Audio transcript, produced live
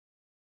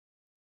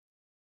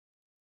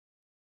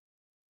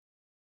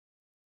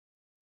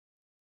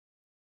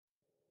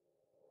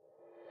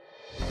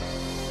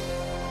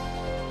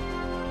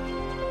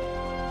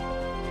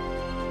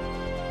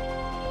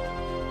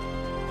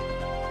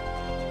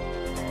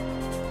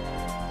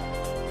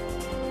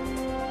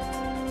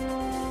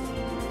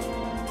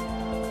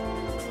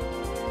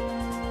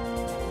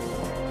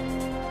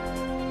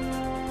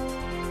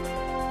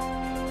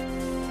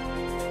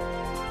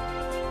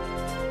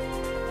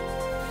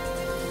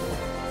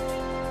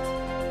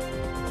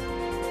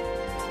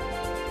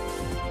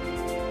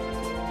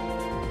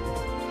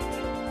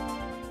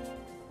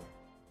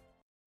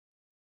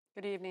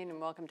Good evening and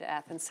welcome to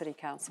Athens City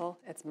Council.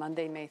 It's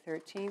Monday, May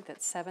 13th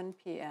at 7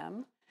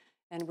 p.m.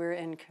 and we're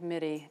in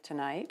committee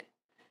tonight.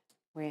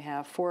 We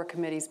have 4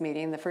 committees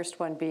meeting, the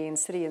first one being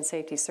City and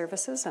Safety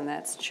Services, and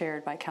that's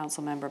chaired by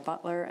Councilmember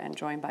Butler and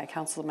joined by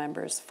Council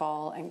Members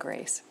Fall and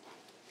Grace.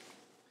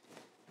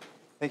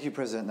 Thank you,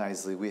 President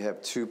Nisley. We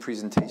have 2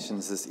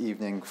 presentations this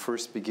evening,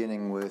 first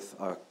beginning with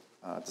a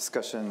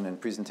discussion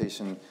and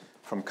presentation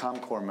from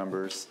ComCore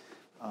members.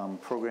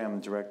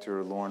 Program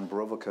Director Lauren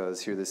Borovica is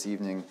here this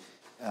evening,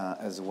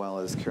 as well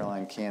as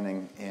Caroline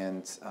Canning,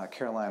 and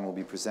Caroline will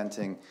be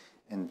presenting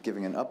and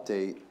giving an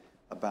update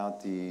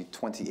about the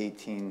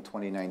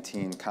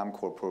 2018-2019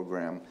 ComCore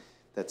program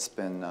that's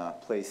been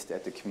placed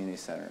at the community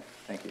center.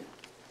 Thank you.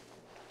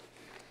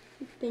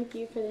 Thank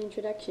you for the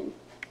introduction.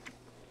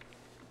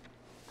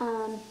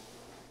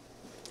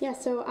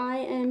 So I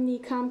am the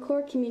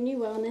ComCore Community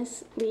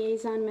Wellness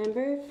Liaison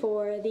Member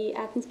for the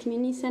Athens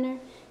Community Center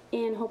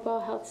and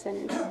Hopewell Health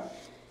Centers.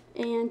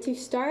 And to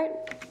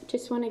start,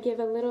 just want to give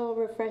a little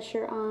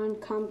refresher on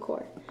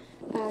ComCore.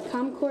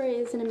 ComCore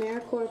is an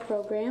AmeriCorps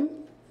program,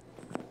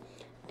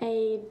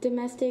 a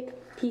domestic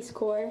Peace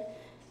Corps,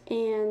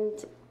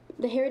 and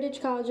the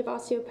Heritage College of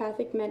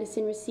Osteopathic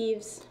Medicine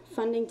receives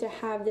funding to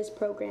have this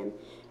program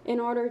in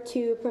order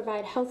to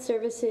provide health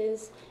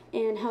services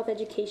and health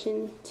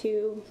education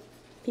to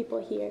people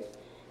here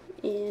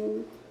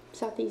in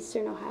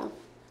southeastern Ohio.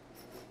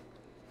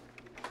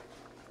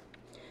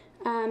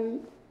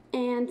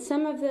 And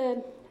some of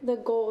the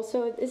goals,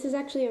 so this is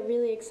actually a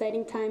really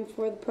exciting time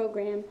for the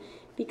program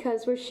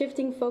because we're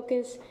shifting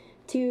focus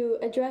to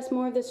address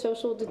more of the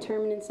social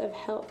determinants of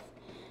health.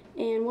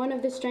 And one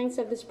of the strengths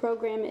of this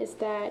program is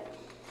that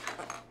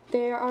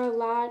there are a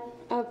lot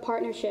of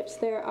partnerships.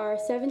 There are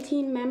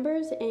 17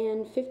 members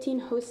and 15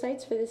 host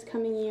sites for this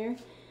coming year,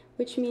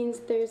 which means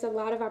there's a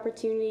lot of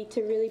opportunity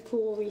to really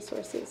pool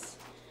resources.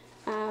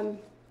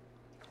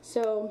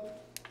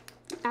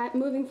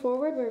 Moving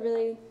forward, we're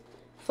really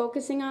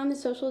focusing on the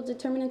social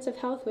determinants of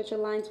health, which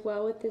aligns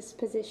well with this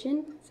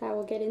position, so I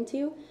will get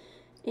into,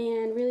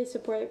 and really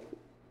support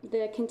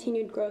the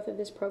continued growth of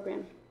this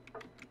program.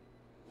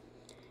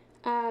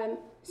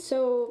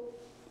 So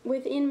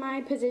within my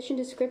position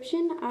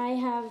description, I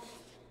have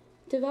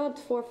developed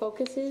 4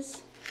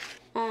 focuses,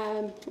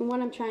 and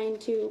what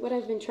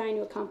I've been trying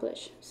to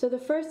accomplish. So the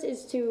first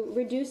is to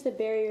reduce the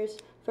barriers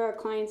for our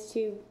clients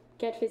to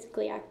get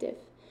physically active.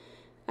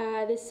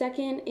 The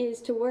second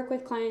is to work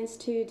with clients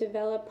to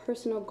develop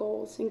personal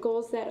goals and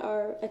goals that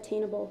are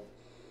attainable.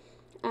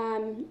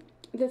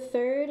 The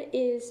third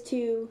is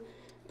to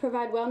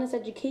provide wellness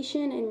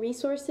education and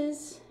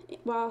resources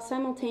while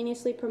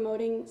simultaneously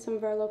promoting some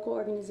of our local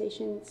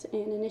organizations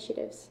and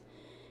initiatives.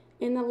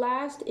 And the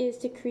last is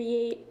to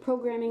create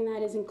programming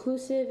that is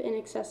inclusive and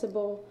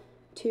accessible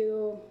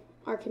to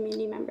our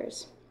community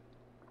members.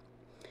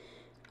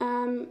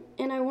 And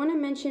I want to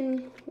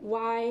mention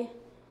why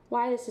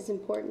this is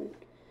important.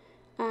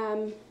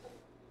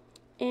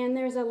 And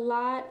there's a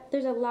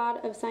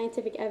lot of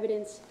scientific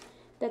evidence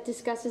that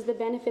discusses the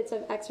benefits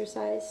of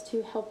exercise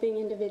to helping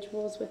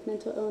individuals with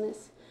mental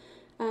illness.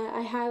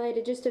 I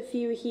highlighted just a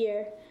few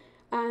here.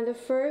 The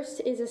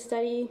first is a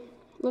study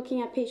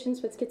looking at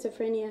patients with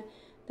schizophrenia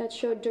that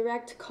showed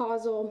direct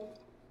causal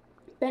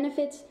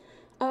benefits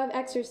of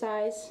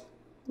exercise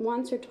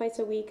once or twice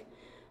a week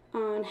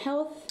on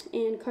health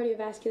and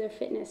cardiovascular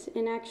fitness,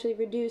 and actually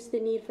reduced the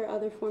need for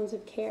other forms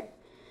of care.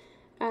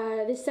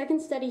 The second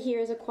study here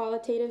is a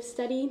qualitative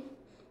study,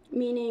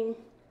 meaning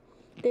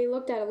they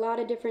looked at a lot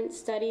of different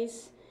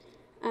studies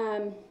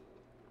and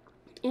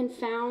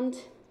found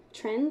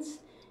trends,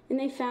 and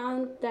they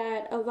found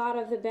that a lot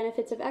of the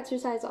benefits of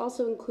exercise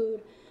also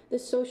include the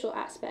social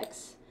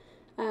aspects,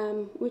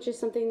 which is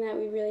something that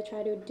we really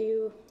try to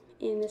do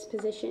in this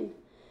position.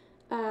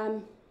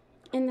 And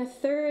the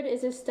third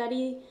is a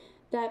study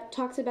that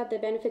talks about the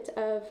benefits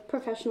of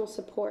professional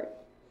support,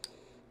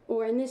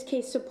 or in this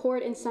case,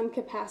 support in some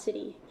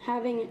capacity,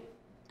 having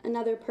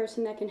another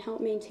person that can help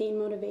maintain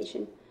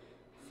motivation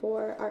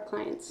for our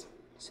clients.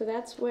 So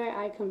that's where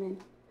I come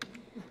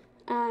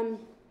in.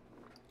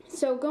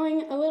 So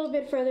going a little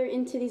bit further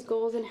into these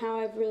goals and how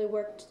I've really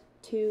worked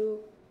to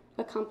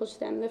accomplish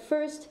them. The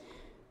first,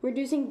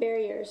 reducing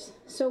barriers.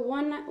 So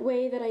one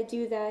way that I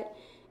do that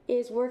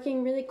is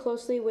working really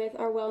closely with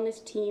our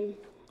wellness team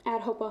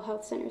at Hopewell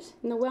Health Centers.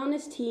 And the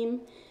wellness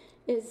team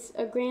is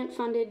a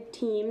grant-funded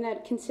team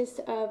that consists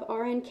of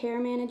RN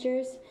care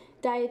managers,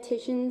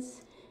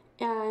 dietitians,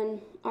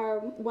 and our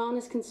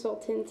wellness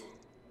consultant,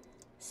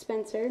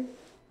 Spencer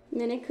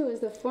Minnick, who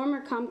is the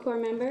former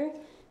ComCore member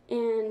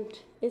and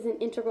is an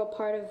integral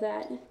part of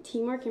that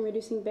teamwork in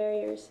reducing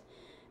barriers.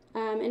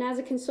 And as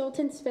a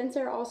consultant,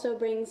 Spencer also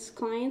brings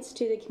clients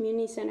to the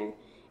community center.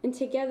 And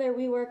together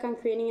we work on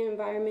creating an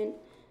environment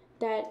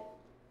that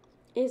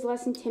is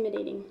less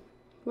intimidating,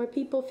 where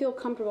people feel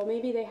comfortable.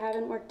 Maybe they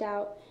haven't worked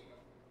out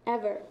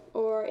ever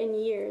or in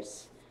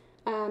years.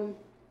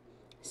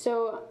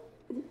 So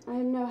I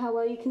don't know how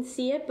well you can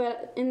see it,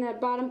 but in the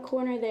bottom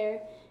corner there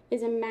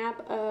is a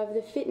map of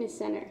the fitness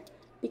center,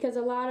 because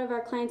a lot of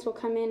our clients will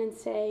come in and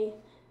say,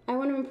 I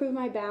want to improve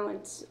my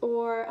balance,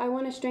 or I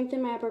want to strengthen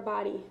my upper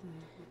body.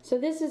 So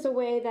this is a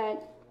way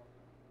that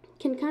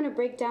can kind of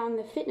break down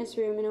the fitness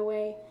room in a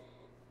way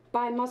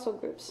by muscle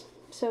groups.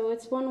 So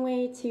it's one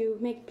way to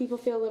make people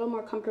feel a little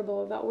more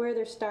comfortable about where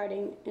they're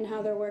starting and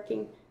how they're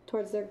working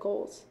towards their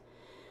goals.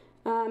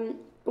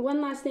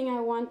 One last thing I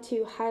want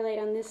to highlight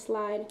on this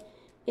slide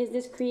is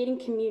this creating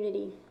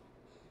community.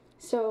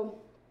 So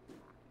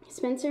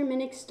Spencer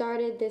Minnick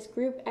started this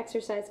group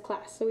exercise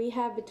class. So we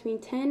have between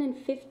 10 and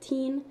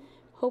 15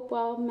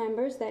 Hopewell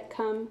members that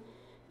come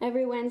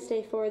every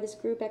Wednesday for this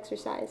group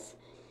exercise.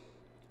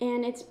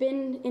 And it's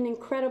been an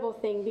incredible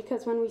thing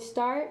because when we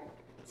start,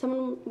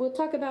 we'll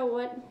talk about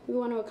what we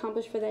want to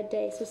accomplish for that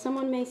day. So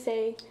someone may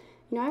say,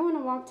 I want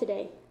to walk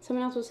today.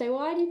 Someone else will say, well,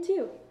 I do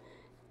too.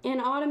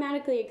 And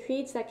automatically it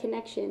creates that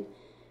connection,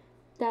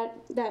 that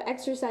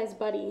exercise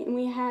buddy. And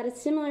we had a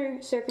similar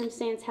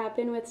circumstance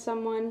happen with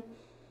someone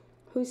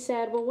who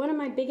said, well, one of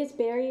my biggest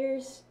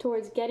barriers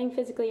towards getting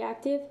physically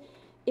active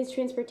is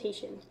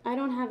transportation. I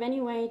don't have any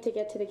way to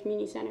get to the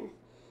community center.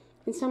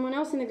 And someone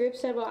else in the group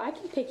said, well, I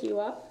can pick you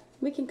up.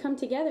 We can come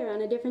together on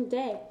a different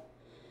day.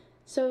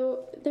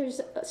 So there's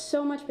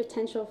so much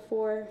potential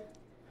for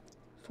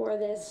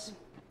this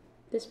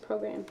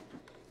program.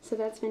 So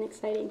that's been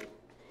exciting.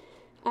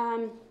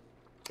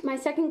 My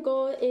second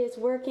goal is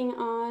working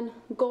on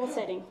goal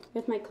setting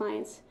with my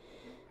clients.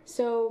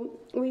 So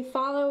we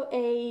follow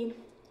a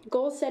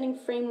goal setting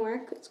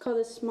framework. It's called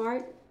the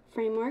SMART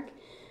framework.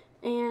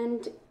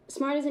 And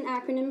SMART is an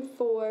acronym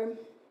for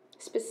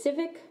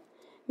specific,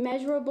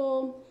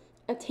 measurable,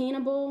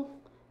 attainable,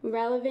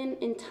 relevant,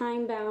 and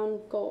time-bound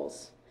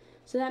goals.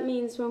 So that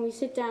means when we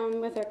sit down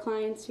with our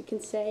clients, we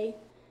can say,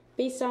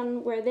 based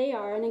on where they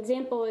are, an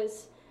example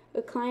is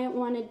a client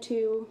wanted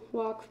to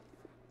walk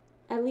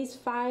at least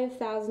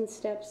 5,000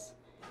 steps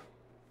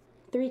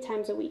 3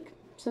 times a week.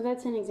 So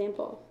that's an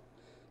example.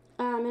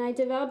 And I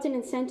developed an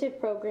incentive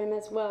program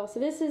as well. So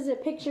this is a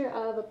picture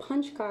of a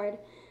punch card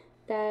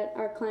that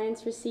our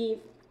clients receive.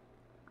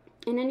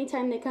 And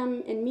anytime they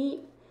come and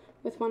meet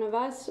with one of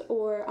us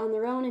or on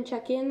their own and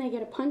check in, they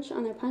get a punch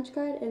on their punch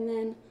card, and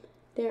then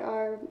there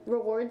are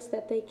rewards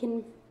that they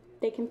can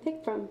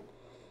pick from.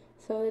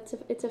 So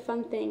it's a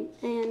fun thing.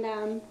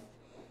 And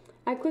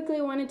I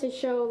quickly wanted to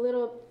show a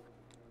little,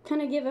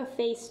 kind of give a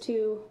face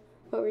to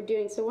what we're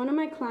doing. So one of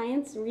my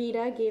clients,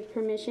 Rita, gave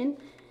permission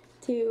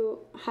to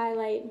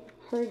highlight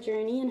her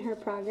journey and her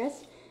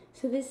progress.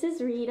 So this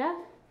is Rita.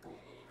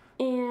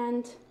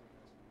 And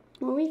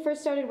when we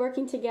first started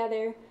working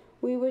together,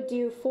 we would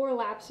do 4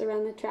 laps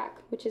around the track,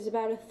 which is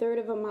about 1/3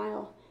 of a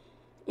mile.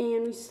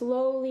 And we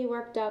slowly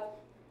worked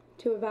up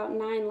to about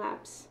 9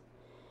 laps.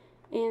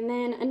 And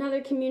then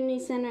another community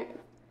center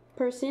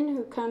person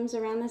who comes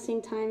around the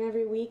same time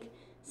every week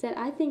said,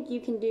 I think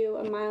you can do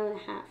 1.5 miles.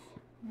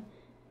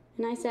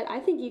 And I said, I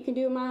think you can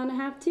do 1.5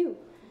 miles too.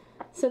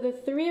 So the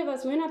 3 of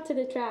us went up to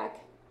the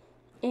track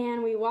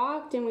and we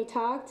walked and we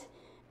talked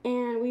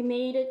and we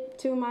made it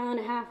to 1.5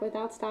 miles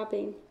without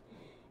stopping.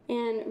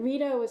 And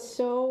Rita was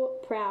so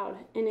proud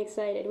and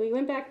excited. We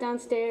went back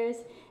downstairs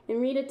and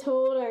Rita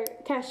told our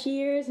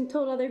cashiers and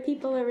told other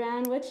people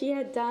around what she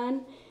had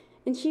done.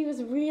 And she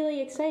was really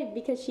excited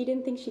because she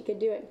didn't think she could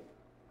do it.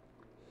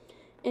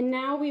 And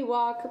now we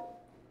walk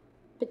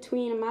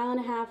between 1.5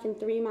 miles and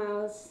 3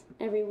 miles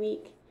every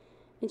week.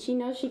 And she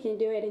knows she can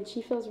do it, and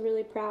she feels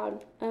really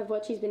proud of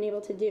what she's been able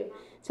to do.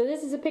 So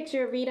this is a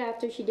picture of Rita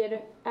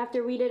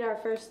after we did our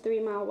first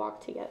 3-mile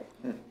walk together.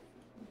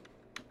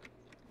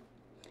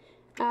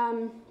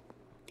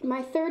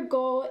 My third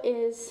goal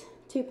is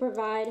to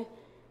provide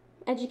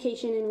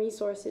education and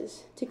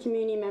resources to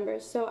community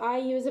members. So I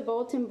use a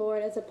bulletin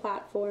board as a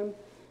platform.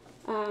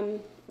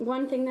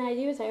 One thing that I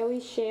do is I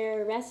always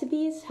share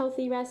recipes,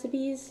 healthy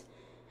recipes.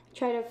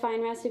 Try to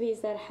find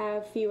recipes that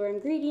have fewer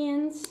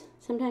ingredients,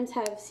 sometimes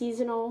have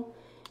seasonal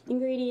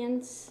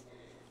ingredients.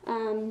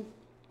 And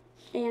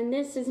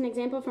this is an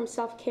example from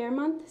Self-Care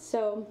Month.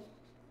 So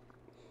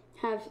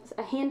have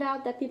a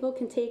handout that people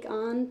can take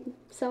on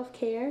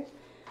self-care.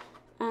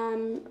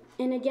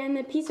 And again,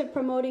 the piece of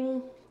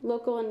promoting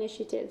local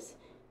initiatives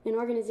and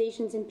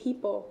organizations and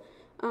people.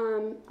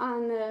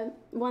 On the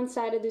one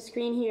side of the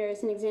screen here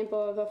is an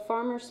example of a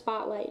farmer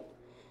spotlight.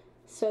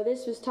 So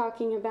this was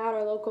talking about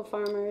our local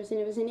farmers, and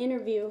it was an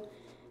interview,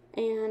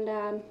 and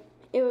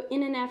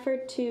in an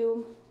effort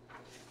to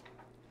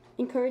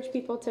encourage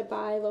people to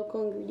buy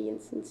local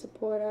ingredients and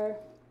support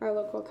our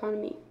local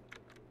economy.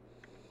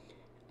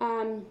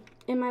 And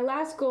my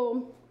last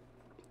goal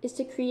is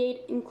to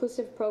create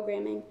inclusive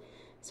programming.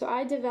 So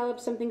I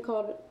developed something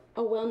called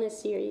a wellness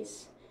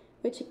series,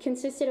 which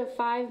consisted of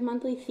 5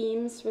 monthly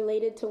themes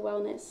related to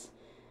wellness.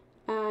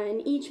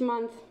 And each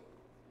month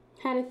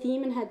had a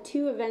theme and had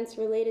 2 events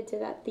related to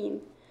that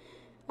theme.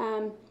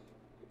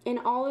 And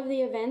all of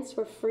the events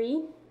were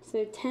free,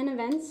 so 10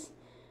 events.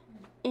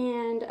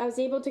 And I was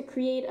able to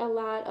create a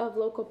lot of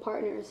local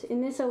partners.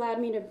 And this allowed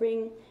me to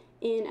bring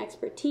in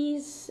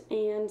expertise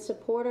and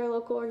support our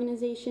local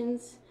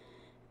organizations.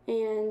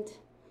 And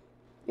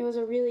it was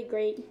a really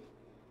great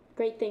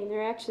thing.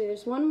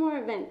 There's one more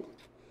event.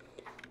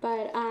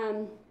 But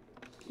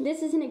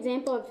this is an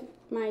example of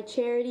my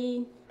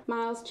Charity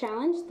Miles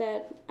Challenge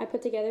that I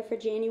put together for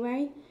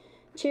January.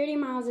 Charity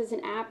Miles is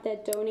an app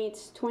that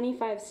donates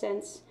 25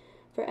 cents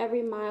for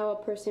every mile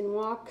a person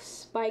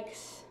walks,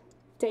 bikes,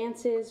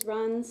 dances,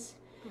 runs,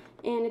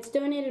 and it's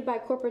donated by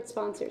corporate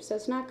sponsors. So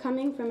it's not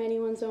coming from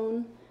anyone's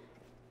own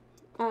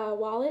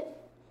wallet,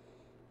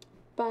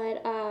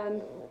 but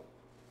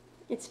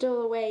it's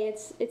still a way.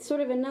 It's sort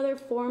of another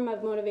form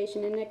of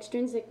motivation, an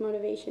extrinsic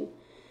motivation.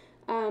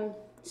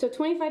 So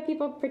 25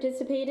 people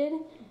participated,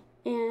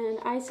 and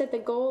I set the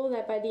goal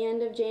that by the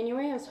end of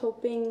January, I was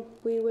hoping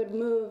we would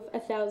move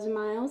 1,000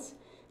 miles.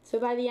 So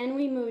by the end,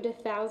 we moved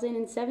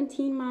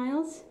 1,017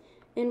 miles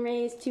and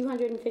raised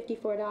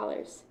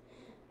 $254.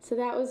 So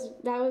that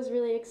was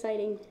really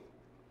exciting.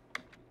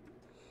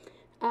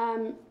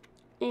 And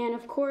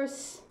of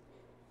course,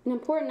 an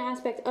important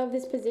aspect of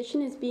this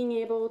position is being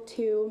able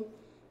to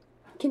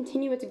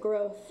continue its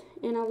growth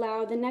and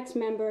allow the next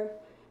member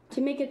to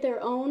make it their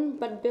own,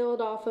 but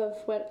build off of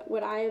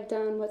what I have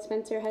done, what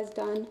Spencer has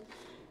done.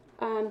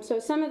 So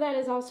some of that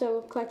is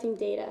also collecting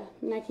data,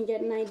 and I can get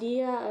an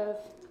idea of,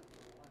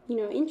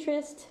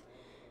 interest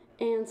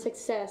and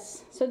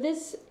success. So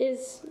this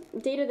is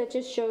data that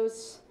just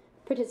shows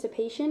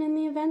participation in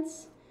the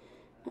events.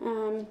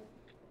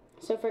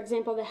 So for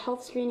example, the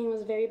health screening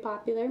was very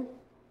popular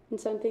and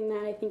something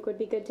that I think would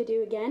be good to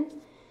do again.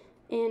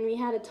 And we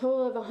had a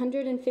total of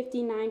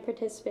 159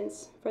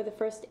 participants for the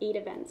first 8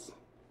 events.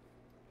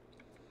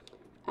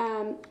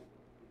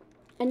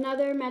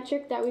 Another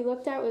metric that we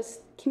looked at was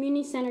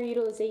community center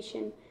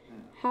utilization.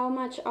 How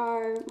much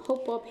our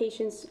Hopewell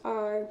patients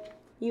are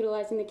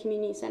utilizing the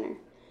community center.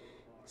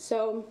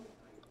 So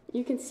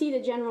you can see the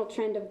general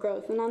trend of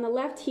growth. And on the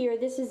left here,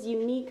 this is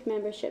unique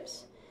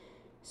memberships.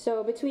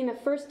 So between the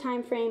first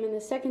time frame and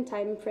the second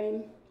time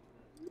frame,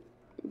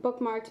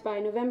 bookmarked by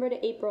November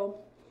to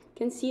April, you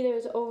can see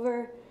there's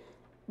over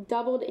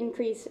doubled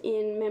increase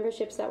in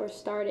memberships that were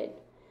started.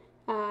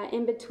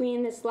 In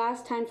between this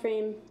last time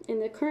frame and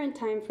the current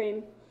time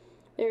frame,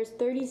 there's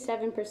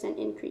 37%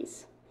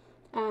 increase.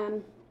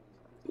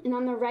 And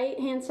on the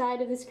right-hand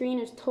side of the screen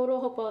is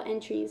total Hopewell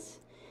entries.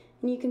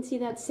 And you can see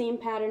that same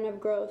pattern of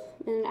growth,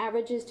 and it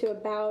averages to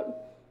about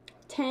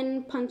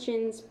 10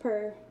 punch-ins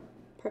per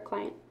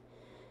client.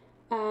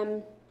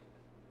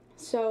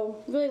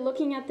 So really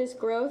looking at this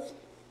growth,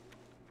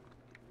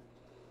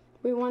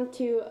 we want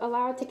to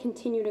allow it to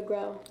continue to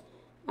grow.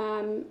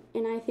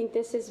 And I think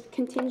this is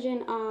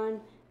contingent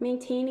on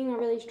maintaining a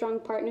really strong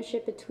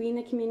partnership between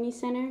the community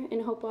center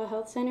and Hopewell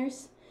Health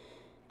Centers,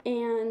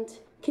 and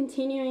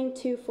continuing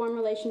to form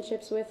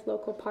relationships with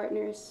local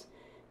partners,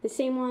 the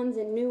same ones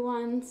and new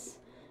ones,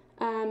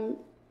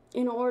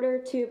 in order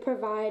to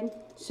provide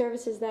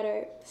services that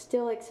are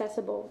still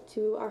accessible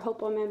to our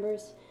Hopewell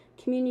members,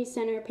 community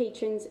center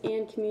patrons,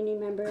 and community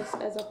members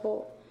as a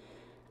whole.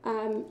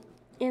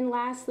 And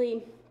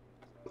lastly,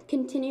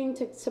 continuing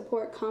to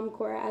support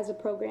ComCore as a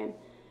program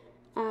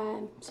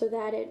so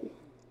that it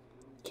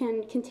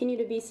can continue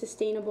to be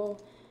sustainable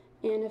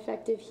and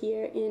effective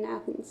here in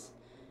Athens.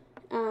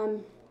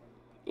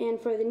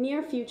 And for the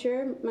near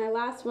future, my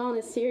last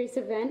Wellness Series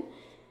event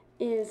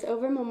is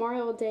over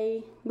Memorial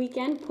Day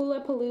weekend.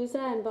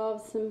 Pula-Palooza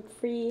involves some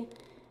free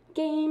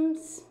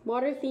games,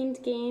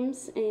 water-themed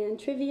games, and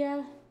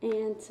trivia,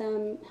 and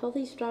some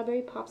healthy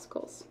strawberry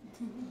popsicles.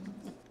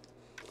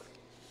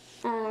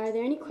 Are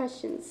there any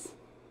questions?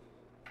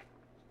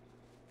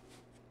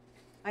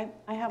 I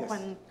have Yes.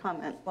 one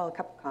comment, well, a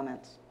couple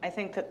comments. I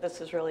think that this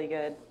is really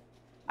good.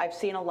 I've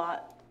seen a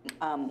lot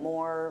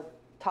more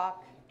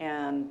talk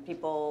and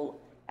people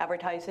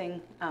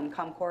advertising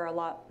ComCore a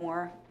lot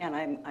more, and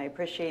I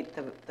appreciate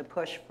the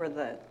push for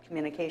the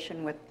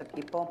communication with the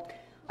people.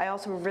 I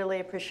also really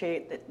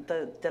appreciate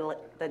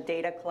the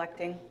data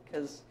collecting,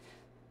 because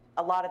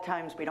a lot of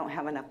times we don't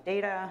have enough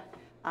data,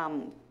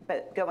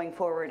 but going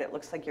forward, it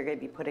looks like you're going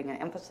to be putting an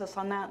emphasis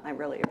on that, and I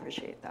really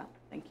appreciate that.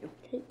 Thank you.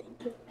 Great,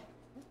 thank you.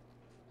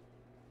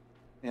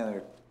 Any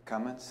other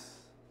comments?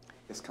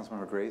 Yes,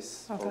 Councilmember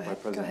Grace, Oh, go followed by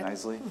ahead, President go ahead.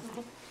 Isley.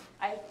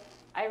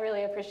 I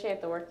really appreciate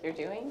the work you're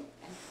doing,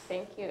 and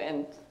thank you.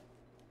 And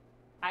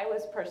I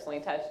was personally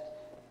touched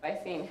by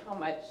seeing how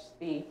much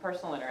the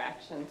personal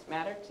interactions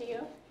matter to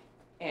you,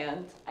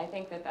 and I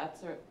think that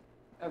that's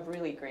a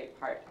really great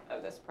part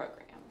of this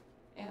program.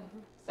 And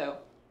so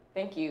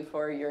thank you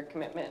for your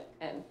commitment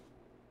and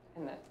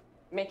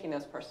making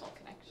those personal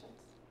connections.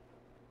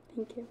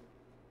 Thank you.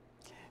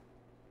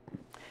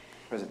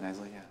 President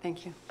Isley, yeah.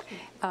 Thank you.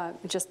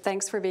 Just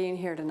thanks for being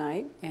here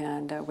tonight,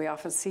 and we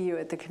often see you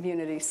at the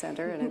community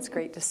center, and it's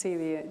great to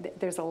see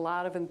there's a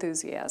lot of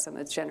enthusiasm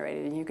that's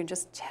generated, and you can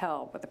just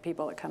tell with the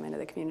people that come into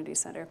the community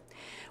center.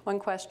 One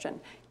question,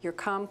 your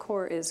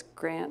ComCore is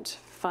grant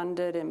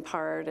funded in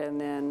part, and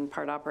then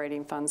part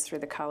operating funds through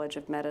the College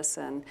of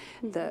Medicine.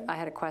 I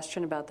had a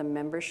question about the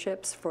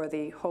memberships for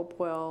the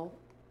Hopewell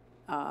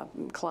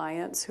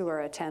clients who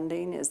are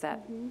attending. Is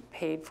that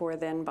paid for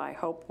then by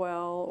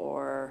Hopewell,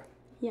 or?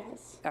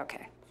 Yes.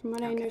 Okay. From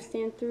what I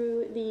understand,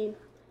 through the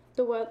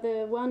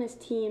wellness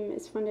team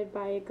is funded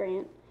by a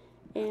grant,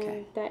 and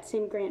Okay. that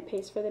same grant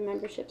pays for the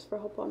memberships for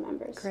Hopewell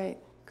members. Great,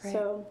 great.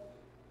 So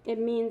it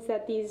means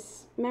that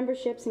these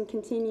memberships and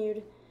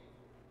continued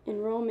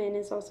enrollment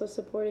is also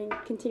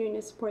continuing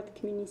to support the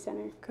community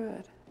center.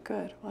 Good,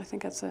 good. Well, I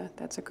think that's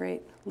a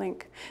great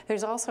link.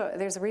 There's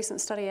a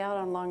recent study out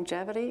on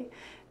longevity,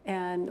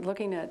 and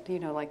looking at,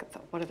 like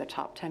what are the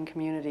top 10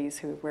 communities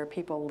where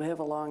people live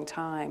a long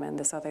time,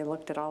 and so they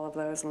looked at all of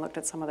those and looked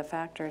at some of the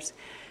factors.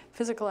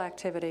 Physical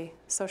activity,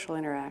 social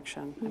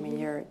interaction. I mean,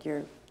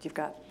 you've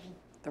got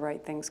the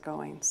right things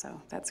going,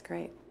 so that's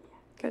great.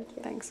 Good,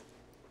 thanks.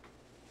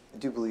 I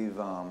do believe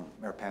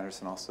Mayor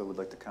Patterson also would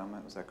like to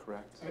comment. Was that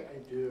correct? I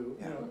do.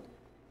 Yeah.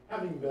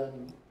 Having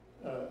been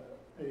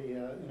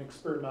an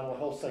experimental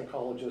health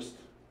psychologist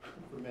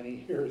for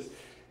many years,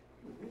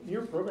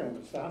 your program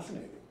is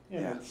fascinating.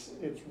 And Yeah.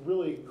 it's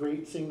really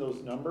great seeing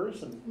those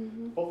numbers,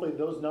 and hopefully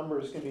those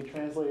numbers can be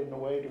translated in a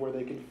way to where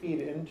they can feed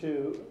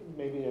into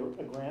maybe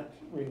a grant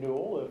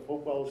renewal if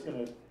Hopewell is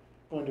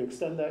going to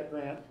extend that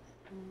grant.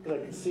 Because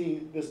I can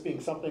see this being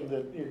something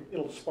that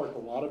it'll spark a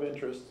lot of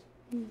interest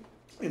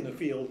in the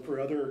field for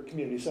other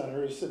community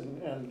centers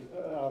and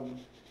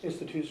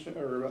institutions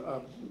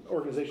or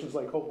organizations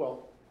like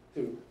Hopewell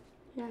to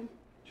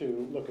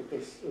look at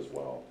this as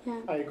well. Yeah.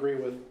 I agree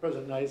with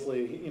President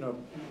Nisley,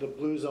 the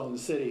blue zone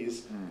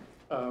cities,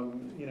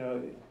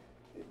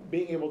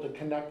 being able to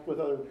connect with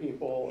other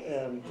people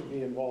and to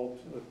be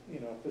involved with,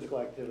 physical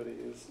activity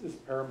is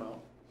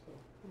paramount. So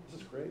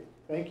this is great.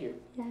 Thank you.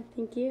 Yeah,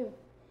 thank you.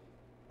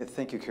 Yeah,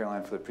 thank you,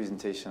 Caroline, for the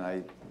presentation.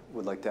 I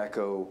would like to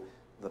echo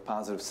the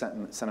positive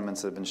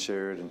sentiments that have been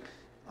shared, and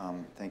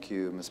thank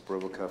you, Ms.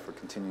 Borovica, for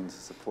continuing to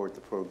support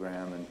the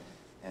program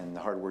and the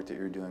hard work that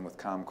you're doing with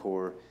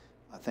ComCore.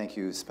 Thank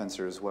you,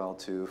 Spencer, as well,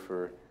 too,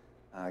 for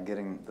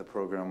getting the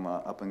program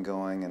up and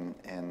going,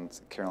 and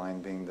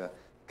Caroline being the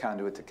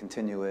conduit to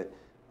continue it.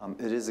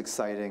 It is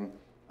exciting.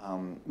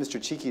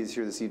 Mr. Cheeky is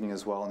here this evening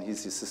as well, and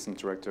he's the Assistant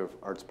Director of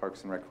Arts,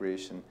 Parks, and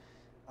Recreation.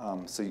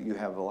 So you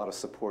have a lot of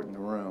support in the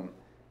room,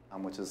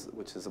 which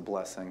is a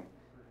blessing.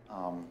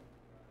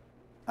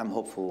 I'm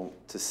hopeful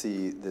to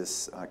see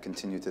this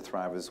continue to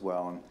thrive as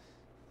well, and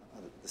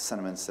the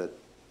sentiments that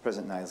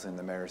President Nisley and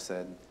the Mayor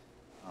said,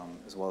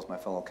 as well as my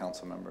fellow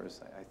council members.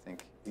 I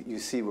think you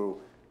see where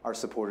our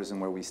support is and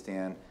where we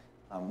stand.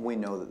 We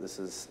know that this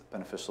is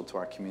beneficial to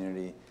our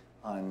community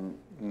on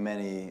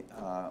many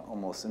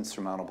almost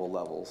insurmountable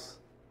levels.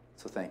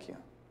 So thank you.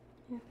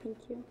 Yeah, thank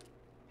you.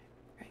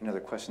 Any other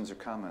questions or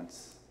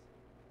comments?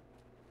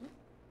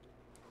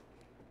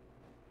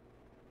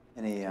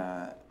 Any?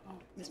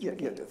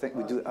 Thank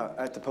we do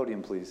at the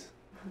podium, please.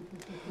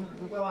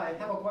 Well, I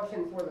have a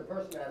question for the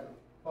person at the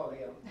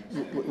podium.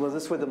 Well,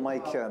 this way the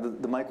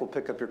mic will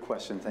pick up your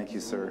question. Thank you,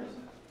 sir.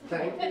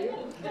 Thank you.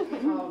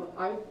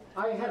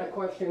 I had a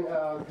question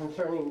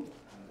concerning,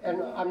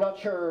 and I'm not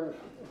sure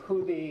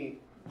who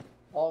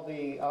all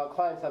the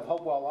clients of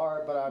Hopewell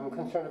are, but I'm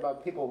concerned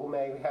about people who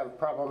may have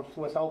problems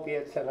with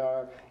opiates and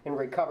are in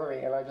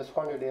recovery, and I just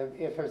wondered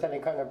if there's any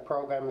kind of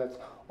program that's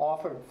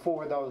offered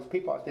for those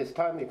people at this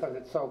time, because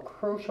it's so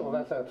crucial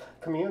that the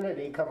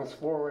community comes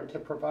forward to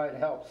provide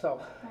help. So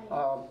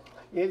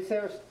is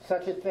there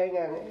such a thing,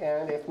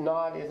 and if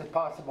not, is it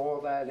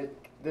possible that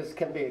this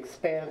can be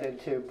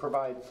expanded to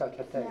provide such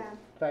a thing? Yeah.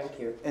 Thank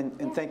you.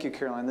 And thank you,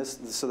 Caroline.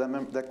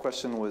 That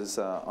question was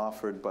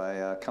offered by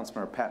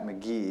Councilmember Pat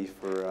McGee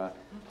for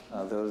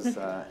those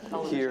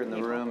here in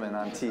the room and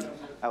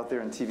out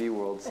there in TV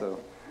world. So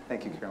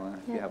thank you, Caroline.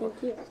 Yeah,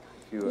 thank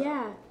you.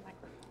 Yeah.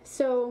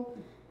 So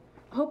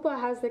Hopewell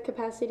has the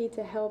capacity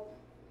to help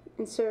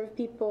and serve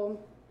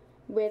people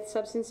with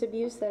substance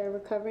abuse that are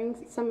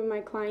recovering. Some of my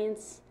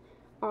clients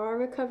are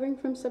recovering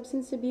from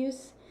substance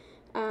abuse.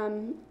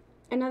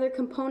 Another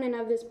component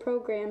of this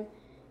program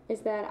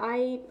is that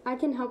I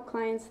can help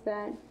clients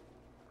that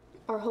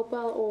are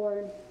Hopewell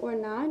or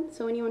not.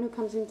 So anyone who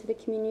comes into the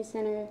community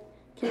center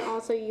can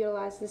also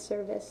utilize the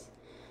service.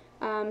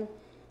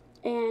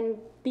 And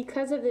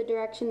because of the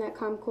direction that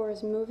ComCore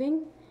is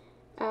moving,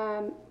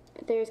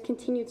 there's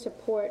continued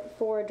support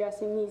for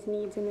addressing these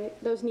needs and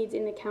those needs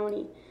in the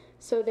county.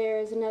 So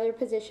there's another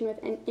position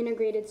with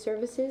integrated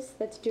services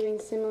that's doing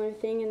a similar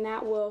thing, and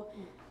that will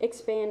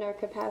expand our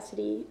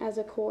capacity as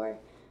a core.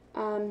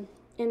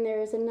 And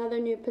there's another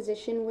new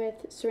position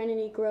with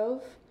Serenity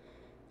Grove,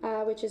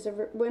 which is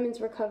a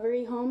women's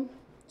recovery home,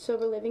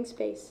 sober living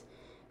space.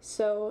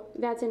 So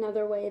that's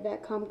another way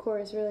that ComCore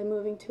is really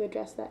moving to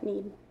address that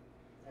need.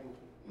 Thank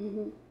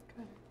you.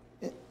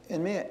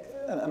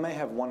 And I may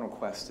have one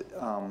request,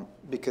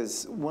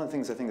 because one of the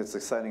things I think that's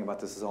exciting about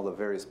this is all the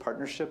various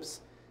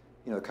partnerships.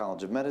 The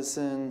College of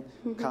Medicine,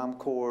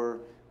 ComCore,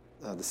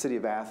 the City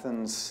of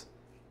Athens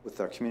with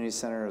our community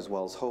center, as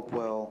well as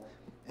Hopewell.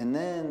 And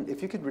then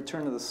if you could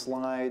return to the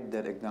slide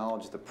that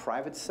acknowledged the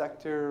private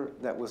sector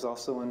that was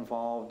also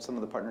involved, some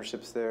of the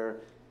partnerships there.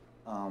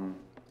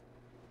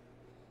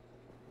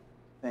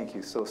 Thank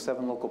you. So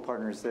 7 local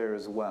partners there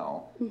as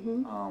well.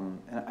 And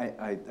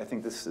I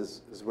think this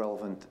is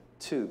relevant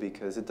too,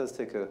 because it does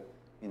take a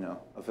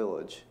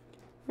village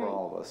for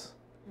all of us.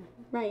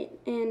 Right.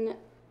 And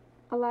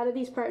a lot of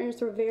these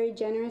partners were very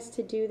generous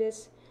to do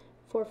this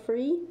for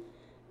free,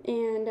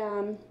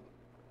 and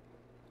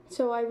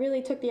so I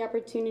really took the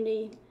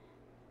opportunity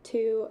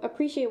to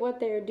appreciate what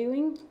they're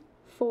doing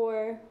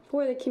for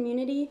the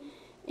community,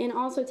 and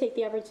also take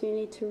the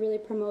opportunity to really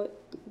promote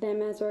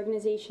them as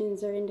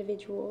organizations or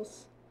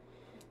individuals.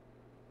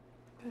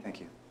 Thank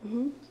you.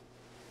 Mm-hmm.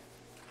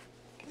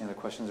 Any other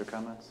questions or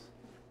comments?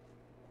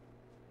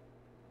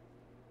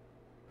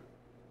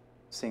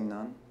 Seeing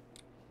none,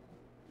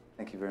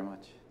 thank you very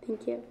much.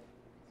 Thank you.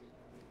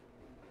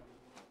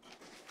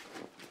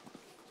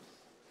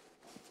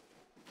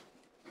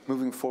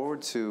 Moving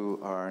forward to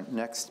our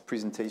next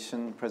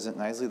presentation,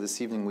 President Nisley,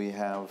 this evening we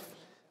have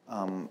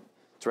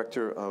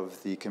Director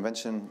of the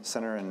Convention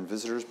Center and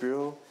Visitors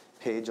Bureau,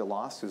 Paige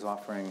Alost, who's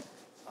offering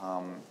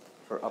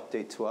her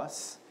update to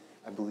us.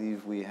 I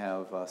believe we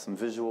have some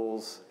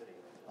visuals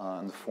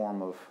in the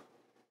form of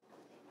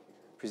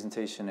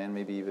presentation and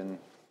maybe even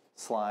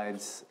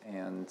slides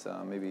and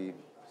maybe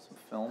some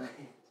film.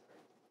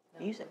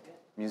 Music.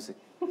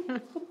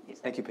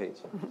 Thank you, Paige.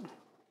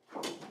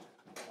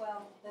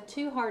 Well, the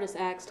two hardest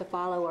acts to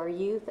follow are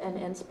youth and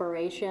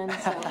inspiration,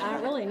 so I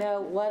don't really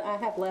know what I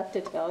have left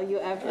to tell you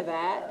after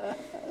that.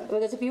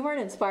 Because if you weren't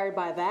inspired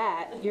by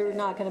that, you're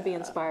not going to be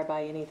inspired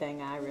by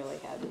anything I really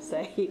have to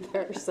say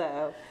either.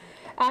 So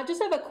I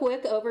just have a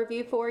quick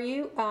overview for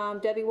you.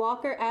 Debbie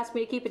Walker asked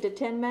me to keep it to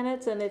 10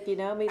 minutes, and if you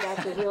know me,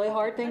 that's a really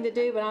hard thing to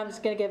do, but I'm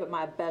just going to give it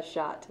my best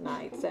shot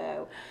tonight.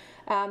 So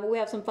we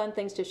have some fun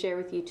things to share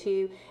with you,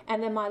 too.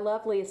 And then my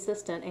lovely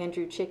assistant,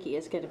 Andrew Chicky,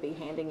 is going to be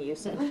handing you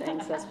some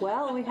things as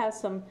well, and we have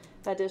some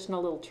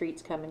additional little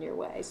treats coming your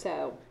way.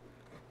 So,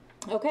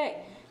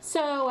 okay.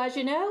 So, as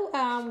you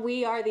know,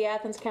 we are the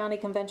Athens County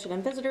Convention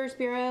and Visitors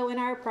Bureau, and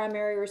our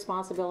primary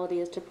responsibility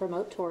is to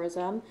promote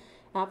tourism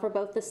for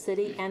both the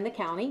city and the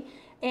county.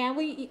 And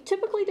we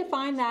typically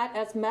define that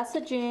as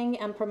messaging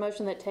and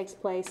promotion that takes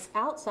place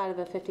outside of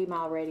a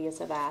 50-mile radius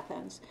of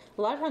Athens.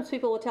 A lot of times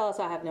people will tell us,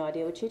 I have no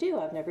idea what you do.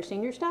 I've never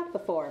seen your stuff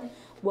before.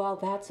 Well,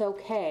 that's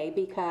okay,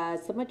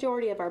 because the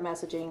majority of our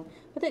messaging,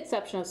 with the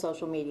exception of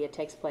social media,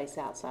 takes place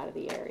outside of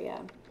the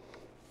area.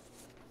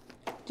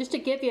 Just to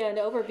give you an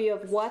overview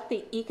of what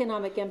the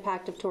economic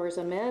impact of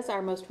tourism is,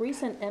 our most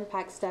recent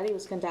impact study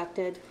was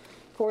conducted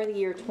for the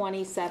year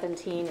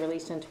 2017,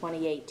 released in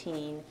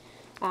 2018.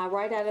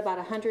 Right at about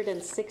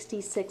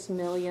 $166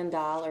 million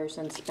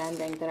in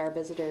spending that our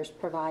visitors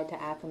provide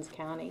to Athens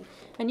County.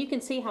 And you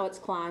can see how it's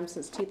climbed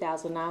since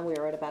 2009. We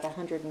were at about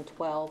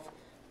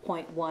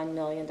 $112.1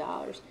 million.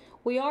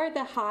 We are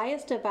the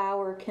highest of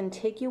our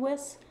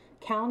contiguous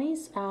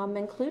counties,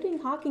 including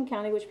Hocking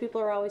County, which people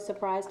are always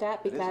surprised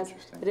at because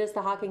it is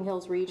the Hocking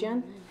Hills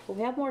region. But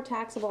we have more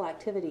taxable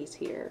activities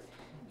here.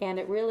 And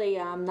it really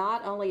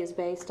not only is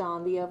based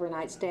on the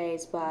overnight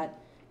stays, but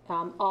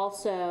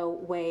also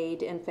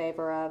weighed in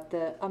favor of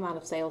the amount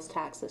of sales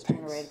taxes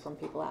generated from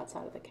people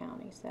outside of the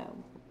county. So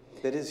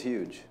that is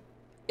huge.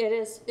 It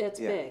is. It's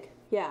big.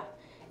 Yeah,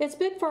 it's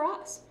big for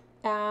us.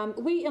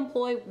 We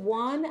employ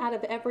 1 out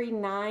of every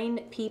 9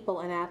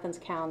 people in Athens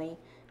County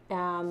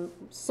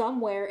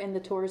somewhere in the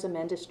tourism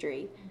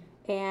industry.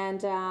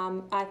 And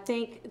I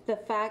think the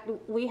fact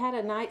we had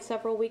a night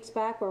several weeks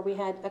back where we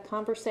had a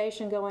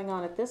conversation going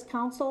on at this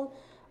council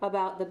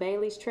about the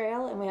Bailey's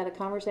Trail, and we had a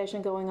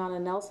conversation going on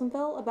in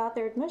Nelsonville about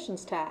their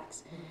admissions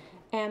tax.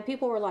 And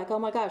people were like, oh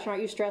my gosh,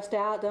 aren't you stressed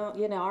out?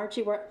 Aren't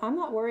you worried? I'm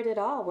not worried at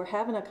all. We're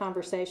having a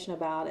conversation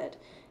about it.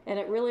 And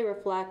it really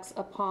reflects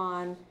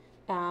upon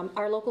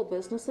our local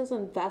businesses'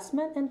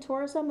 investment in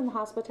tourism and the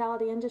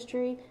hospitality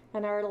industry,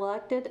 and our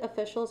elected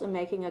officials in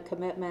making a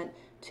commitment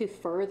to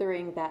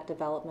furthering that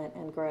development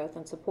and growth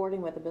and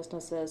supporting what the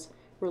businesses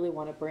really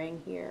want to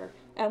bring here.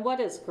 And what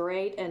is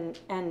great and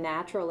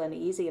natural and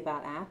easy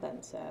about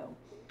Athens. So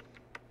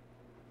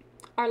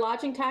our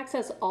lodging tax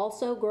has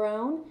also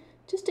grown.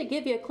 Just to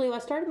give you a clue, I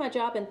started my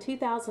job in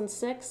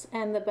 2006,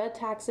 and the bed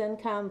tax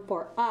income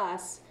for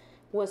us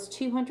was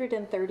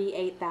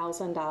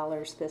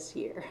 $238,000 this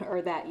year,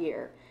 or that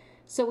year.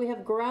 So we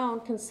have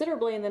grown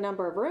considerably in the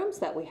number of rooms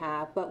that we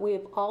have, but we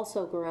have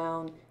also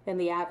grown in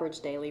the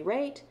average daily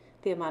rate,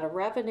 the amount of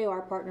revenue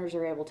our partners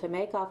are able to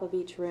make off of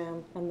each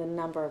room, and the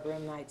number of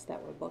room nights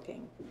that we're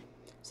booking.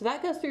 So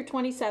that goes through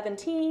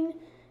 2017,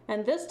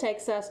 and this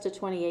takes us to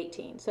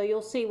 2018. So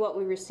you'll see what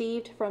we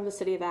received from the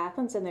City of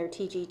Athens and their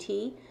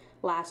TGT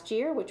last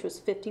year, which was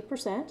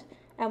 50%,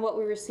 and what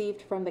we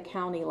received from the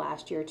county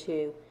last year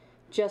too.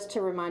 Just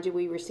to remind you,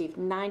 we received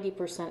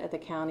 90% of the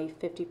county,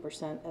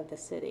 50% of the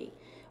city.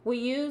 We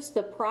used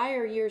the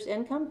prior year's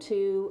income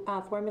to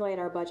formulate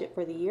our budget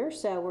for the year,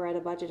 so we're at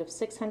a budget of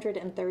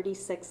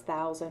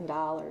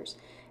 $636,000.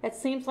 It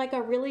seems like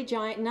a really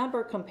giant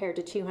number compared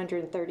to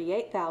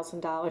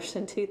 $238,000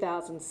 in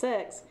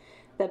 2006.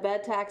 The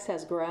bed tax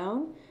has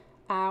grown.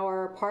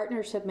 Our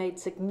partners have made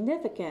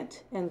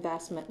significant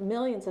investment,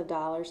 millions of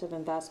dollars of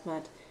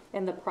investment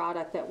in the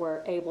product that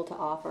we're able to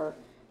offer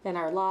in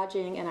our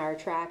lodging, in our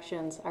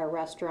attractions, our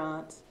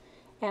restaurants.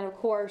 And of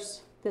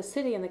course, the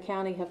city and the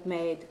county have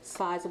made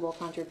sizable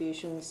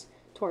contributions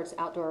towards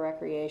outdoor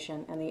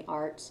recreation and the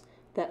arts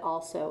that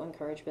also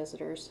encourage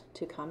visitors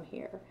to come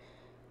here.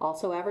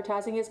 Also,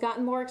 advertising has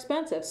gotten more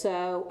expensive,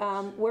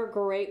 so we're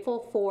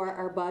grateful for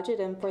our budget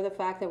and for the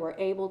fact that we're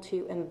able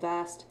to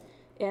invest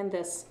in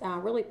this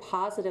really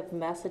positive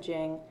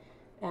messaging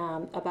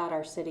about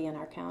our city and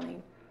our county.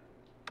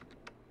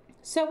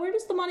 So where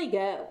does the money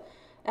go?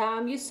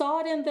 You saw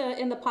it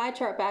in the pie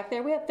chart back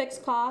there. We have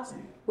fixed costs,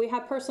 we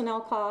have personnel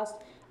costs,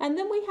 and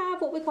then we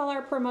have what we call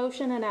our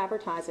promotion and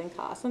advertising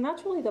costs, and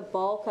that's really the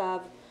bulk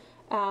of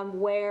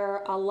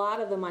where a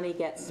lot of the money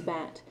gets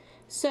spent.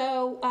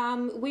 So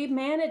we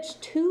manage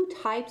two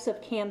types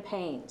of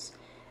campaigns.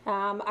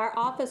 Our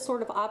office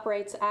sort of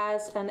operates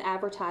as an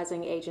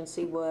advertising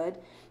agency would.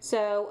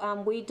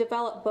 So we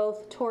develop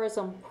both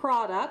tourism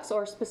products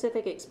or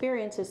specific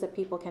experiences that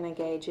people can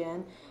engage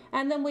in.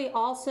 And then we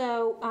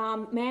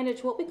also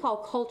manage what we call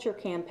culture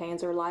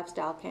campaigns or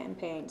lifestyle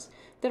campaigns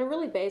that are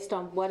really based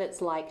on what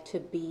it's like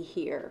to be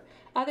here.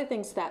 Other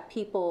things that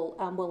people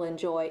will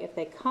enjoy if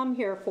they come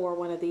here for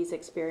one of these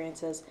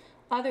experiences,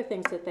 other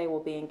things that they will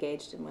be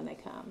engaged in when they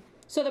come.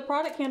 So the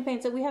product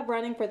campaigns that we have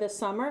running for this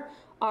summer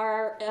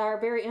are our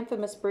very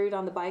infamous Brewed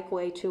on the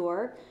Bikeway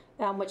tour,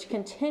 which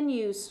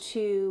continues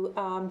to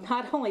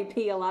not only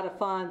be a lot of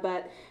fun,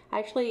 but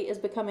actually is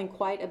becoming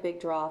quite a big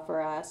draw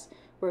for us.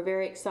 We're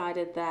very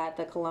excited that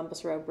the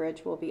Columbus Road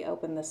Bridge will be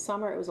open this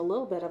summer. It was a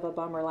little bit of a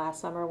bummer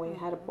last summer. We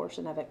had a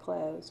portion of it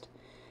closed.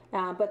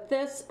 But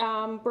this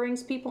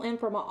brings people in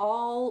from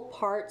all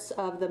parts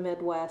of the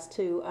Midwest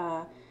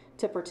to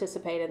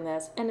participate in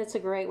this, and it's a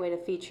great way to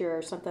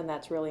feature something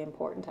that's really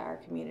important to our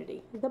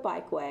community, the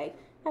Bikeway,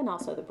 and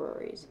also the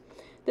breweries.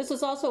 This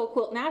is also a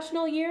Quilt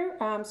National year,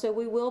 so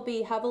we will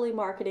be heavily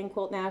marketing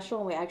Quilt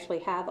National, and we actually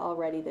have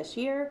already this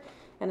year,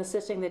 and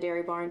assisting the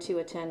Dairy Barn to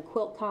attend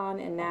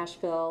QuiltCon in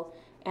Nashville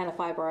and a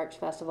Fiber Arts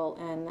Festival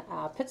in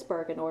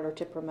Pittsburgh in order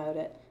to promote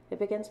it. It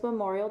begins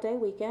Memorial Day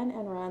weekend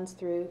and runs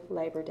through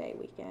Labor Day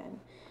weekend.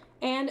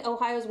 And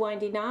Ohio's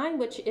Windy 9,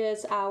 which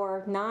is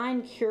our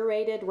 9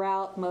 curated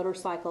route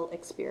motorcycle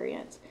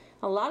experience.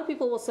 A lot of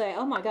people will say,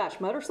 oh my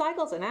gosh,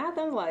 motorcycles in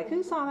Athens? Like,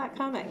 who saw that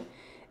coming?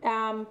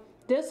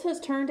 This has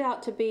turned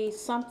out to be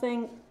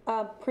something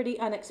pretty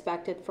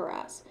unexpected for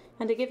us.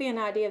 And to give you an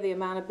idea of the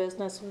amount of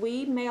business,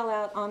 we mail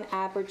out on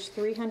average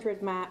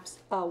 300 maps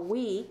a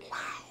week. Wow.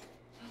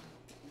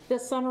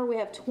 This summer we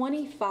have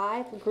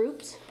 25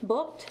 groups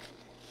booked.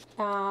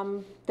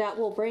 That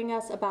will bring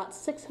us about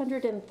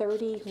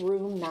 630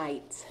 room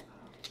nights.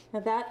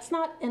 Now that's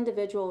not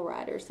individual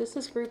riders. This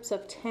is groups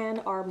of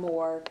 10 or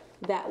more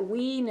that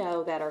we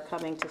know that are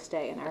coming to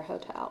stay in our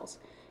hotels.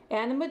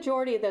 And the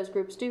majority of those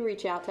groups do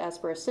reach out to us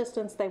for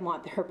assistance. They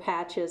want their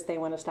patches. They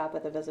want to stop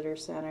at the visitor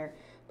center.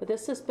 But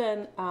this has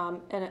been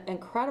an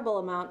incredible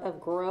amount of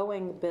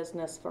growing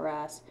business for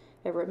us.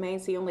 It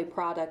remains the only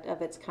product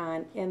of its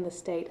kind in the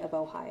state of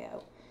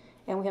Ohio.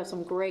 And we have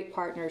some great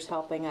partners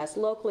helping us,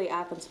 locally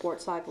Athens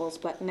Sports Cycles,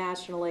 but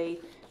nationally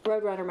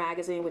Roadrunner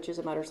Magazine, which is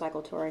a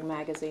motorcycle touring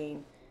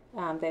magazine.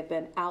 They've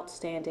been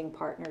outstanding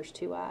partners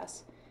to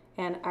us.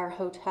 And our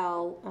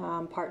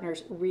hotel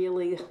partners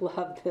really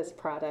love this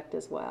product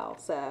as well.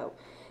 So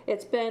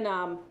it's been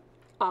a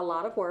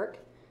lot of work,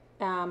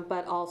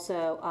 but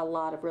also a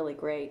lot of really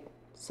great,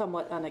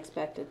 somewhat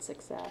unexpected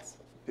success.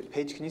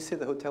 Paige, can you say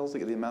the hotels,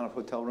 the amount of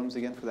hotel rooms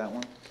again for that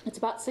one? It's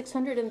about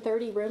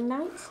 630 room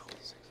nights.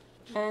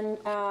 And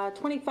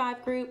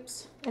 25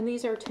 groups, and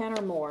these are 10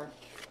 or more.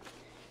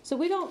 So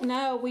we don't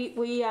know.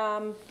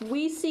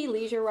 We see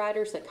leisure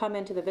riders that come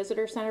into the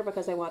visitor center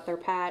because they want their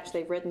patch.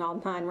 They've ridden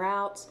all 9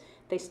 routes.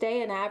 They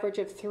stay an average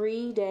of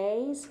 3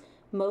 days.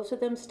 Most of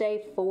them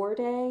stay 4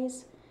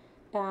 days.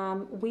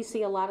 We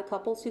see a lot of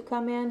couples who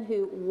come in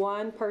who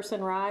one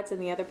person rides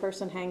and the other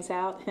person hangs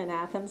out in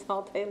Athens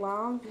all day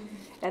long,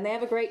 and they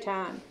have a great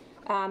time.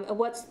 And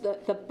what's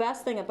the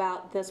best thing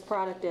about this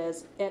product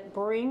is it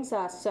brings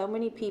us so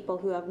many people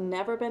who have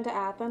never been to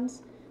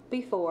Athens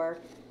before,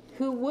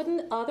 who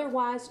wouldn't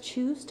otherwise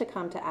choose to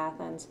come to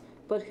Athens,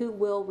 but who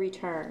will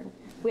return.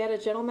 We had a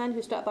gentleman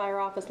who stopped by our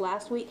office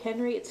last week,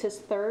 Henry. It's his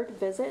 3rd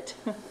visit.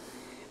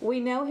 We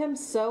know him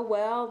so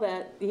well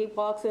that he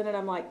walks in and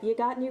I'm like, you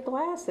got new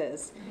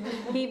glasses.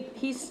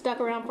 He stuck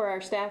around for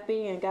our staff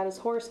meeting and got his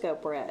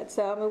horoscope read.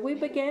 So I mean, we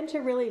began to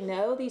really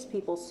know these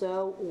people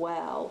so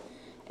well.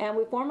 And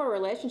we form a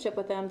relationship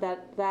with them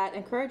that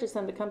encourages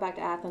them to come back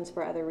to Athens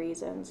for other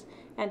reasons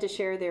and to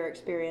share their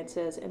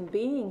experiences and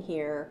being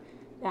here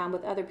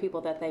with other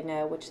people that they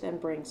know, which then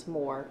brings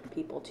more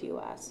people to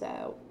us.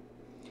 So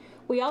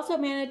we also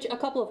manage a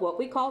couple of what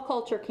we call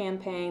culture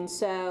campaigns.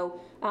 So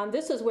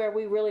this is where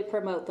we really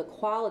promote the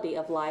quality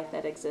of life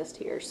that exists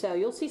here. So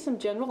you'll see some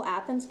general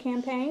Athens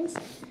campaigns,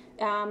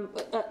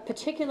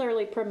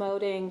 particularly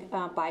promoting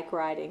bike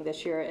riding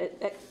this year.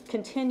 It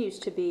continues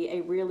to be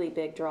a really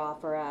big draw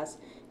for us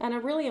and a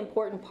really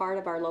important part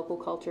of our local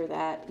culture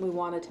that we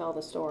want to tell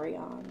the story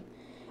on.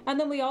 And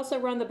then we also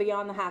run the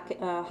Beyond the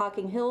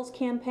Hocking Hills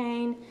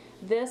campaign.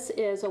 This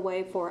is a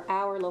way for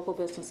our local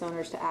business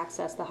owners to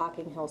access the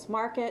Hocking Hills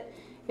market.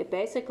 It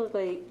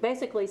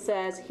basically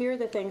says, here are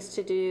the things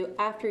to do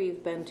after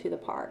you've been to the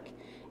park.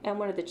 And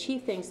one of the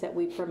chief things that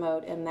we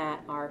promote in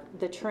that are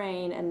the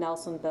train and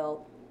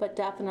Nelsonville, but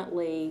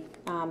definitely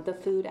the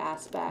food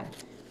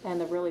aspect and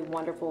the really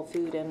wonderful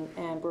food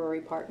and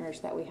brewery partners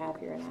that we have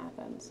here in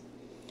Athens.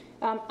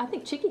 I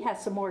think Chicky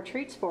has some more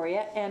treats for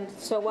you, and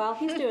so while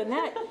he's doing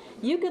that,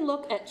 you can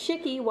look at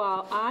Chicky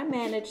while I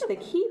manage the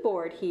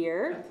keyboard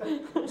here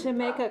to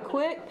make a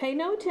quick, pay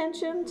no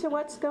attention to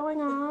what's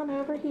going on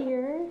over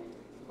here.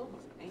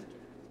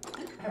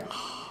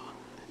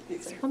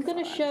 I'm going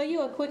to show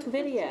you a quick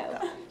video.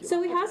 So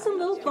we have some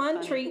little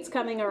fun treats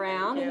coming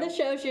around, and this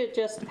shows you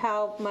just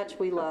how much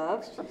we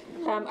love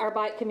our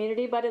bike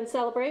community. But in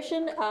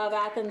celebration of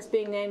Athens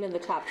being named in the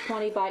top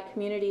 20 bike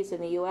communities in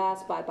the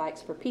U.S. by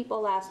Bikes for People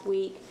last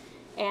week,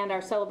 and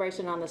our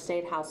celebration on the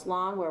State House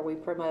lawn where we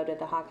promoted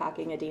the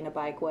Hockhocking Adena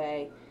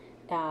Bikeway,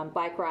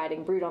 bike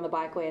riding, Brewed on the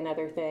Bikeway, and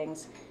other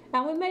things.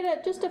 And we made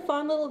just a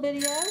fun little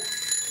video.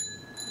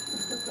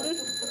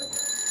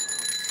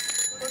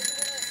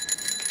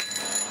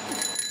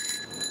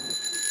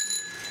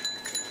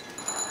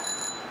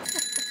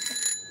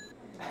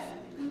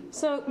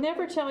 So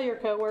never tell your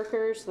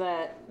coworkers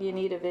that you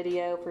need a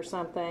video for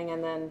something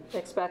and then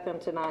expect them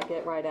to not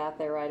get right out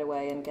there right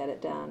away and get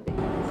it done. Because,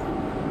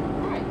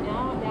 all right,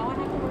 now I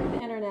have to work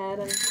the internet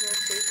and we'll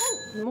see.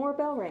 Oh, more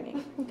bell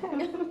ringing.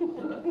 Okay.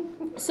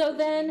 So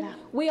then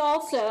we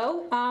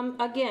also,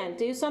 again,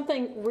 do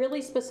something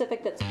really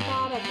specific that's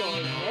product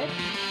oriented,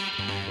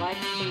 like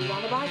Brewed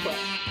on the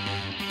Bikeway.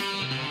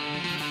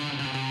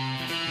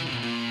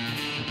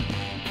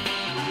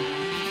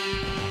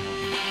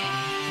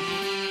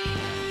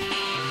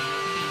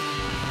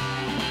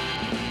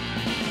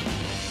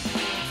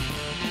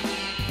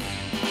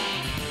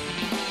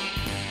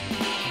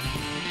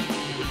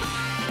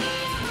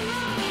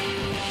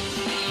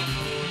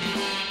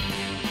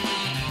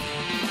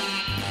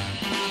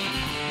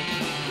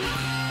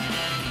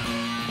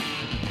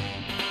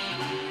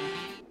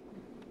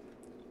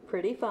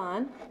 Pretty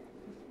fun.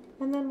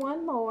 And then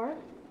one more.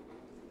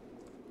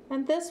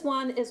 And this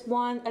one is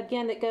one,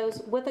 again, that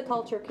goes with a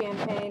culture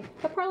campaign.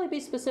 It'll probably be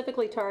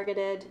specifically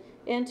targeted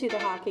into the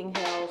Hocking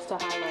Hills to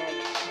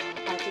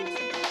highlight our food.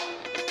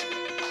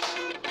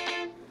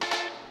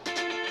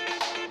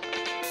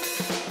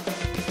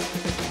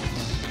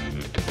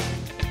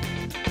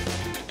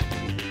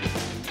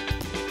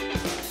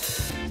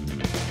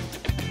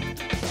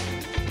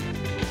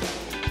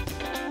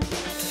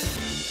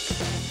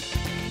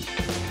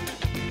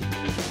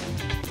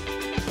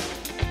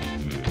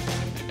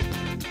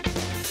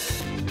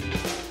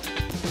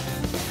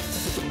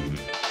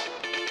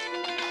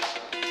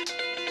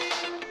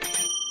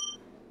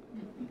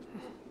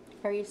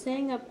 Are you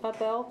seeing a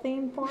bell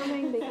theme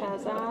forming?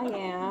 Because I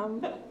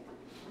am.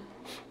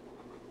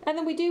 And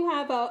then we do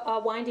have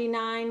a Windy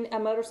 9, a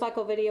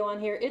motorcycle video on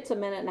here. It's 1.5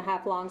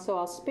 minutes long, so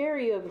I'll spare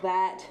you of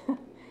that,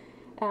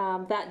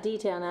 that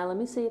detail. Now let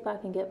me see if I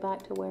can get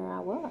back to where I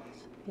was.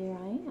 Here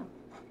I am.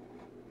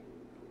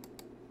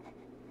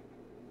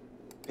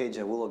 Paige,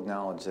 I will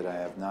acknowledge that I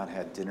have not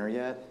had dinner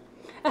yet.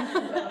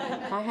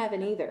 I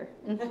haven't either.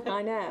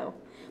 I know.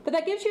 But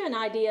that gives you an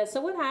idea. So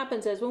what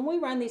happens is when we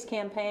run these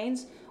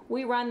campaigns,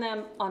 we run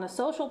them on a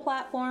social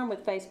platform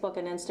with Facebook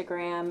and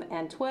Instagram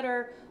and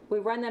Twitter. We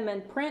run them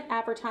in print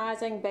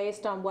advertising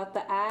based on what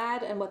the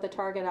ad and what the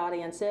target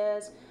audience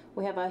is.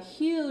 We have a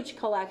huge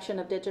collection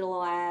of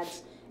digital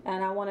ads,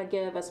 and I want to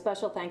give a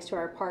special thanks to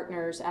our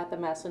partners at The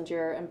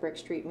Messenger and Brick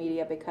Street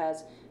Media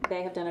because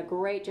they have done a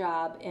great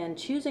job in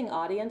choosing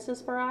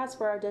audiences for us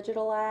for our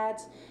digital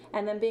ads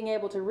and then being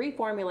able to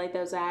reformulate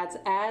those ads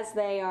as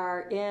they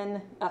are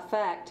in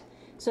effect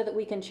so that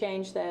we can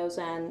change those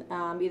and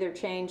either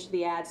change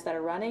the ads that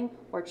are running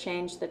or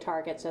change the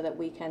target so that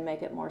we can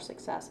make it more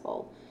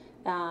successful.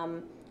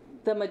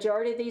 The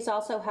majority of these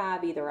also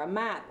have either a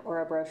map or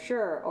a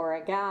brochure or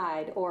a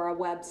guide or a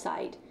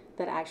website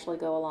that actually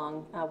go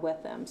along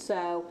with them.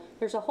 So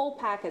there's a whole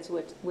package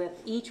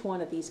with each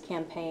one of these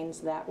campaigns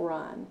that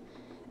run.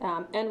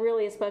 And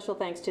really a special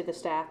thanks to the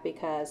staff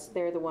because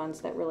they're the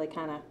ones that really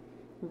kind of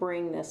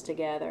bring this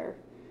together.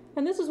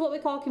 And this is what we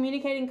call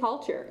communicating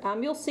culture.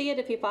 You'll see it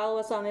if you follow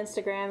us on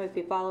Instagram, if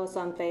you follow us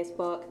on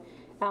Facebook.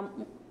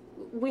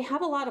 We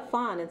have a lot of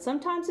fun, and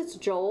sometimes it's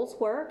Joel's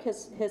work.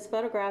 His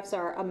photographs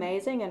are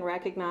amazing and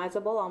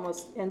recognizable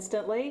almost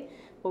instantly.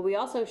 But we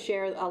also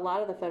share a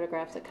lot of the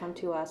photographs that come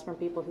to us from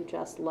people who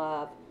just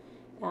love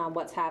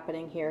what's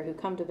happening here, who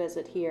come to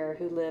visit here,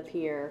 who live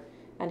here,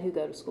 and who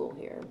go to school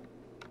here.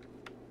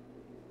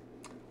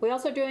 We're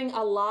also doing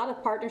a lot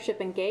of partnership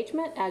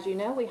engagement. As you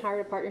know, we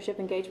hired a partnership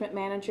engagement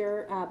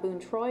manager, Boone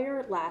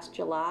Troyer, last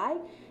July,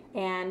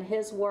 and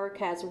his work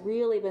has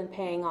really been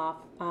paying off,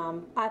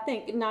 I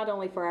think, not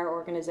only for our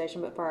organization,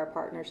 but for our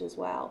partners as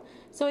well.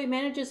 So he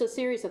manages a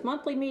series of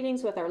monthly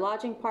meetings with our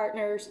lodging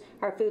partners,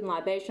 our food and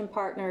libation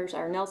partners,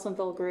 our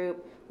Nelsonville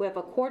group. We have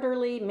a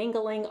quarterly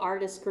mingling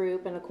artist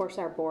group, and of course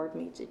our board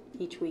meets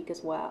each week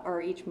as well,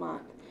 or each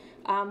month.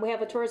 We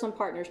have a Tourism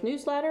Partners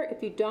newsletter.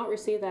 If you don't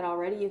receive that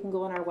already, you can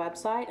go on our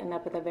website, and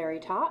up at the very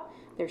top,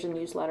 there's a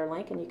newsletter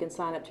link, and you can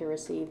sign up to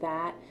receive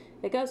that.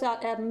 It goes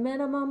out at a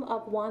minimum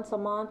of once a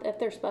month. If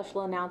there's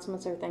special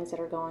announcements or things that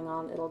are going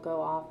on, it'll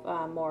go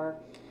off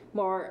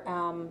more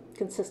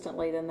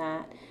consistently than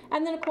that.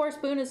 And then, of course,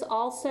 Boone is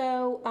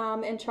also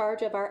in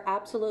charge of our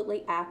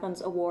Absolutely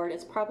Athens Award.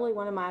 It's probably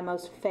one of my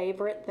most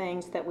favorite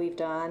things that we've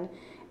done.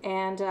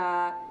 And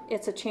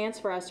it's a chance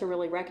for us to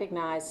really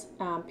recognize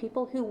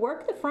people who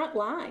work the front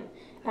line,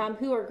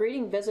 who are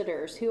greeting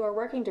visitors, who are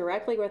working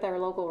directly with our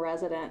local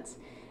residents,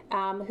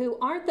 who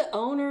aren't the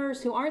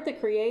owners, who aren't the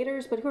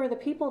creators, but who are the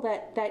people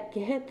that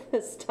get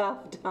this stuff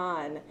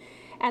done.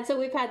 And so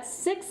we've had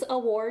 6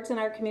 awards in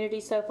our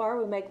community so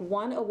far. We make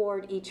 1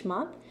 award each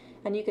month,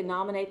 and you can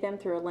nominate them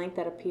through a link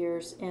that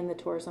appears in the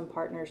Tourism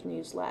Partners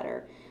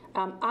newsletter.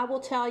 I will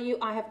tell you,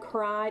 I have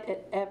cried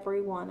at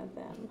every one of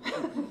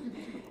them.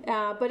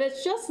 But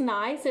it's just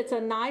nice. It's a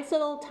nice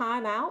little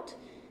time out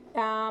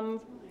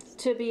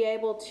to be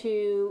able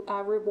to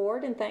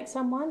reward and thank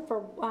someone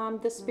for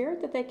the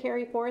spirit that they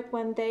carry forth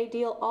when they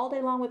deal all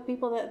day long with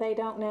people that they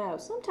don't know.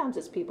 Sometimes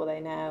it's people they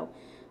know.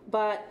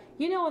 But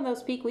you know, on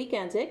those peak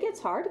weekends, it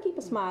gets hard to keep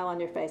a smile on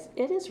your face.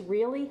 It is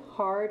really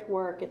hard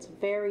work. It's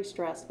very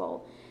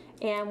stressful.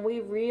 And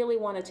we really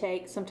want to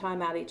take some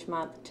time out each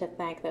month to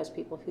thank those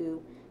people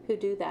who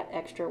do that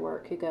extra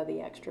work, who go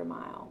the extra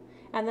mile.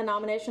 And the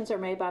nominations are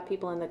made by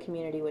people in the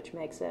community, which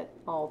makes it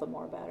all the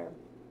more better.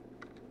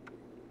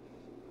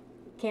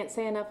 Can't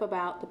say enough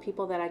about the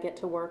people that I get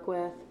to work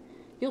with.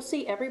 You'll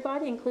see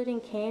everybody,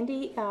 including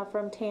Candy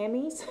from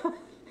Tammy's.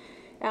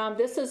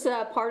 This is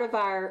part of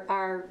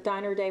our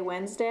Diner Day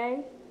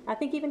Wednesday. I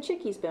think even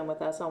Chickie's been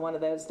with us on one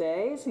of those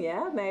days.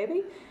 Yeah,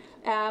 maybe.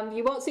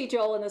 You won't see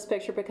Joel in this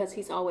picture because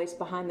he's always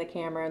behind the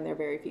camera and there are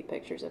very few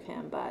pictures of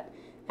him. But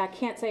I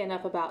can't say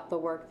enough about the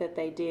work that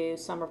they do.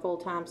 Some are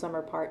full-time, some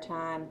are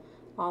part-time.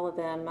 All of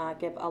them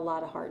give a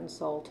lot of heart and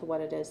soul to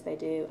what it is they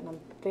do. And I'm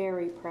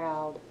very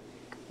proud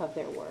of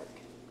their work.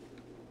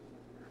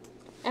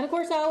 And of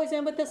course, I always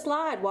end with this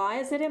slide. Why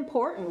is it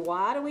important?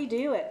 Why do we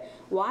do it?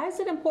 Why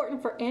is it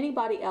important for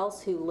anybody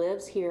else who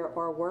lives here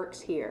or works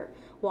here?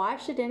 Why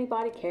should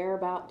anybody care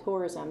about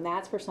tourism?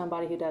 That's for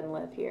somebody who doesn't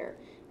live here.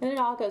 And it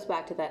all goes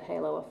back to that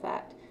halo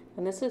effect.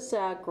 And this is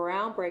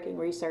groundbreaking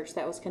research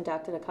that was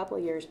conducted a couple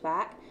of years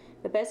back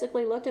that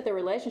basically looked at the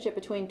relationship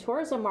between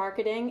tourism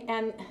marketing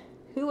and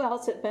who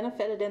else it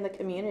benefited in the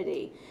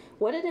community.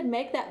 What did it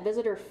make that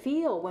visitor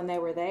feel when they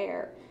were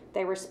there?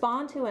 They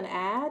respond to an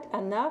ad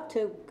enough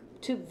to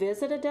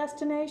visit a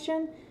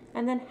destination,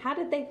 and then how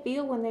did they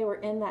feel when they were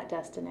in that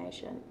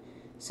destination?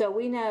 So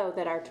we know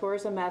that our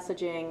tourism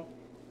messaging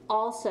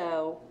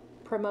also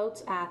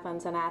promotes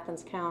Athens and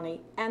Athens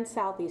County and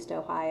Southeast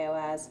Ohio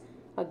as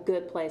a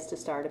good place to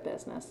start a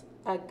business,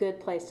 a good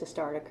place to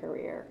start a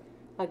career,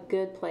 a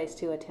good place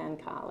to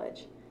attend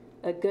college,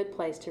 a good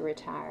place to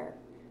retire,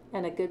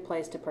 and a good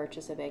place to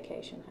purchase a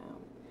vacation home.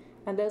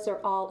 And those are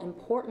all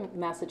important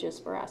messages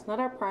for us. Not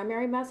our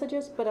primary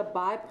messages, but a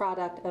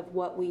byproduct of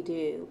what we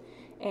do.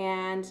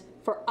 And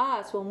for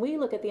us, when we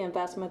look at the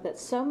investment that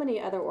so many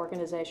other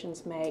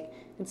organizations make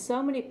and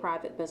so many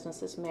private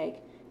businesses make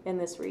in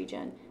this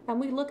region, and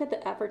we look at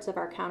the efforts of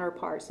our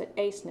counterparts at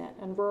ACENET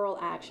and Rural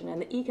Action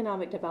and the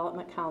Economic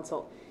Development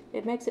Council,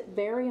 it makes it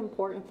very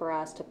important for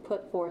us to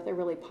put forth a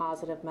really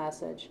positive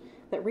message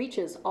that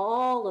reaches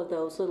all of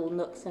those little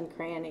nooks and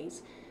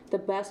crannies, the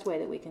best way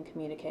that we can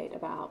communicate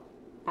about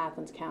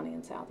Athens County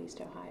and Southeast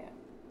Ohio.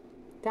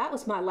 That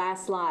was my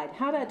last slide.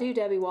 How did I do,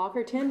 Debbie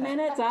Walker? 10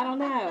 minutes? I don't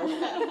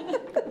know.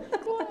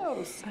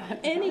 Close.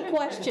 Any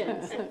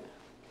questions?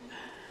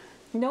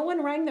 No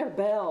one rang their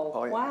bell.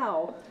 Oh, yeah.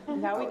 Wow.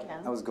 Now we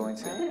can. I was going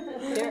to.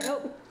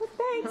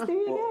 Thanks. There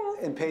you go.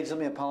 And Paige, let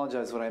me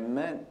apologize. What I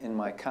meant in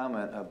my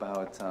comment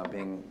about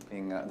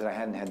that I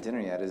hadn't had dinner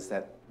yet is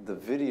that the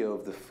video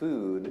of the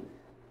food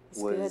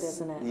was good,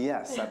 isn't it?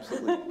 Yes,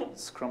 absolutely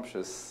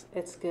scrumptious.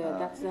 It's good.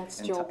 That's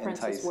Joel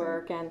Prince's enticing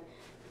work, and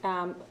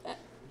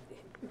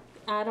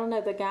I don't know.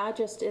 The guy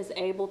just is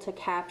able to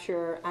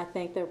capture, I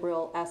think, the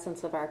real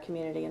essence of our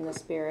community and the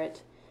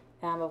spirit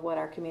of what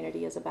our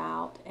community is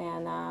about.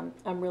 And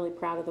I'm really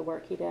proud of the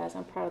work he does.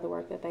 I'm proud of the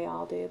work that they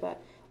all do.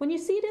 But when you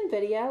see it in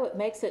video, it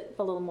makes it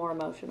a little more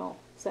emotional.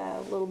 So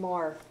a little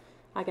more,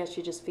 I guess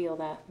you just feel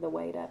the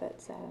weight of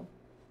it. So.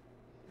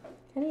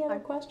 Any other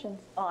questions?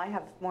 Well, I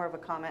have more of a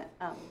comment.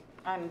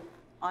 I'm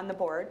on the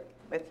board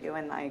with you,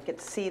 and I get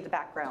to see the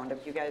background of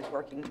you guys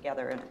working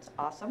together, and it's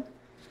awesome.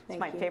 It's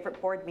my favorite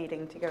board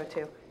meeting to go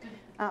to.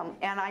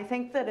 And I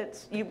think that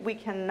we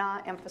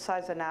cannot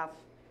emphasize enough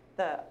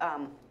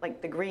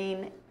the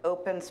green,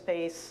 open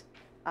space,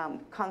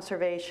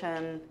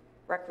 conservation,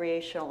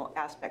 recreational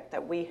aspect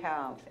that we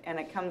have. And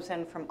it comes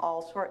in from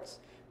all sorts,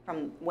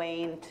 from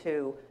Wayne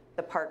to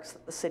the parks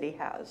that the city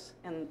has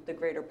and the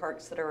greater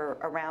parks that are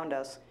around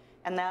us.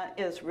 And that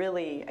is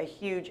really a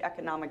huge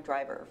economic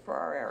driver for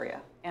our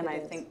area. And I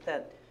think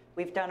that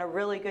we've done a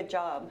really good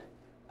job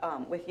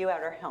with you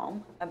at our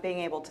helm of being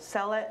able to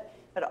sell it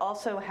but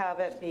also have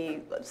it be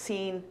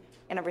seen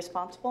in a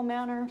responsible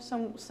manner.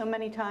 So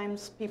many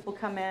times people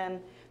come in,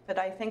 but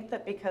I think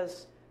that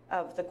because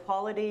of the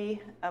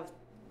quality of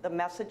the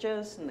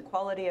messages and the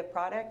quality of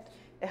product,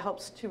 it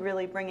helps to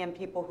really bring in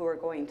people who are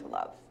going to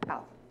love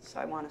Athens. So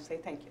I want to say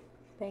thank you.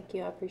 Thank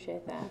you, I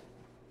appreciate that.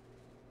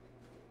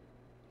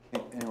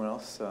 Anyone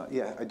else?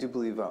 Yeah, I do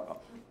believe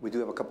we do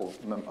have a couple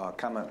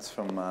comments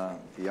from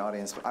the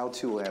audience. But I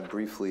too will add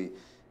briefly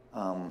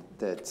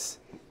that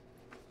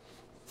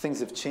things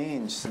have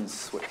changed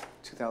since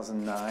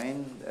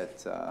 2009.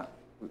 At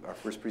our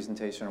first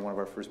presentation, or one of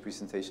our first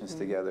presentations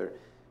together,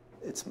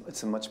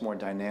 it's a much more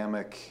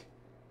dynamic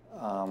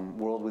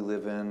world we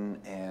live in,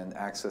 and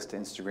access to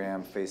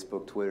Instagram,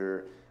 Facebook,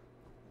 Twitter.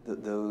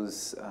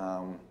 Those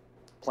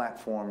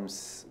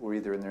platforms were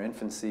either in their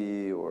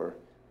infancy or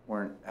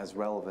weren't as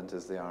relevant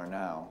as they are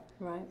now.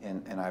 Right.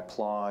 And I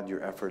applaud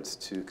your efforts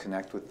to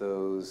connect with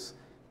those,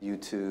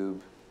 YouTube,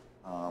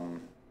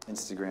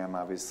 Instagram,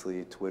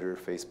 obviously, Twitter,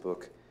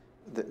 Facebook.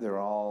 They're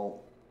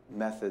all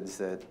methods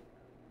that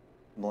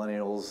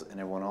millennials and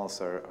everyone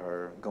else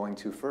are going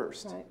to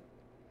first. Right.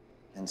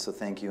 And so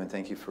thank you, and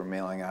thank you for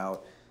mailing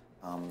out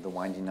the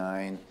Windy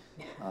Nine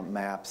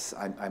maps.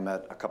 I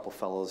met a couple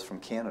fellows from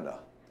Canada.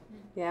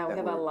 Yeah, we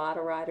have a lot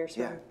of riders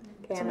from Canada.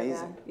 It's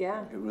amazing.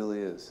 Yeah. It really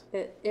is.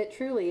 It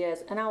truly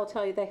is. And I will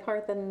tell you, they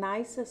are the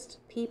nicest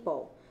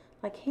people.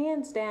 Like,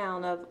 hands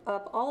down, of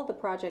all of the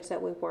projects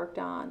that we've worked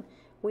on,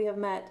 we have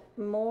met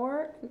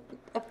more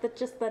of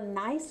just the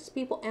nicest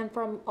people, and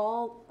from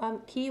all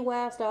Key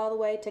West all the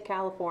way to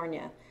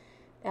California.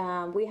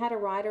 We had a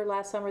rider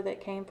last summer that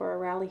came for a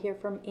rally here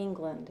from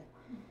England.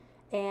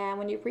 And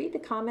when you read the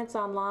comments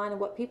online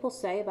and what people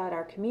say about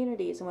our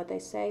communities and what they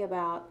say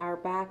about our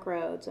back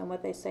roads and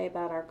what they say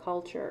about our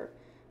culture,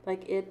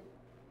 like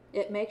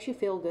it makes you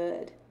feel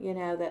good, you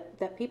know,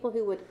 that people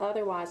who would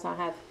otherwise not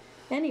have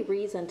any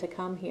reason to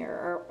come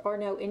here or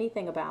know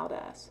anything about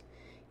us.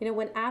 You know,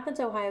 when Athens,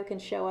 Ohio can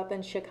show up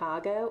in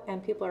Chicago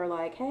and people are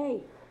like,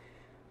 hey,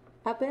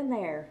 I've been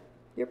there.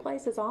 Your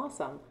place is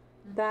awesome.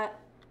 That,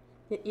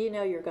 you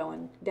know, you're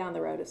going down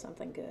the road to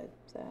something good.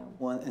 So.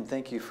 Well, and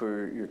thank you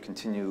for your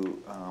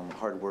continued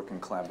hard work and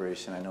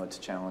collaboration. I know it's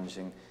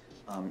challenging.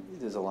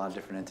 There's a lot of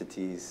different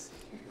entities,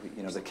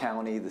 you know, the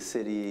county, the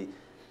city,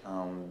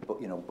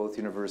 you know, both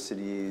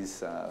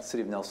universities,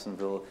 City of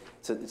Nelsonville.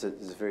 It's a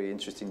very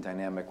interesting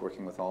dynamic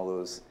working with all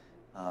those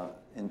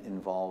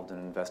involved and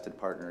invested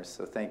partners.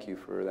 So thank you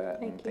for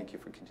that. Thank you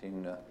for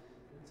continuing to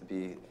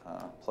be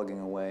plugging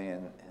away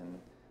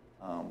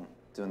and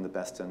doing the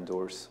best to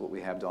endorse what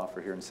we have to offer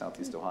here in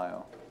Southeast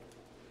Ohio.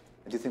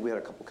 I do think we had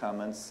a couple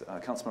comments.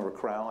 Councilmember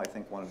Crowell, I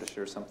think, wanted to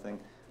share something,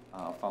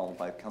 followed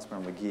by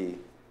Councilmember McGee.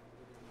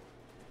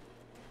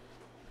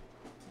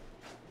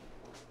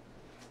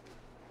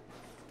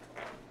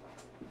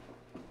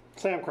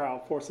 Sam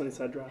Crowell, 4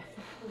 Sunnyside Drive.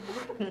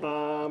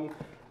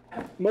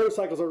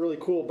 Motorcycles are really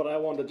cool, but I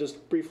wanted to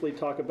just briefly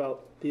talk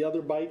about the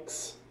other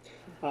bikes.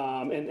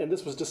 And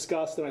this was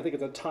discussed, and I think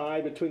it's a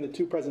tie between the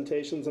two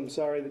presentations. I'm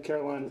sorry that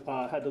Caroline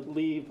had to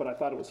leave, but I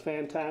thought it was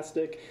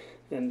fantastic.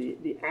 And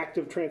the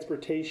active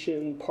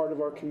transportation part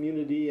of our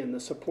community and the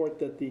support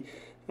that the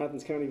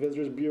Athens County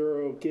Visitors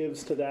Bureau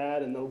gives to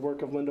that, and the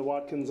work of Linda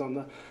Watkins on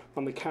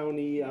the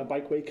county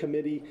bikeway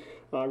committee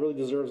really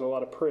deserves a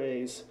lot of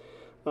praise.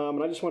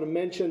 And I just want to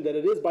mention that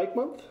it is Bike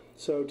Month.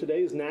 So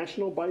today is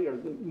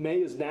May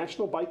is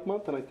National Bike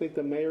Month, and I think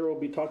the mayor will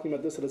be talking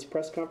about this at his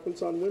press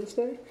conference on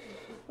Wednesday.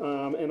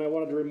 And I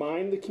wanted to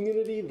remind the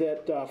community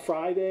that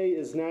Friday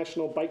is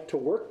National Bike to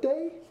Work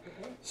Day.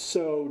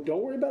 So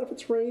don't worry about if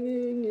it's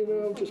raining, you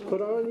know, just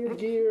put on your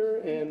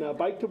gear and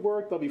bike to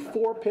work. There'll be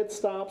 4 pit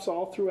stops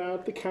all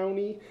throughout the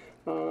county,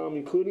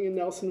 including in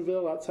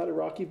Nelsonville outside of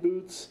Rocky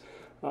Boots.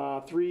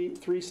 4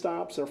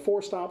 stops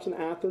in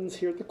Athens.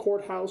 Here at the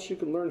courthouse, you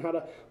can learn how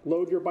to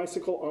load your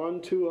bicycle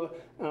onto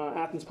a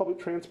Athens public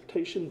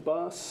transportation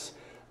bus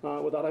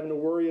without having to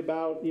worry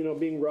about, you know,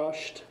 being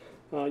rushed.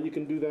 You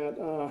can do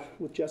that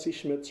with Jesse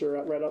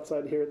Schmitzer right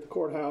outside here at the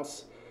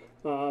courthouse.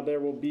 There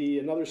will be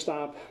another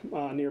stop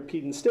near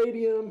Peden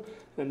Stadium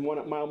and one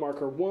at mile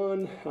marker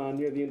 1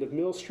 near the end of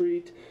Mill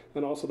Street,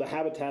 and also the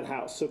Habitat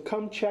House. So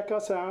come check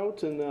us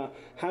out and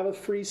have a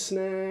free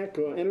snack,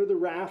 enter the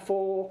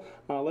raffle,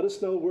 let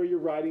us know where you're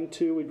riding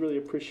to. We'd really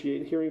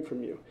appreciate hearing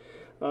from you.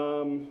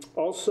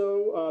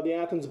 Also, the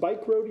Athens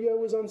Bike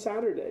Rodeo is on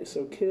Saturday,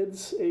 so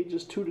kids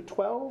ages 2 to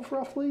 12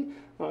 roughly,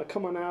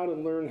 come on out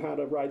and learn how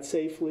to ride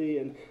safely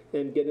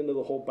and get into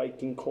the whole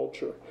biking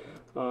culture.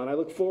 And I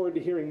look forward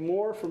to hearing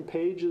more from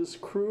Paige's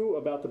crew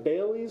about the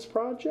Bailey's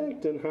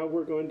project and how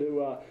we're going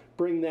to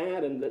bring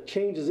that and the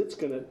changes it's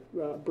going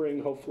to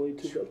bring, hopefully,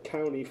 to the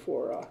county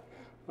for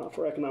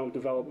economic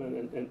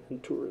development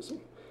and tourism.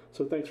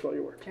 So thanks for all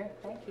your work. Sure,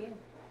 thank you.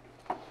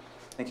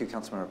 Thank you,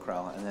 Councilmember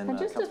Crowell. And then And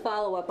just to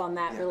follow up on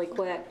that really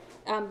quick,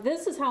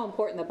 this is how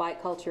important the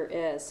bike culture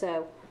is.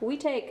 So we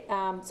take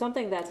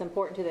something that's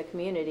important to the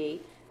community,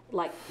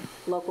 like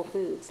local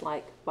foods,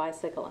 like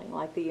bicycling,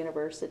 like the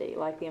university,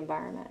 like the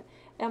environment,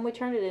 and we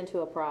turn it into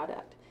a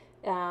product.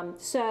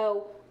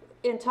 So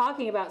in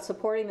talking about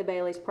supporting the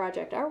Bailey's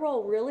Project, our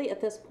role really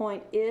at this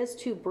point is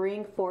to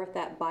bring forth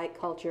that bike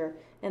culture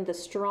in the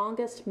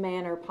strongest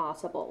manner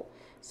possible,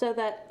 so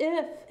that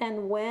if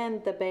and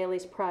when the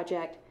Bailey's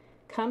Project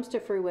comes to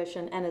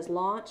fruition and is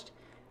launched,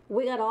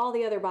 we got all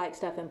the other bike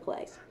stuff in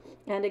place.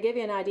 And to give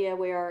you an idea,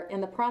 we are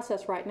in the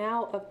process right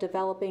now of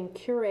developing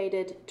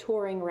curated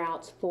touring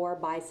routes for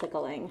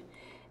bicycling.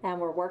 And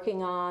we're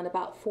working on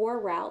about 4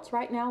 routes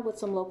right now with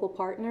some local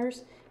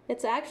partners.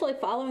 It's actually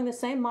following the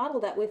same model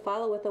that we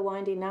follow with the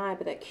Windy Nine,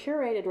 but a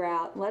curated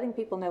route, letting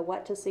people know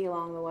what to see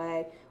along the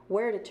way,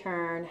 where to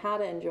turn, how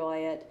to enjoy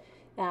it,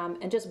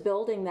 and just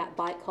building that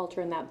bike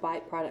culture and that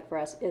bike product for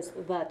us is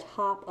the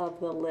top of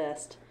the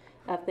list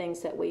of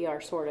things that we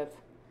are sort of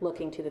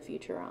looking to the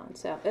future on.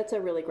 So it's a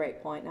really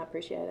great point, and I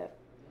appreciate it.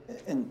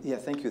 And yeah,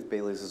 thank you with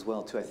Bailey's as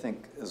well, too. I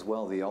think as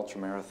well the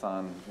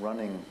ultramarathon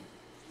running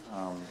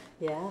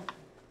Yeah.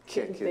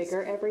 kick Getting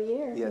bigger every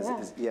year.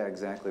 Yes, yeah,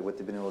 exactly. What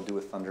they've been able to do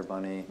with Thunder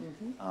Bunny,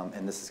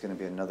 and this is going to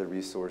be another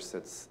resource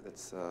that's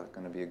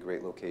going to be a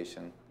great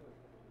location.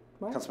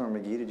 Right.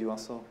 Councilmember McGee, did you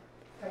also?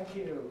 Thank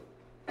you.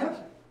 Yes.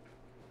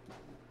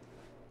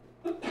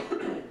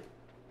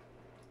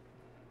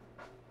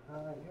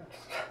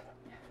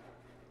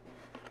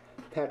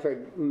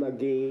 Patrick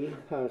McGee,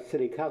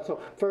 City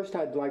Council. First,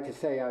 I'd like to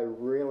say I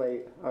really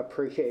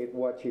appreciate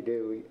what you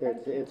do.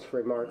 It's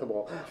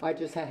remarkable. I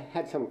just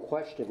had some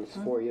questions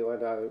for you,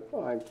 and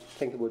I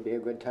think it would be a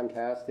good time to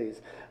ask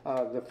these.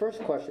 The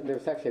first question,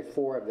 there's actually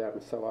 4 of them,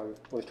 so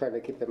I was trying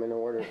to keep them in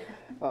order.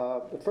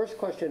 The first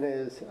question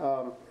is,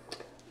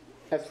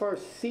 as far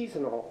as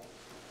seasonal,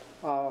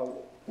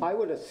 I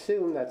would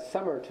assume that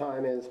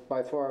summertime is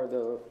by far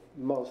the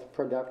most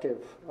productive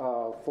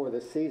for the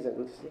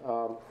seasons,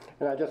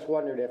 and I just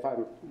wondered if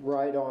I'm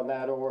right on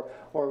that, or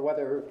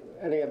whether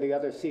any of the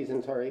other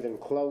seasons are even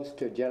close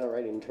to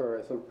generating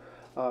tourism.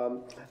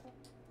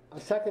 A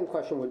second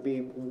question would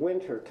be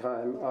winter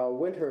time.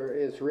 Winter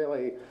is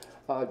really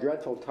a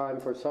dreadful time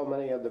for so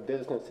many of the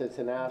businesses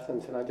in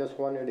Athens, and I just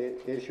wondered,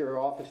 is your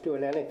office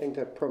doing anything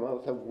to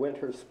promote the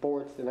winter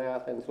sports in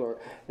Athens, or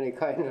any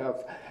kind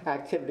of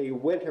activity,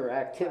 winter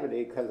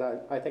activity, because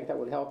I think that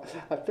would help.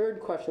 A third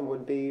question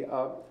would be,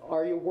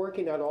 are you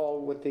working at all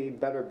with the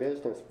Better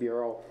Business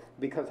Bureau?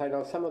 Because I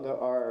know some of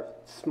our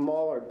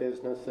smaller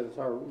businesses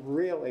are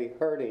really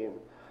hurting,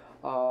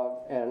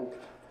 and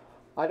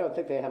I don't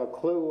think they have a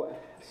clue,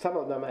 some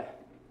of them,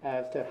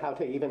 as to how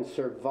to even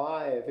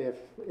survive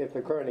if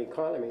the current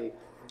economy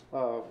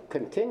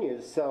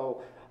continues.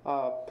 So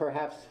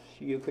perhaps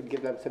you could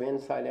give them some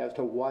insight as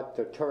to what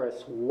the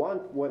tourists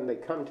want when they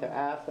come to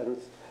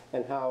Athens,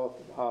 and how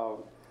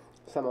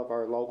some of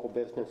our local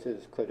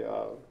businesses could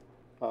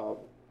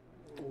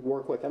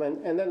work with them.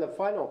 And then the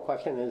final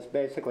question is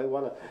basically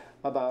one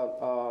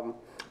about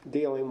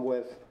dealing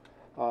with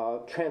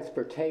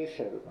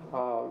transportation,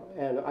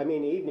 and I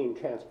mean evening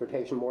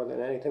transportation more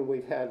than anything.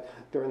 We've had,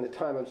 during the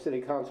time of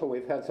City Council,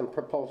 we've had some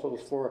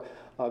proposals for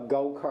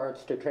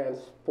go-karts to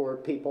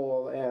transport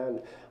people, and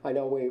I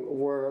know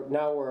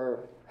we're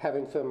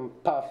having some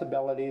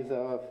possibilities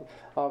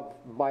of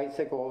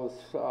bicycles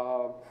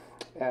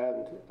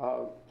and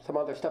some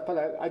other stuff.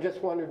 But I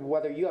just wondered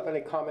whether you have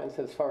any comments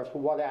as far as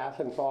what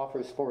Athens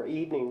offers for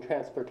evening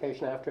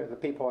transportation after the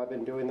people have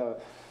been doing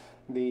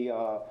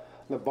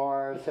the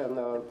bars and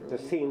the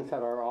scenes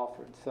that are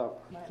offered. So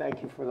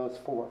thank you for those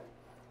 4.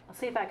 I'll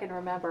see if I can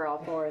remember all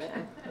 4 of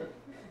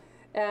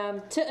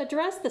them. To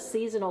address the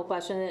seasonal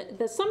question,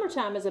 the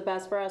summertime is the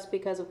best for us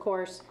because, of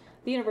course,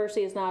 the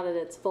university is not at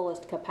its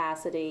fullest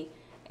capacity,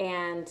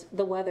 and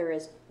the weather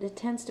it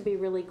tends to be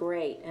really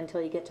great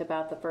until you get to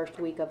about the first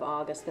week of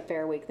August, the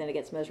fair week. Then it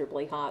gets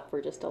miserably hot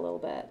for just a little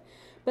bit.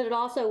 But it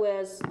also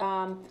is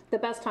the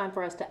best time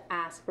for us to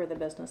ask for the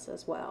business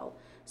as well.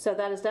 So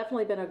that has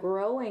definitely been a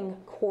growing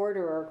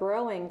quarter or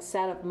growing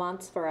set of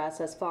months for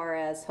us as far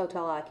as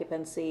hotel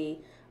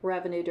occupancy,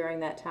 revenue during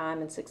that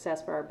time, and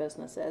success for our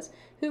businesses,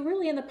 who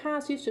really in the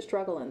past used to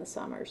struggle in the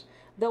summers.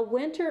 The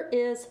winter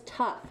is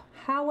tough.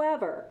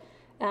 However,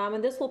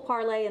 and this will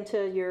parlay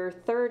into your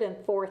 3rd and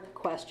 4th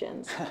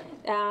questions.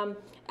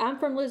 I'm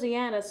from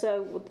Louisiana,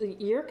 so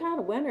your kind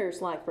of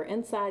winter's like for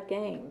inside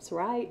games,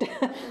 right?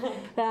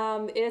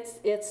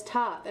 It's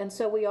tough, and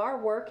so we are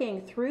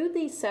working through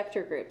these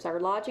sector groups, our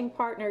lodging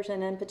partners,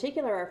 and in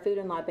particular our food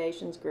and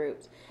libations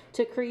groups,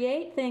 to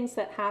create things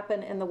that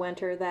happen in the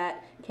winter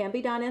that can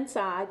be done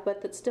inside,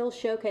 but that still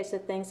showcase the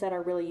things that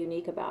are really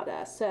unique about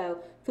us.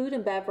 So food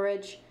and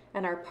beverage,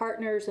 and our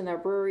partners and our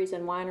breweries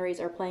and wineries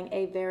are playing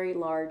a very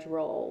large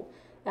role.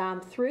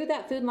 Through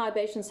that food and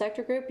libation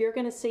sector group, you're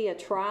going to see a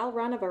trial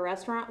run of a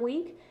restaurant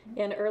week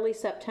in early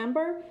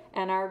September,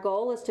 and our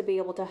goal is to be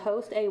able to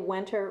host a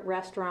winter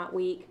restaurant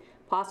week,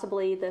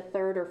 possibly the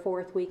 3rd or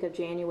 4th week of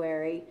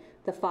January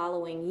the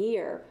following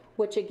year,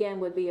 which again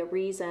would be a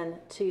reason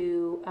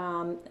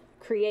to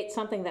create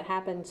something that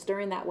happens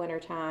during that winter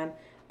time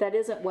that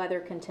isn't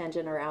weather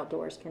contingent or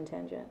outdoors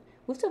contingent.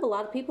 We still have a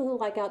lot of people who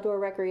like outdoor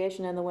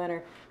recreation in the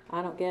winter.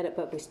 I don't get it,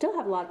 but we still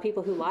have a lot of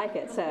people who like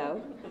it,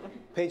 so.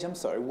 Paige, I'm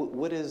sorry,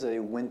 what is a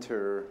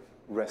winter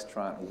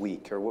restaurant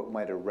week, or what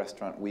might a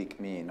restaurant week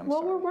mean?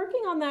 Well, we're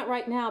working on that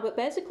right now, but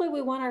basically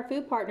we want our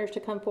food partners to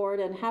come forward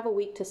and have a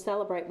week to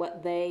celebrate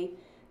what they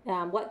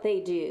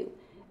do.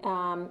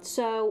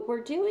 So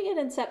we're doing it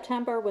in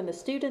September when the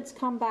students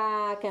come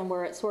back and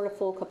we're at sort of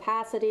full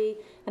capacity,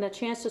 and a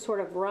chance to sort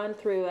of run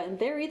through it. And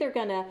they're either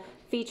going to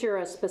feature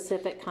a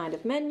specific kind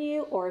of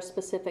menu or a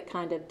specific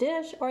kind of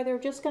dish, or they're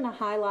just going to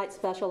highlight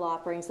special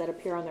offerings that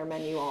appear on their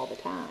menu all the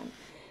time.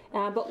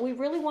 But we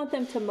really want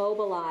them to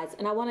mobilize,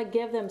 and I want to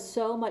give them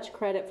so much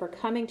credit for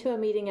coming to a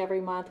meeting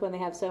every month when they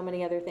have so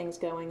many other things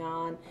going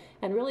on,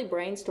 and really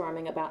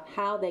brainstorming about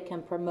how they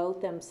can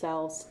promote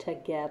themselves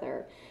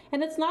together.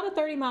 And it's not a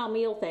 30-mile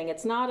meal thing.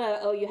 It's not a,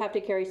 oh, you have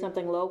to carry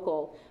something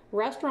local.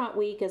 Restaurant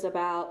Week is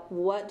about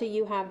what do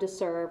you have to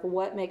serve,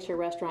 what makes your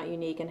restaurant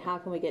unique, and how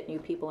can we get new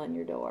people in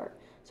your door.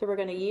 So we're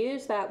going to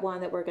use that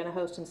one that we're going to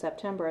host in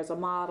September as a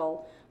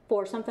model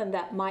for something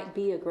that might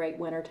be a great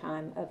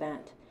wintertime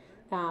event.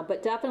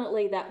 But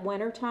definitely that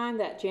winter time,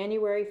 that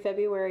January,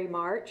 February,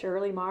 March,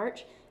 early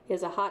March,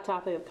 is a hot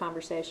topic of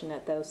conversation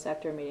at those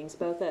sector meetings,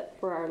 both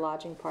for our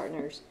lodging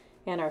partners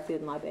and our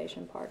food and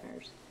libation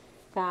partners.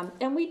 And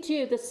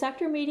the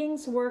sector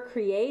meetings were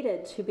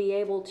created to be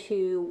able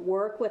to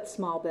work with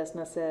small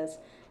businesses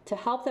to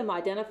help them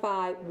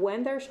identify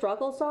when their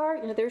struggles are.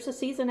 You know, there's a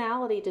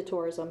seasonality to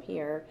tourism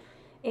here,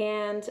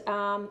 and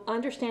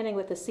understanding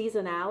what the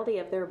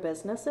seasonality of their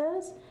business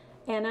is,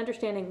 and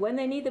understanding when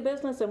they need the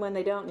business and when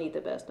they don't need the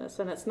business.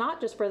 And it's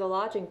not just for the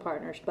lodging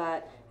partners,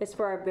 but it's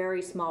for our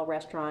very small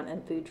restaurant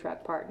and food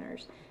truck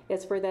partners.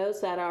 It's for those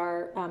that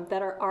are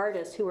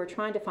artists who are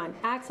trying to find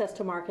access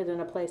to market and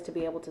a place to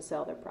be able to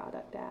sell their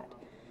product at.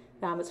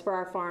 It's for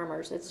our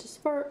farmers. It's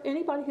just for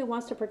anybody who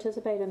wants to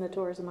participate in the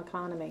tourism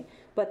economy.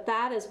 But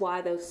that is why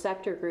those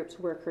sector groups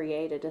were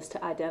created, is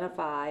to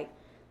identify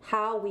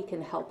how we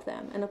can help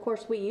them. And of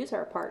course, we use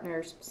our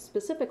partners,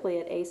 specifically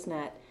at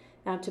AceNet,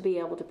 to be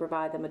able to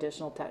provide them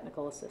additional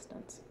technical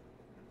assistance.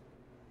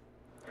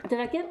 Did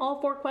I get all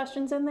 4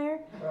 questions in there?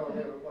 Oh,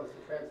 there was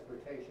the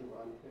transportation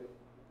one too.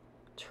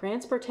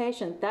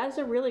 Transportation, that is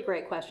a really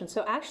great question.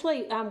 So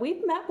actually,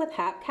 we've met with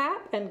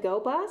HapCap and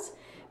GoBus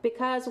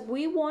because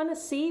we want to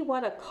see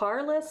what a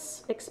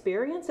carless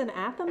experience in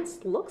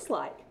Athens looks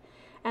like.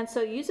 And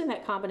so using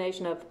that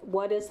combination of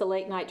what is the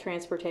late night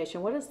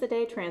transportation, what is the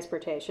day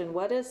transportation,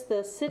 what does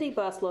the city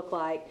bus look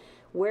like,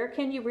 where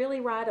can you really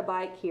ride a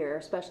bike here,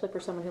 especially for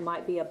someone who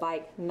might be a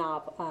bike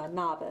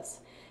novice.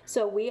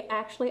 So we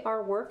actually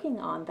are working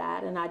on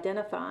that and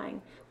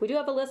identifying. We do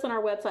have a list on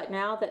our website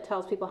now that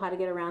tells people how to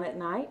get around at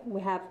night.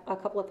 We have a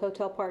couple of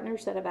hotel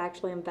partners that have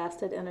actually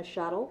invested in a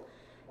shuttle.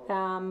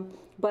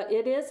 But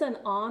it is an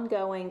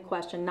ongoing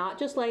question, not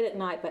just late at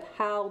night, but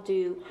how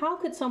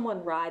could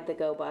someone ride the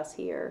Go Bus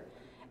here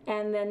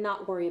and then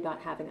not worry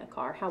about having a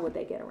car? How would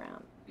they get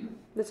around?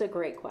 That's a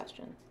great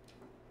question.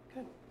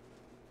 Good.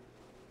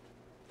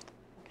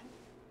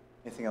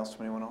 Anything else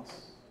from anyone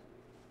else?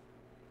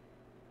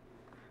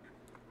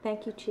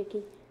 Thank you,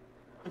 Chicky.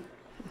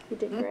 You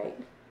did great.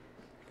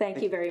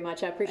 Thank you very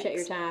much. I appreciate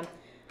your time.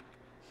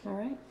 All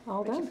right,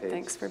 all done.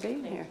 Thanks for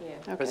being here.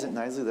 Okay. President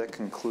Nisley, that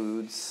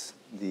concludes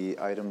the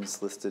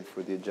items listed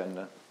for the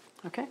agenda.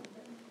 Okay,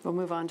 we'll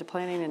move on to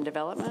planning and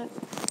development.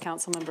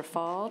 Councilmember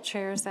Fall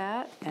chairs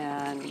that,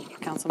 and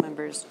council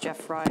members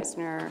Jeff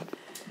Reisner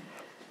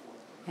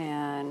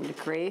and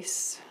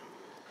Grace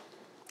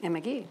and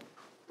McGee.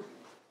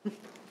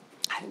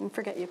 I didn't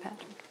forget you,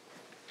 Patrick.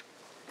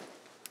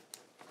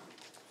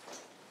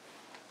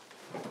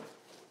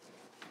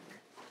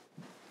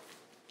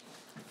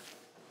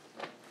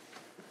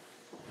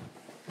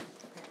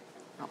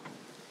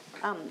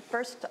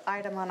 First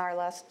item on our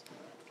list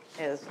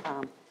is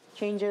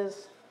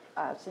changes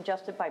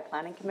suggested by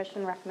Planning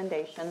Commission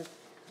recommendation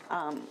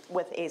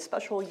with a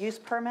special use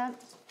permit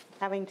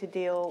having to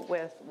deal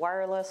with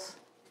wireless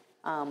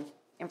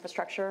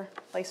infrastructure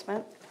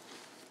placement.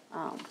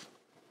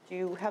 Do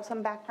you have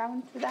some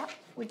background to that?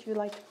 Would you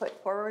like to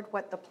put forward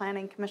what the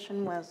Planning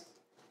Commission was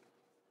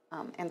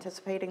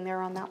anticipating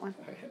there on that one?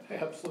 I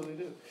absolutely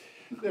do.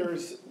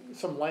 There's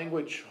some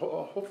language,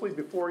 hopefully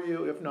before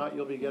you, if not,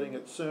 you'll be getting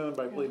it soon,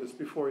 but I believe it's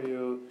before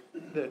you,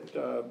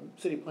 that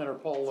City Planner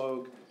Paul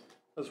Logue,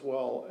 as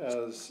well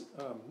as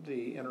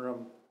the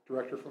interim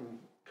director from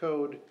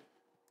Code,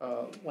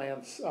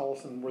 Lance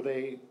Allison, were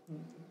they,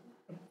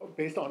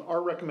 based on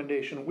our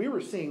recommendation, we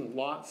were seeing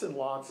lots and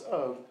lots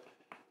of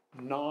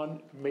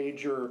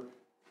non-major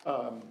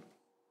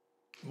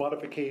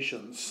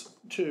modifications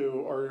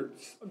to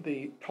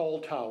the tall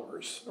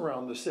towers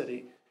around the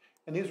city.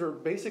 And these were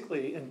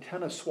basically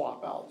antenna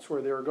swap outs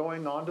where they were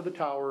going onto the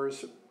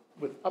towers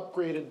with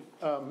upgraded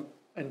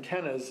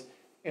antennas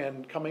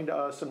and coming to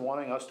us and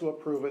wanting us to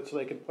approve it so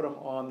they could put them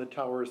on the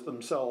towers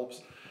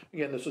themselves.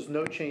 Again, this was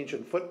no change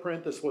in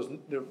footprint.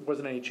 There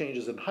wasn't any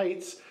changes in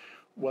heights,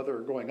 whether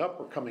going up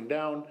or coming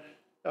down.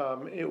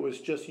 It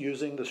was just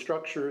using the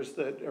structures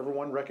that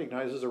everyone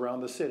recognizes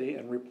around the city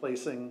and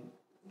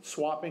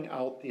swapping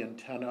out the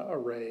antenna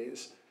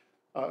arrays.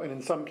 And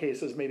in some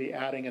cases, maybe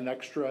adding an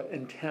extra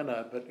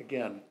antenna, but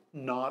again,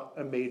 not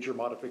a major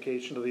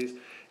modification to these.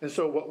 And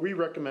so what we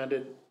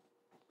recommended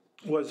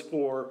was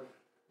for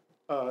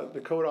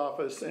the code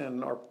office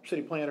and our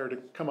city planner to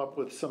come up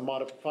with some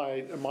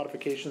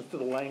modifications to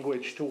the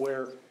language to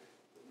where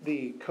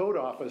the code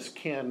office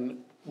can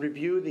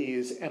review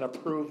these and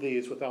approve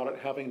these without it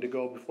having to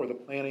go before the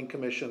planning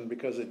commission,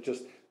 because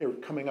they were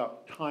coming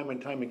up time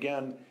and time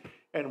again,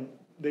 and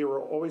they were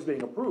always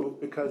being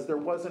approved because there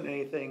wasn't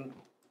anything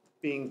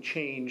being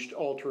changed,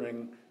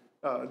 altering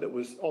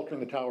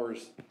the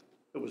towers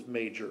that was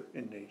major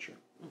in nature.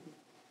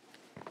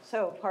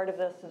 So part of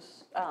this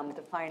is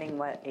defining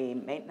what a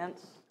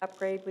maintenance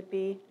upgrade would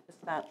be. Is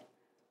that,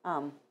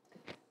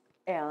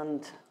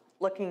 and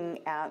looking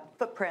at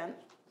footprint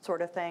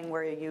sort of thing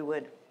where you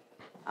would,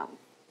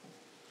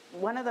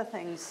 one of the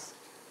things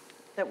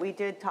that we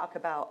did talk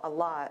about a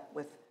lot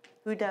with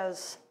who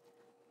does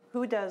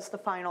the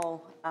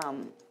final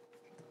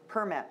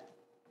permit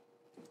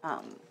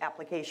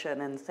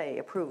application and say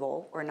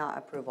approval or not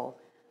approval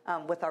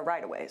with our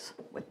right-of-ways,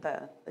 with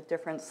the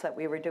difference that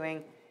we were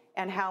doing,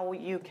 and how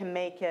you can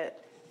make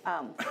it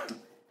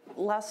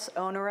less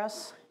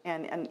onerous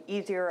and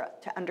easier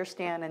to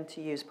understand and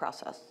to use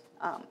process.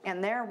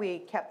 And there we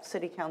kept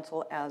City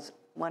Council as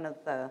one of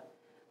the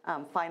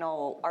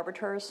final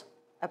arbiters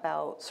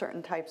about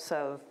certain types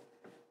of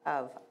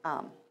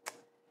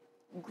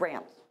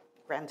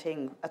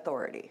granting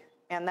authority.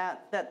 And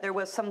that there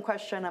was some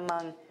question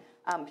among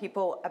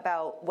people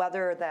about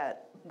whether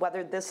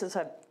this is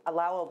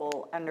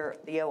allowable under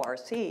the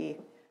ORC,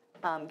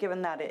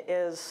 given that it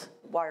is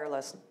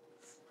wireless,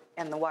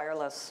 and the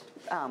wireless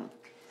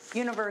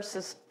universe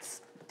is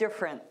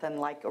different than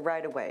like a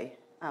right-of-way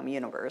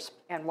universe,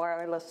 and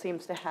wireless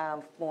seems to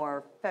have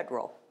more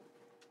federal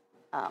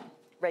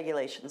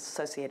regulations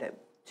associated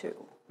too.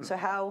 So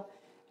how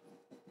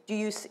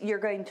do you're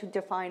going to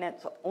define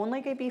it's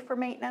only going to be for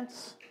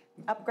maintenance,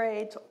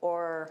 upgrades,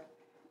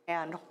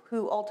 and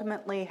who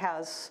ultimately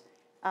has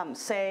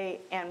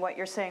say, and what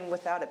you're saying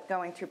without it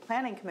going through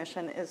planning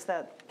commission is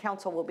that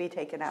council will be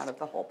taken out of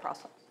the whole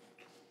process?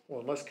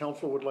 Well, unless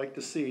council would like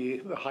to see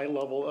the high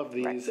level of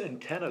these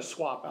antenna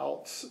swap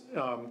outs,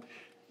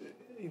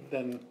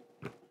 then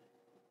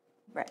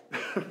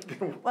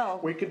well,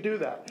 we could do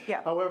that.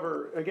 Yeah.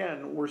 However,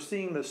 again, we're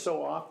seeing this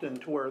so often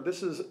to where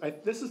this is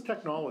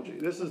technology.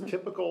 This is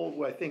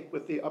typical, I think,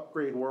 with the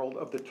upgrade world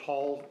of the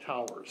tall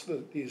towers,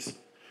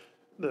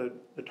 the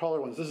taller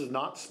ones. This is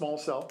not small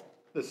cell.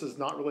 This is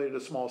not related to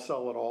small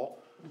cell at all,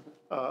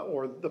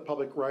 or the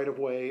public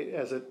right-of-way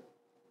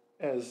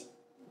as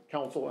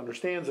council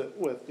understands it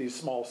with these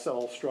small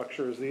cell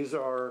structures. These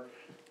are,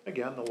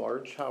 again, the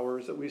large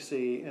towers that we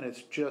see, and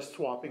it's just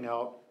swapping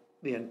out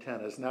the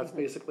antennas. And that's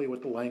basically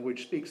what the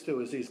language speaks to,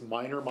 is these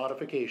minor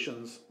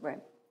modifications. Right.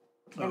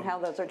 And how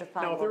those are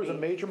defined. Now, if there was a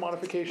major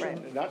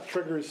modification, that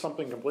triggers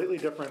something completely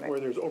different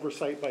where there's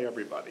oversight by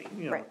everybody.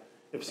 You know,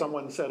 if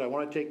someone said, I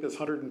want to take this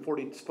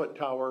 140-foot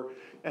tower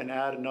and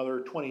add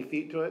another 20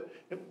 feet to it,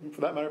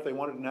 for that matter, if they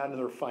wanted to add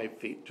another 5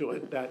 feet to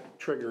it, that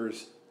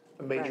triggers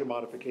a major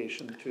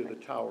modification to the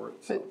tower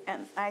itself.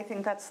 And I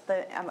think that's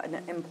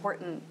an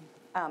important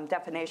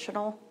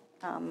definitional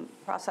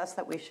process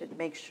that we should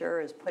make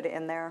sure is put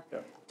in there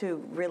to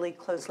really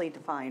closely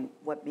define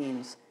what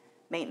means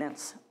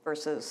maintenance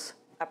versus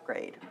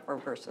upgrade or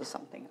versus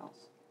something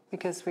else.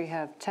 Because we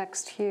have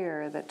text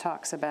here that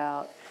talks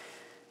about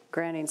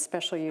granting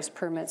special use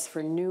permits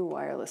for new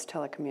wireless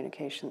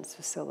telecommunications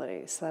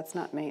facilities. So that's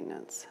not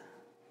maintenance.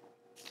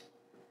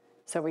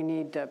 So we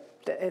need to,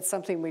 it's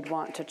something we'd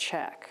want to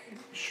check.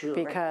 Sure.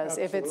 Because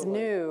if it's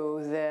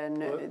new,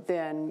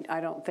 then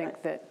I don't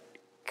think that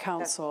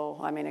council,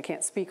 I mean, I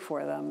can't speak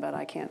for them, but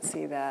I can't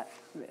see that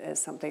as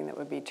something that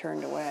would be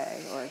turned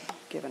away or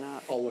given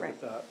up. I'll look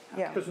at that.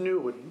 Yeah. Because new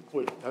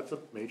would, that's a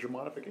major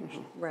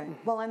modification. Right.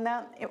 Well, and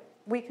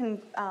we can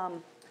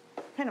kind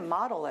of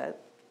model it,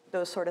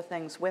 those sort of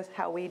things, with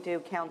how we do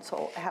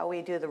council, how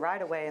we do the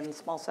right-of-way and the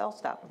small cell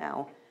stuff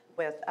now,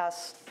 with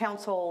us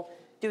council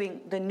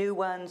doing the new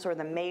ones or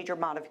the major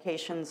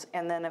modifications,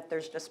 and then if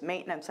there's just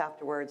maintenance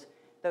afterwards,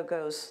 that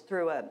goes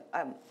through a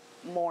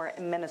more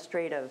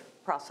administrative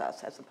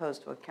process as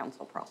opposed to a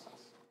council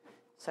process.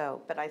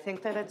 So, but I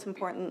think that it's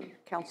important,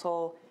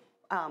 council,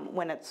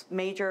 when it's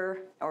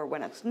major or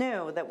when it's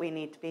new, that we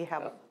need to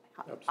have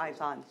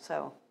eyes on.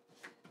 So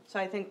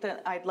I think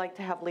that I'd like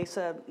to have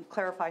Lisa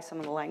clarify some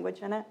of the language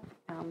in it,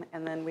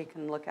 and then we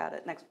can look at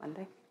it next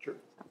Monday. Sure.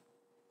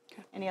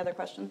 So, any other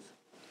questions?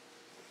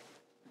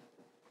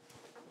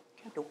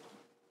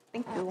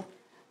 Thank you.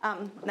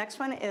 Next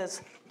one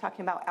is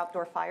talking about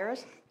outdoor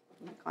fires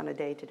on a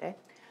day today.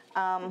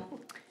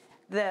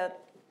 The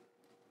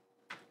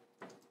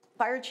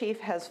fire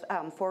chief has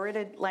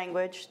forwarded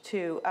language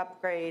to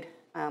upgrade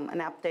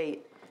and update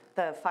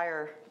the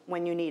fire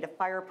when you need a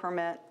fire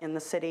permit in the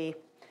city.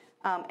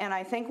 And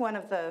I think one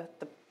of the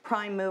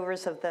prime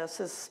movers of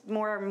this is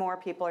more and more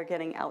people are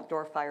getting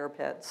outdoor fire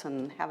pits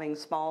and having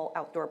small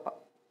outdoor,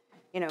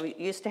 you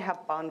used to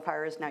have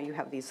bonfires, now you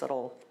have these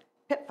little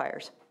pit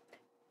fires.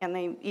 And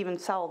they even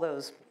sell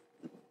those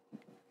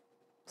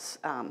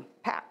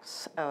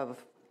packs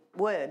of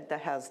wood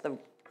that has the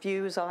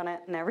fuse on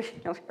it and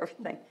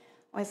everything.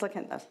 Always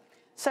looking at this.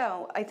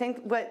 So I think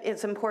what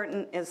is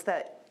important is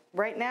that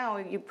right now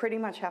you pretty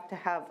much have to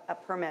have a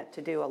permit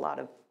to do a lot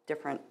of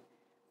different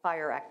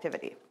fire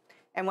activity.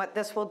 And what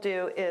this will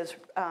do is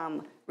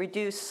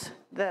reduce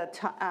the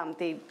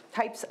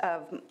types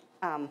of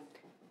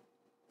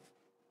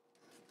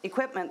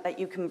equipment that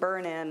you can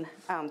burn in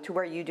to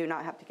where you do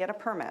not have to get a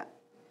permit.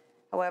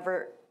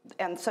 However,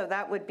 and so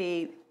that would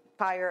be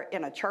fire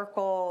in a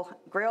charcoal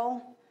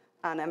grill,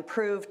 an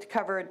improved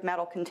covered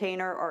metal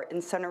container or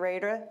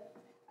incinerator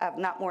of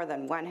not more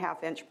than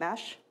 1/2 inch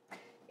mesh,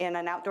 in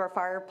an outdoor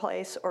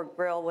fireplace or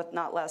grill with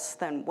not less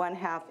than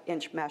 1/2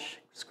 inch mesh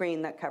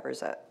screen that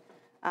covers it,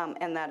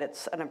 and that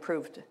it's an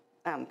approved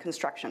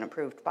construction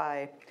approved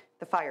by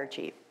the fire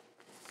chief.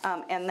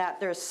 And that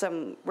there's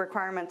some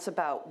requirements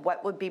about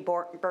what would be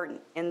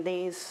burnt in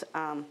these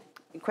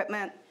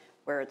equipment,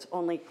 where it's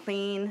only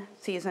clean,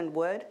 seasoned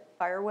wood,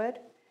 firewood,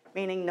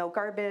 meaning no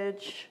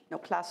garbage, no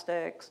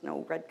plastics,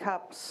 no red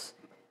cups.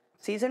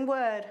 Seasoned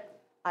wood,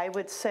 I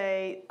would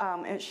say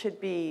it should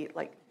be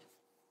like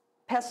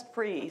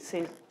pest-free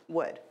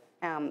wood.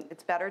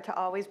 It's better to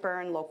always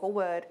burn local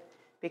wood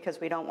because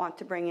we don't want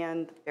to bring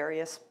in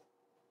various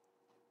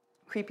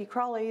creepy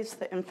crawlies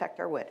that infect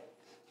our wood.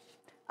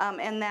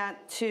 And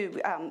that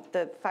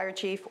the fire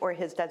chief or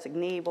his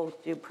designee will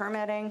do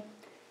permitting,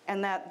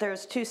 and that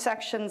there's 2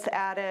 sections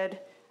added,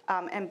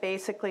 and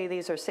basically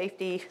these are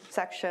safety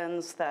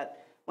sections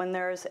that when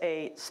there's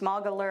a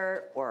smog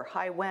alert or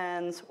high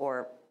winds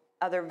or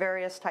other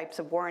various types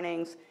of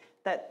warnings,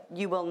 that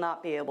you will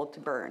not be able to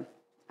burn.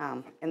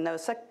 In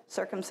those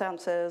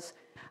circumstances,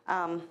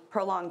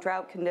 prolonged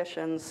drought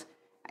conditions,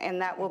 and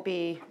that will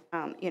be,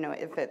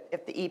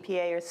 if the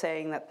EPA are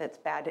saying that it's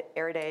bad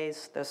air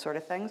days, those sort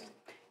of things.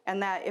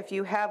 And that if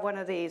you have one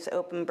of these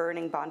open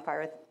burning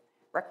bonfire,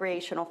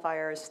 recreational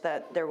fires,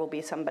 that there will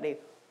be somebody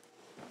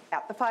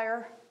at the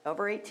fire,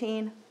 over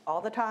 18,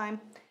 all the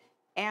time,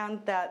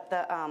 and that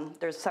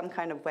there's some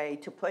kind of way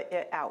to put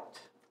it out.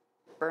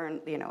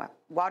 Burn, a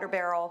water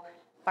barrel,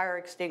 fire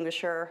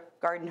extinguisher,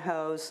 garden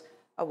hose,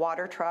 a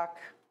water truck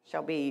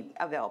shall be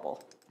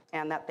available,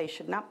 and that they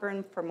should not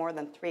burn for more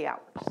than 3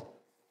 hours.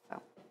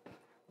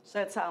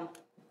 So it's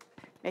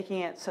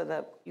making it so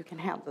that you can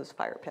have those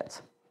fire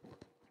pits.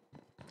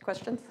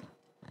 Questions?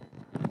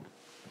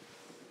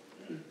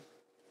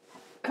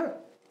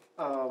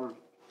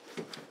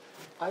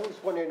 I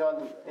was wondering,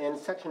 in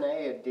Section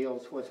A, it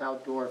deals with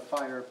outdoor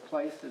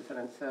fireplaces, and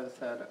it says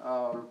that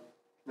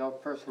no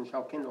person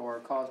shall kindle or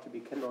cause to be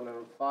kindled in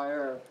a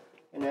fire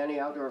in any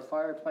outdoor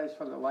fireplace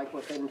from the like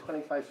within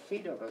 25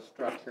 feet of a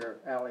structure,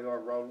 alley, or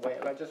roadway.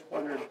 And I just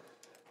wondered,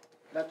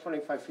 that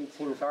 25 feet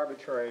seems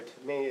arbitrary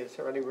to me. Is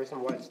there any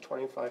reason why it's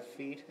 25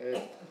 feet?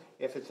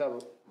 If it's a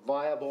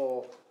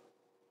viable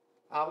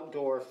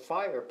outdoor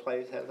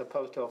fireplace as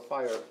opposed to a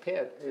fire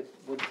pit, it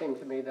would seem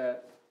to me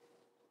that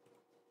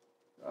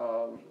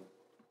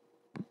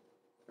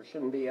there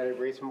shouldn't be any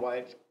reason why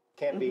it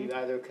can't be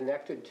either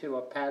connected to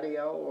a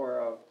patio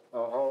or a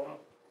home.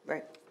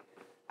 Right.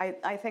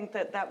 I think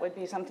that would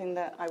be something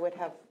that I would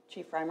have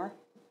Chief Reimer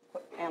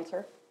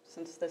answer,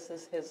 since this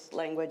is his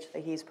language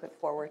that he's put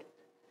forward.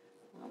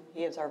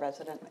 He is our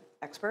resident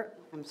expert.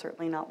 I'm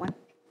certainly not one.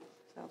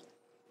 So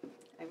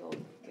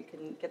we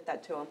can get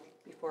that to him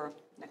before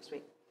next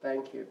week.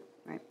 Thank you.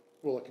 Right.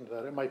 We'll look into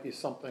that. It might be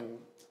something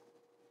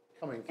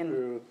coming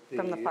through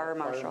from the fire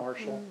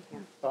marshal. Yeah.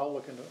 I'll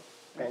look into it.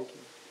 Thank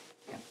you.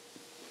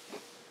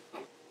 Yeah.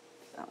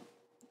 So,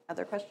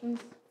 other questions?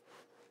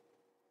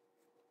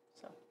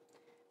 So,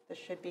 this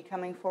should be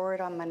coming forward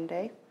on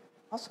Monday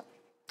also.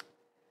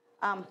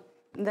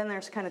 Then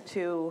there's kind of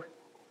 2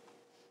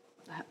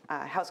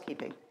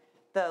 housekeeping.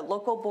 The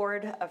local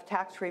board of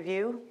tax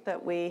review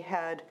that we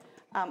had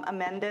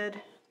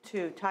amended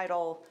to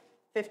Title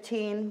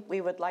 15,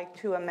 we would like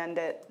to amend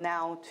it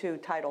now to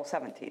Title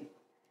 17.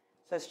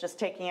 So it's just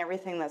taking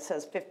everything that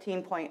says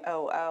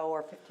 15.00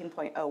 or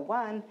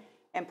 15.01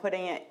 and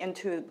putting it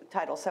into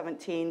Title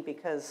 17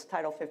 because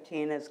Title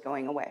 15 is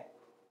going away.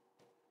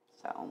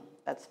 So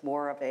that's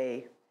more of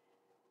a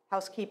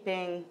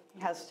housekeeping,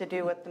 has to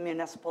do with the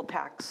municipal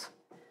tax,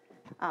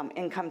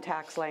 income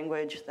tax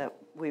language that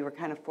we were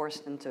kind of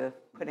forced into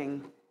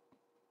putting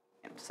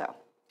in. So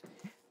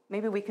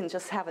maybe we can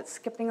just have it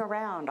skipping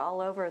around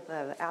all over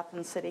the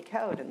Athens City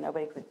Code and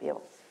nobody could be able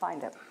to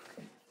find it.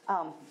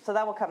 So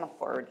that will come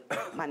forward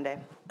Monday.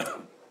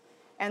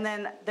 And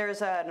then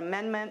there's an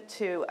amendment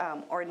to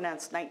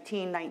Ordinance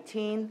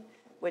 1919,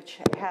 which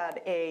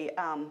had a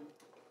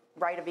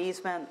right of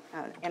easement,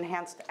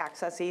 enhanced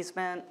access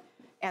easement,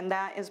 and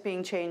that is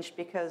being changed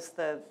because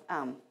the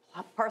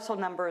parcel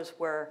numbers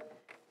were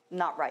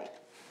not right.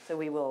 So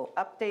we will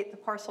update the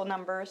parcel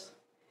numbers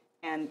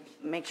and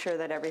make sure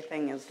that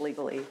everything is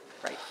legally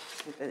right.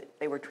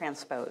 They were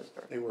transposed.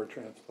 They were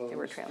transposed. They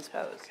were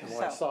transposed. And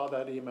when I saw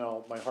that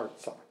email, my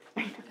heart sunk.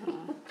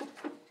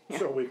 Yeah.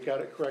 So we've got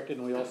it corrected,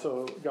 and we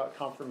also got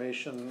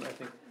confirmation, I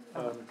think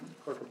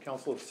Clerk of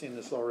Council has seen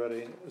this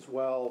already as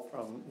well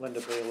from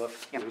Linda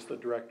Bailiff, Yep. who's the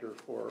director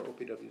for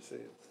OPWC.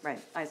 Right,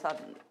 I saw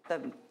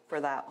for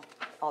that,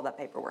 all that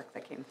paperwork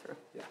that came through.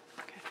 Yeah.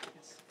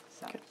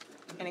 So,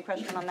 any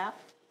question on that?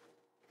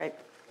 Great,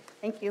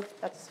 thank you.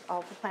 That's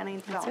all for planning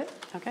and That's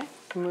development. it? Okay.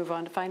 We'll move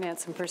on to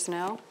finance and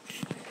personnel.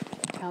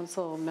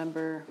 Council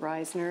Member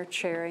Reisner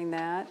chairing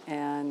that,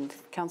 and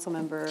Council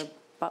Member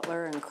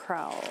Butler and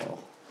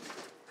Crowell.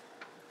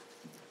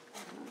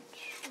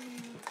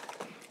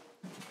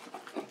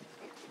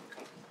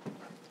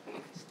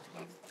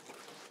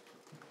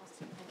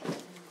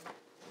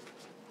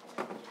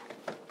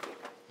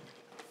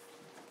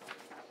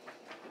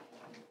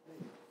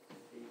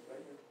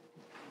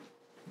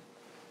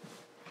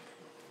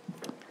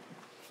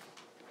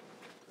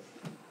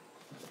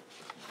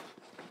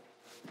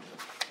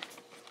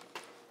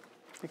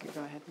 We could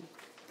go ahead.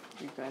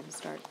 You go ahead and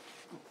start.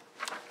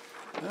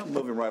 Well,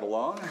 moving right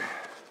along,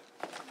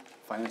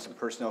 Finance and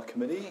Personnel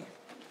Committee.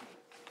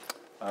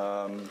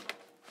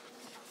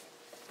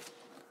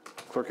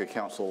 Clerk of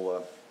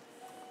Council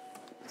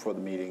for the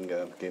meeting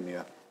gave me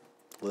a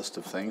list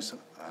of things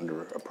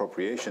under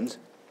appropriations.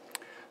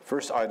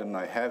 First item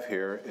I have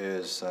here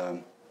is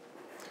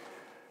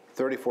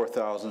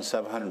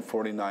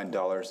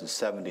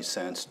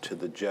 $34,749.70 to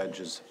the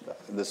judges.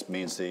 This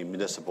means the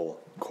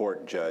municipal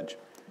court judge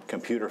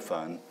computer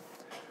fund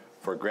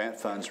for grant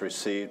funds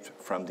received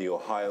from the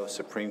Ohio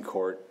Supreme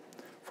Court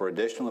for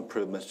additional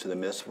improvements to the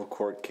municipal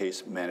court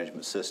case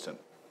management system,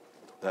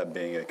 that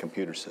being a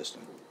computer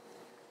system.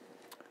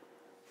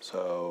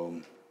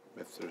 So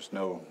if there's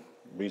no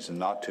reason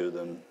not to,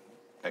 then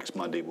next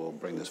Monday we'll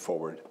bring this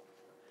forward.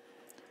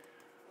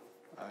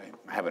 I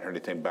haven't heard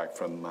anything back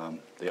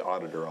from the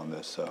auditor on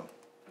this, so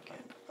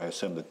I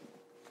assume that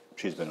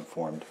she's been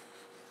informed.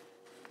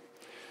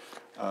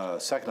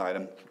 Second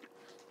item,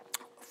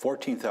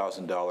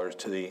 $14,000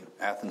 to the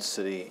Athens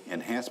City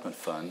Enhancement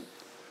Fund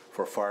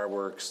for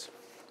fireworks,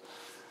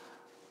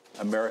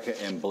 America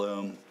in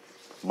Bloom,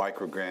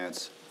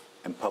 microgrants,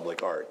 and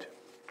public art.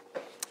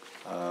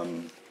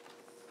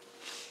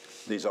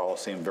 These all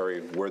seem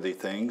very worthy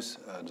things.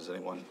 Does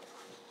anyone?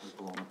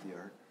 Blown up the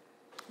art.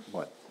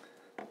 What?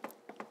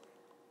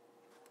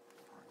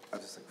 I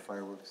just like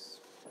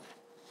fireworks.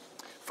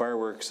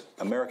 Fireworks,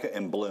 America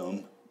in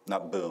Bloom,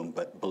 not boom,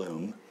 but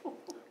bloom,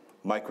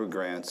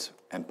 microgrants,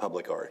 and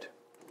public art.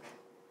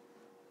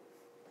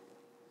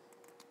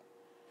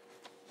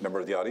 Member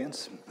of the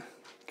audience,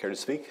 care to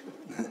speak?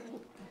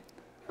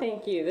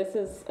 Thank you. This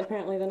is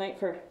apparently the night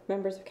for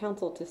members of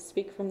council to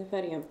speak from the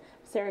podium.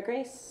 Sarah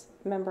Grace,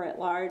 member at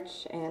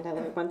large, and I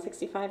live at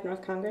 165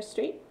 North Congress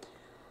Street.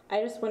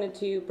 I just wanted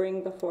to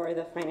bring before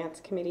the Finance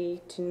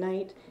Committee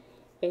tonight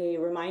a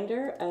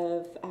reminder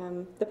of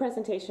the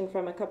presentation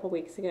from a couple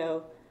weeks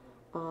ago.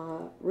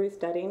 Ruth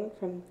Dudding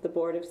from the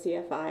board of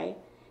CFI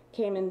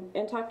came in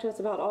and talked to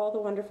us about all the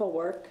wonderful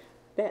work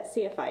that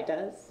CFI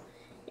does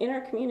in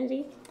our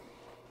community.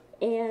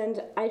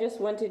 And I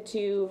just wanted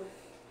to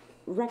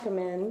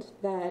recommend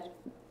that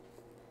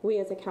we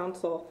as a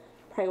council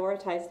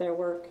prioritize their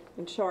work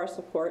and show our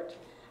support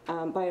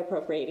by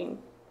appropriating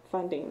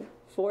funding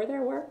for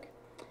their work.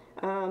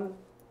 The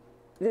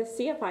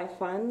CFI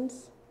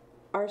funds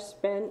are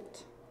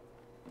spent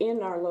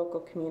in our local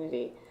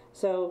community.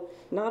 So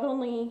not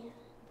only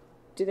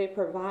do they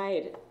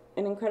provide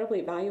an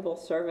incredibly valuable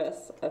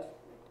service of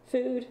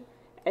food,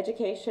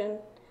 education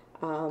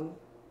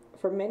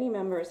for many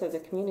members of the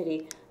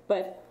community,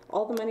 but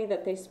all the money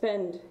that they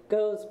spend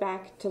goes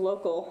back to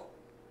local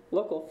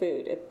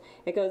food.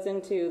 It goes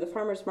into the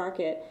farmers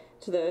market,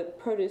 to the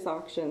produce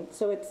auction.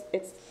 So it's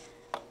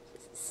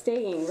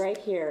staying right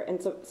here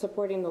and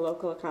supporting the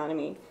local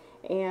economy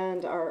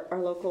and our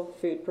local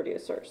food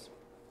producers.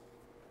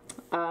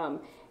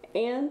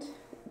 And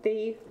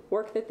the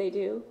work that they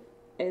do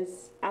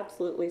is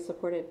absolutely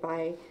supported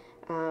by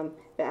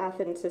the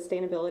Athens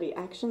Sustainability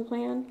Action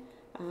Plan.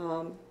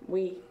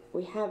 We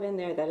have in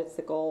there that it's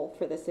the goal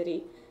for the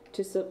city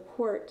to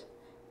support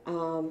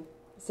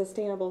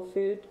sustainable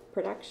food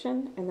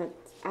production, and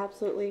that's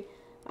absolutely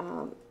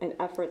an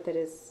effort that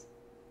is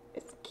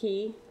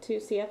key to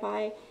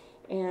CFI.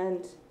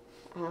 And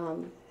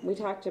we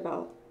talked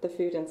about the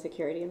food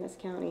insecurity in this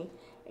county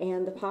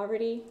and the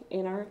poverty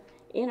in our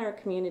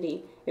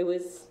community. It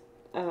was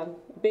a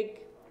big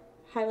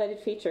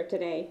highlighted feature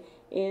today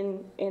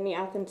in the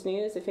Athens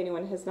News. If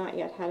anyone has not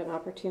yet had an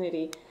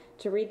opportunity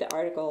to read the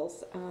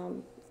articles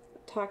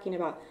talking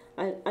about,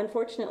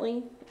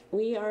 unfortunately,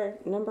 we are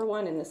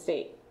 #1 in the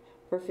state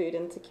for food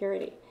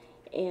insecurity.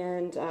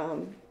 And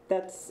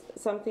that's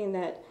something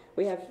that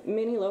we have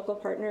many local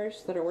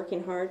partners that are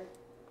working hard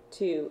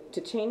to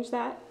change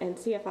that, and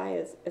CFI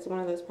is one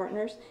of those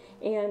partners.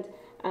 And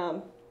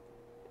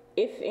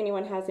if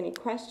anyone has any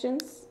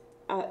questions,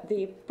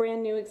 the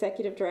brand new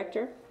executive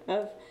director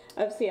of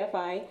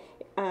CFI,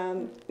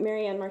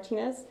 Marianne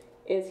Martinez,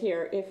 is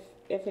here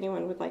if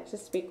anyone would like to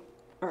speak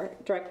or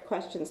direct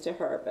questions to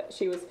her. But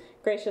she was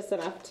gracious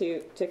enough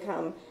to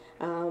come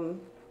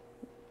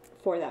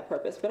for that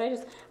purpose. But I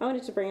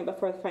wanted to bring it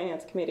before the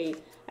Finance Committee.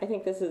 I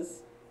think this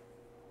is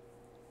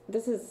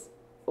this is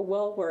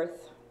well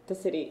worth the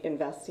city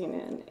investing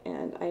in,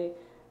 and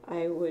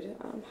I would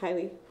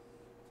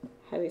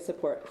highly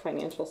support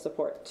financial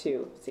support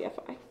to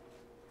CFI.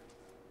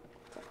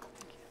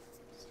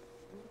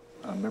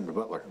 Member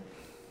Butler.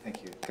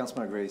 Thank you.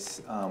 Councilmember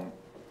Grace,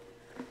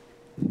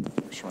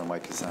 make sure my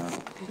mic is on.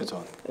 It's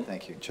on.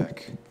 Thank you,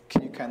 check.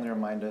 Can you kindly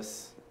remind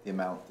us the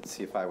amount that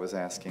CFI was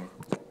asking?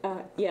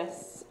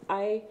 Yes,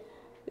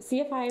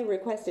 CFI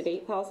requested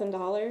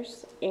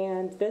 $8,000,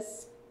 and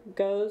this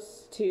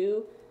goes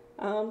to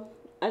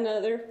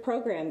another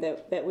program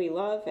that we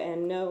love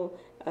and know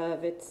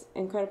of its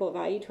incredible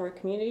value to our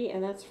community,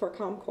 and that's for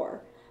ComCore.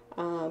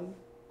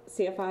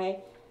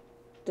 CFI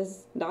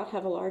does not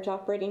have a large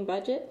operating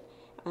budget,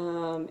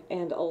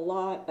 and a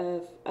lot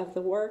of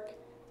the work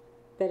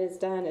that is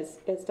done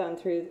is done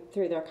through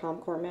their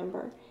ComCore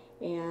member.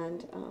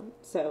 And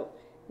so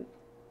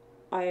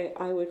I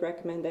would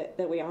recommend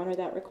that we honor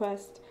that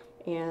request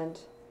and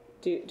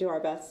do our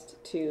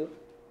best to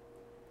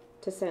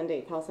send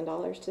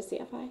 $8,000 to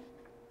CFI.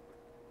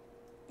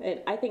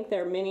 And I think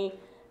there are many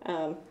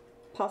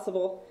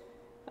possible,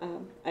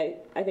 I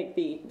think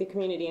the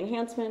community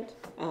enhancement,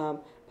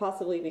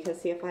 possibly because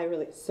CFI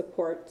really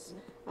supports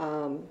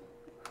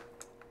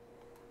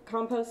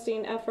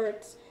composting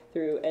efforts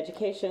through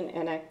education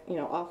and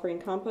offering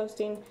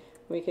composting.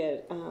 We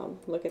could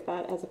look at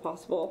that as a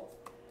possible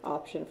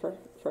option for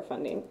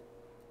funding.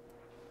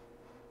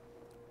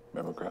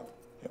 Member Kraft,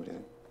 you have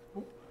anything?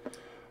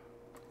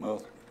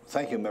 Well,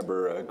 thank you,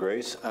 Member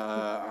Grace.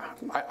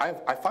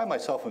 I find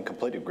myself in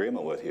complete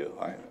agreement with you.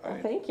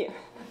 Thank you.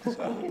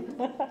 So,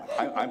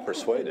 I'm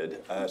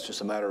persuaded. It's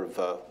just a matter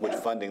of which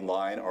funding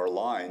line or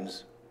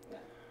lines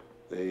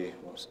the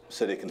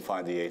city can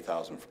find the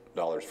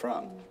 $8,000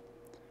 from.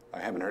 I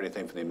haven't heard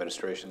anything from the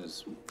administration.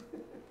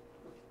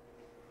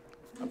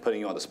 I'm putting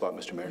you on the spot,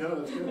 Mr. Mayor. No,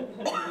 that's good.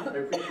 I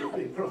appreciate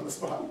being put on the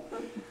spot.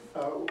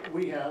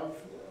 We have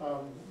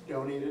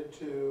donated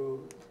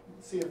to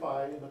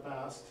CFI in the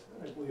past.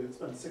 I believe it's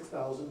been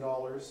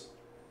 $6,000.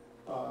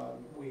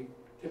 We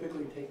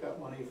typically take that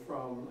money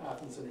from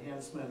Athens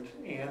Enhancement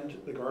and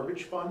the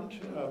Garbage Fund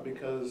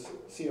because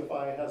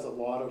CFI has a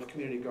lot of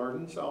community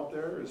gardens out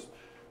there.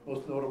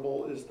 Most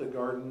notable is the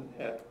garden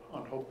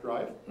on Hope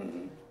Drive,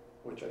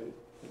 which I'm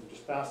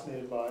just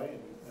fascinated by and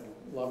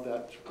love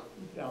that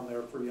down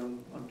there for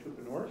young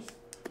entrepreneurs.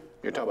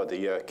 You're talking about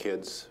the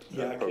kids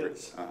Yeah, program.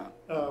 kids.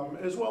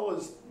 As well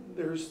as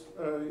there's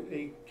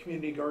a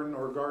community garden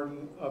or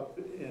garden up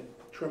in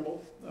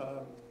Trimble.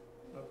 I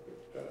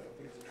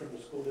think it's the Trimble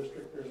School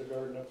District. There's a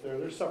garden up there.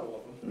 There's several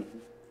of them.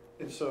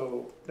 And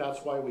so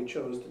that's why we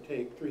chose to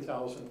take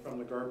 $3,000 from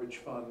the Garbage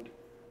Fund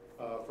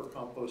for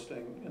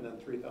composting and then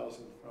 $3,000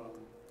 from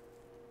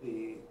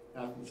the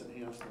Athens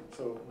Enhancement.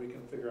 So we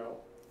can figure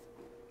out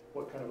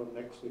what kind of a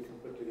mix we can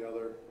put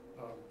together.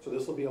 So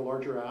this will be a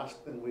larger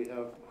ask than we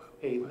have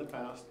paid in the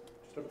past,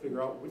 just to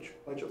figure out which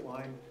budget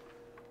line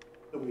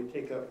that we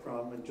take that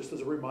from. And just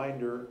as a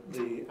reminder,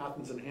 the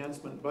Athens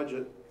Enhancement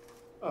budget,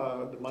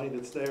 the money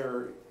that's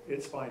there,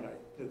 it's finite.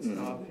 It's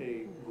not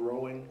a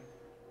growing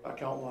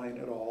account line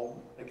at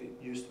all, like it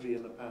used to be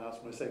in the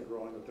past. When I say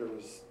growing, that there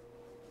was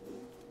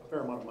a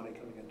fair amount of money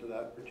coming into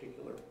that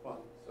particular fund.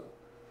 So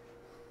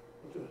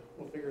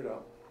we'll figure it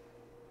out.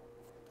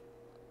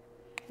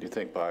 Do you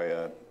think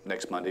by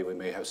next Monday we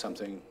may have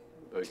something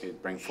we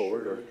could bring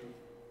forward? Or?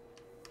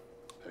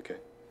 Okay.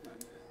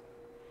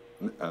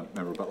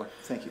 Member Butler?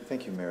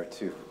 Thank you, Mayor,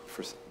 too,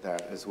 for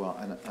that as well.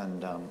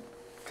 And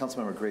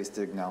Councilmember Grace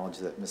did acknowledge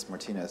that Ms.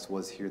 Martinez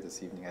was here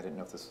this evening. I didn't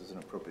know if this was an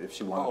appropriate, if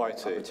she wanted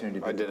an opportunity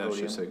to be at the podium. I didn't know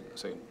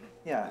she was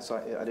Yeah, so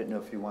I didn't know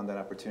if you wanted that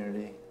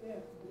opportunity. Yeah,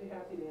 I'd be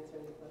happy to answer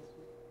any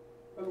questions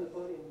from the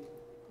podium.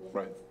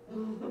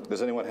 Right.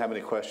 Does anyone have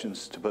any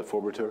questions to put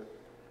forward to her?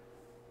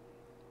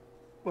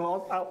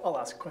 Well, I'll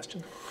ask a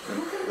question.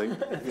 Go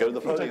to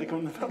the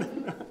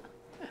podium.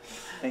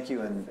 Thank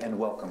you, and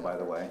welcome, by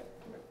the way.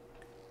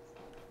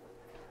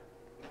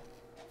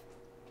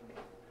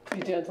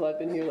 Be gentle, I've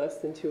been here less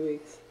than 2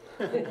 weeks.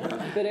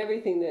 But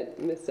everything that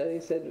Ms.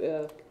 Dunning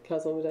said,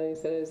 Councilwoman Dunning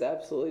said is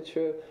absolutely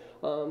true.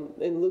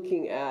 In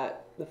looking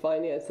at the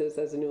finances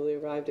as a newly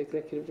arrived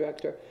executive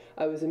director,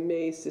 I was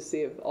amazed to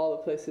see of all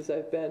the places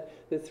I've been,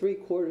 that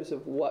 3/4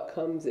 of what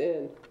comes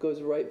in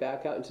goes right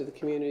back out into the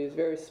community. It's a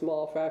very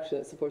small fraction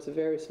that supports a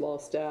very small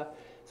staff.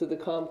 So the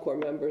ComCore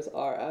members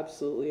are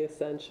absolutely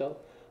essential.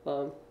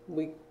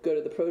 We go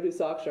to the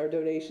produce auction. Our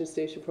donation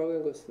station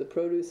program goes to the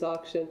produce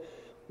auction.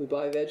 We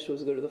buy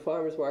vegetables, go to the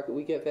farmer's market,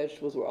 we get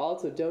vegetables. We're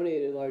also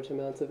donated large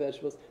amounts of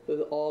vegetables.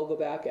 Those all go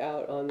back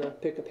out on the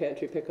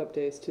pantry pickup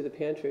days to the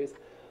pantries.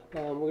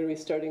 We're going to be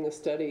starting a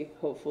study,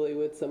 hopefully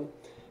with some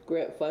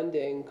grant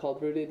funding,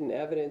 called Rooted in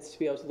Evidence, to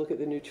be able to look at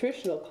the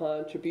nutritional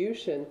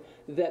contribution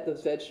that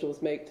those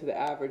vegetables make to the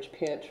average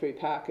pantry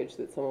package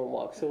that someone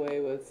walks away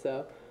with.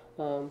 So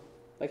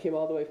I came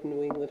all the way from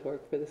New England to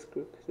work for this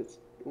group because it's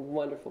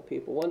wonderful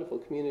people, wonderful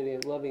community,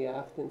 and loving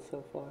Athens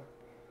so far.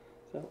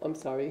 So I'm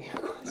sorry.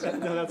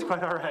 No, that's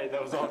quite all right.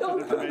 That was all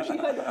good information.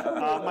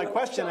 My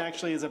question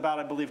actually is about,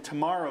 I believe,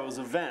 tomorrow's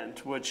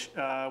event, which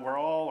we're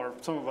all, or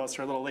some of us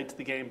are a little late to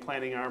the game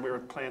we were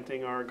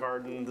planting our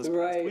garden this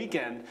past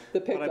weekend.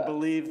 But I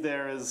believe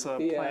there is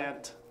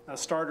a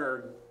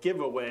starter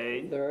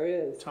giveaway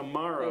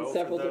tomorrow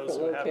for those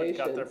who haven't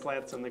got their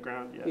plants in the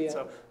ground yet.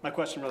 So my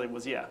question really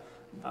was,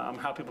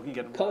 how people can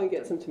get involved. Come and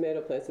get some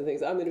tomato plants and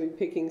things. I'm going to be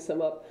picking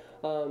some up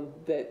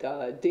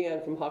that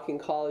Dan from Hocking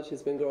College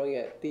has been growing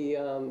at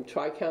the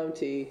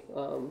Tri-County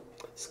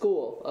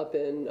school up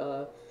in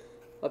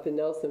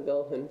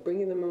Nelsonville, and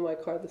bringing them in my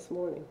car this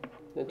morning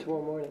and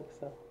tomorrow morning.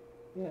 So,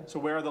 yeah. So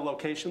where are the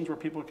locations where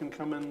people can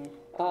come and?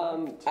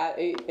 At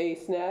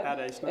ASNET. At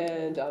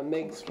ASNET. And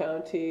Meigs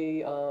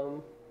County.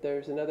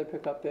 There's another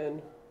pickup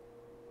in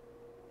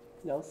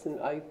Nelson.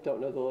 I don't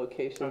know the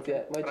locations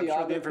yet. My geography. I'm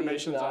sure the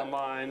information's is not,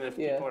 online if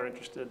people are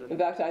interested. In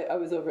fact, I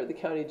was over at the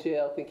county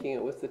jail thinking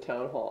it was the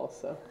town hall.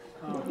 So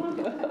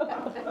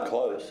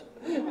close.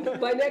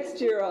 By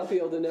next year, I'll be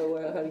able to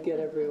know how to get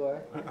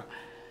everywhere.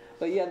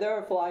 But yeah, there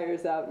are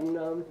flyers out,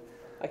 and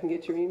I can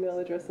get your email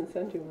address and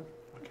send you one.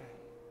 Okay.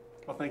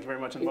 Well, thank you very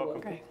much, and welcome.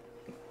 Okay.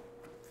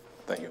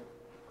 Thank you.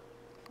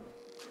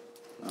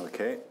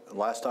 Okay,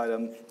 last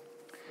item,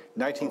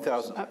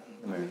 19,000.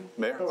 Mayor? Mr.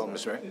 Mayor,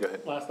 go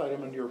ahead. Last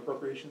item under your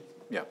appropriations.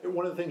 Yeah.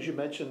 One of the things you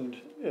mentioned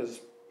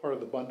as part of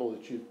the bundle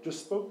that you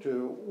just spoke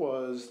to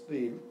was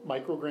the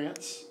micro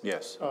grants.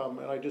 Yes. And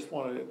I just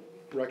want to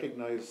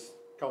recognize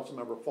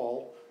Councilmember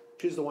Fall.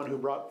 She's the one who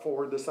brought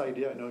forward this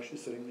idea. I know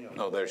she's sitting in the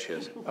audience. Oh, there she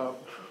is.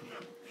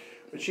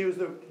 But she was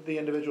the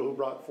individual who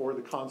brought forward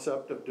the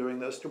concept of doing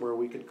this to where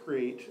we could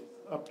create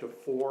up to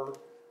 4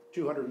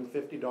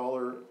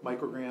 $250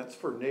 micro grants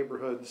for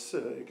neighborhoods.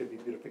 It could be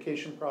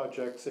beautification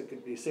projects, it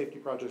could be safety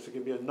projects, it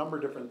could be a number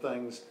of different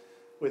things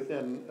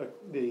within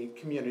the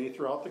community,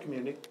 throughout the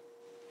community.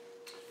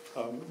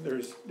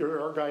 There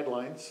are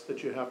guidelines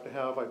that you have to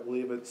have. I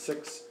believe it's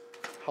 6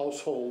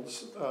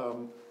 households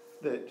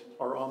that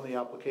are on the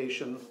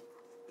application.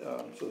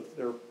 So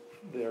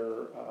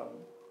they're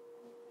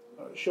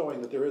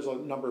showing that there is a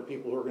number of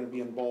people who are going to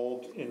be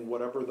involved in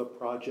whatever the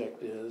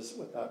project is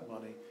with that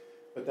money.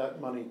 But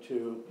that money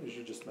too, as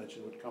you just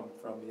mentioned, would come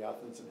from the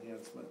Athens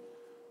enhancement.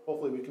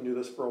 Hopefully we can do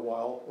this for a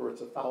while, where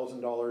it's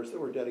 $1,000 that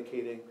we're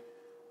dedicating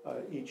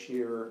each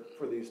year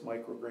for these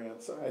micro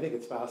grants. I think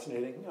it's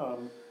fascinating.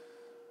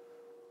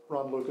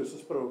 Ron Lucas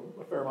has put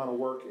a fair amount of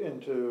work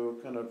into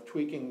kind of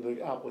tweaking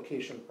the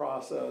application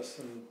process,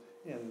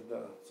 and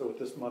so with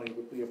this money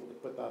we'll be able to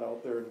put that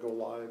out there and go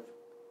live.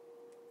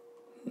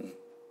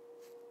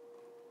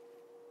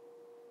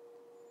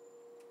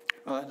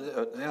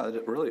 Yeah,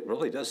 it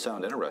really does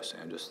sound interesting.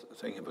 I'm just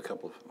thinking of a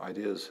couple of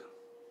ideas.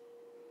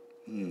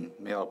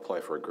 Maybe I'll apply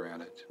for a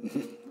grant.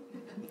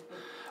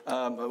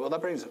 Well,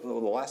 that brings the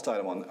last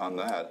item on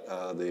that,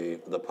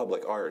 the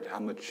public art. How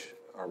much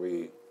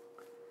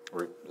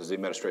or is the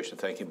administration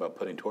thinking about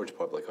putting towards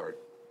public art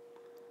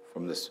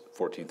from this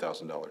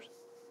 $14,000?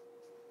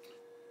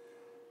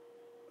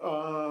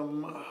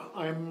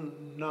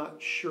 I'm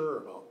not sure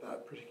about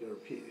that particular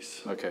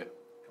piece. Okay.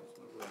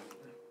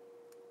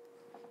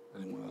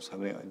 Anyone else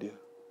have any idea?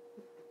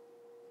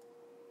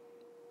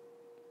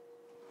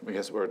 I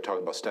guess we're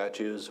talking about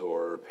statues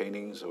or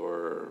paintings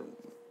or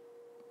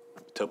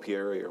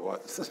topiary or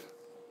what?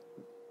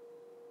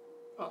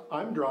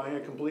 I'm drawing a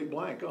complete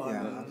blank on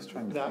I was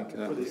trying to that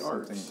think for the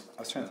arts.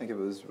 I was trying to think if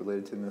it was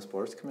related to the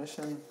Municipal Arts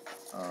Commission.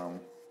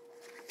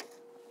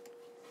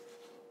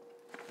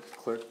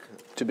 Clerk?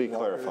 To be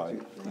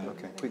clarified.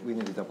 Okay, we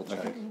need to double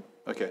check.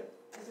 Okay.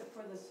 Is it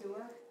for the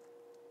sewer?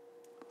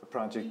 The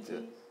project,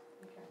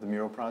 the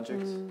mural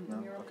projects?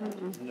 No? Okay.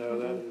 No,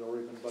 that had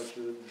already been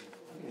budgeted.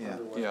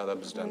 Yeah, that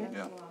was done,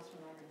 yeah.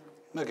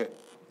 Okay.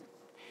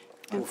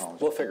 And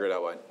We'll figure it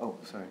out, Wayne. Oh,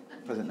 sorry.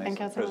 President And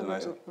Nyssen.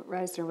 Councilmember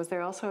Reisner, was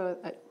there also,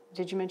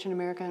 did you mention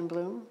America in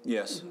Bloom?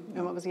 Yes.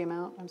 And what was the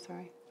amount? I'm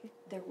sorry.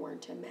 There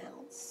weren't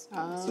amounts.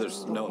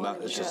 There's no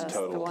amount, it's just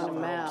total. The one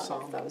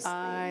amount.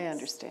 I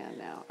understand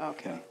now.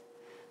 Okay.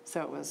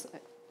 So it was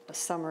a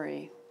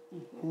summary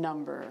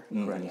number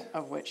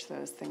of which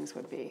those things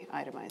would be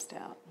itemized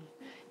out.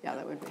 Yeah,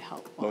 that would be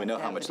helpful. Well, we know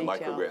to how have much the detail.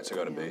 micro grants are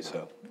going to be,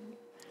 so.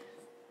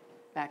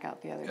 Back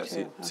out the other Yeah,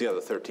 two. see how the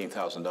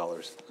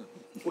 $13,000.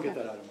 We'll get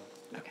that out of mind.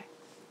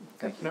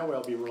 Okay. Now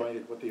I'll be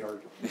reminded what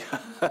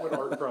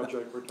art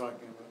project we're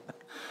talking about.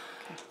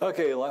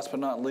 Okay, last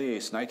but not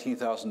least,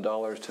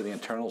 $19,000 to the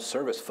Internal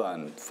Service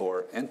Fund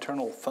for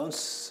internal phone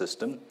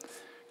system,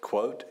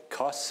 quote,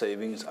 cost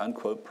savings,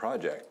 unquote,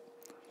 project.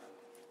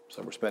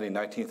 So we're spending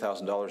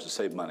 $19,000 to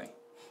save money.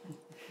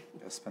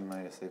 Yeah, spend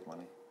money to save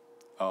money.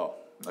 Oh,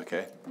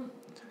 okay.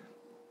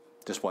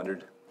 Just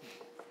wondered.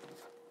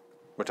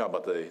 We're talking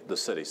about the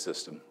city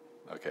system,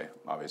 okay,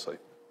 obviously.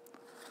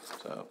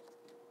 So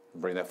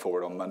bring that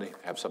forward on Monday,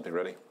 have something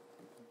ready.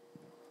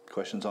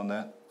 Questions on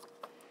that?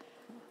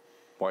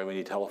 Why we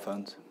need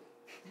telephones?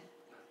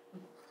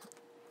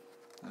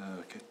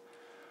 Okay.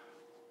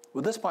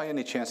 Would this by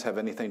any chance have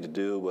anything to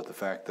do with the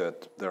fact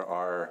that there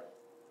are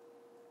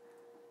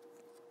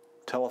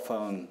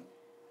telephone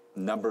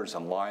numbers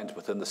and lines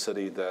within the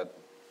city that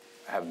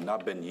have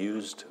not been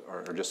used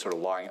or are just sort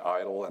of lying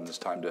idle and it's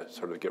time to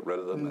sort of get rid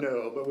of them?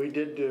 No, but we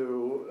did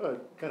do a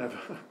kind of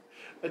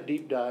a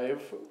deep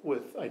dive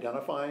with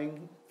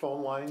identifying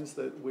phone lines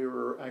that we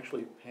were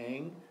actually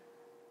paying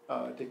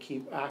to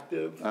keep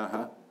active,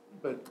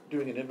 but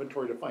doing an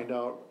inventory to find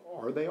out,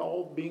 are they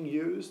all being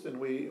used? And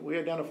we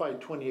identified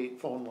 28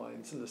 phone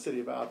lines in the city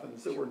of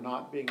Athens that were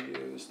not being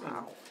used.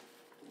 And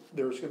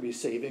there's going to be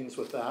savings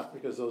with that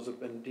because those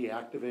have been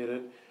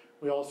deactivated.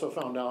 We also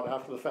found out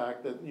after the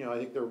fact that, I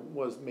think there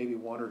was maybe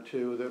one or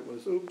two that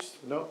was, oops,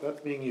 no,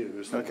 that's being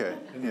used. Okay,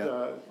 And,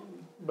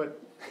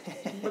 but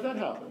that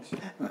happens.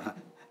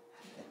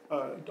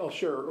 I'll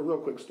share a real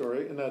quick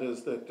story, and that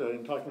is that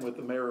in talking with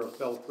the mayor of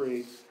Belle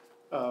Cree,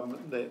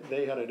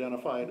 they had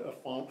identified a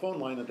phone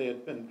line that they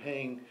had been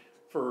paying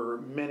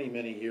for many,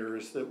 many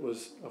years that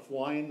was a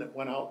line that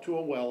went out to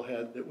a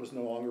wellhead that was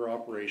no longer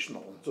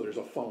operational. So there's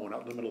a phone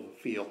out in the middle of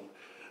the field.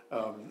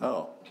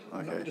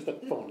 Just a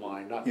phone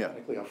line, not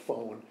technically a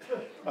phone.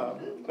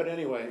 But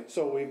anyway,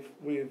 so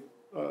we've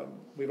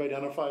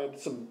identified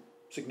some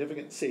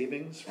significant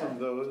savings from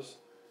those.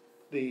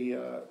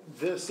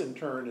 This in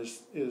turn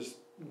is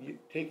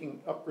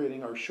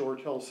upgrading our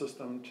ShoreTel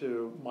system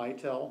to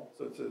MyTel.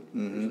 So there's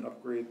an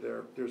upgrade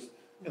there.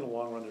 In the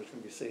long run, there's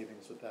going to be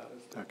savings with that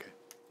as well. Okay.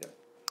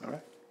 All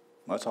right.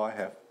 That's all I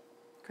have.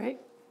 Great.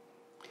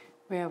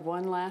 We have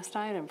one last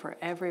item for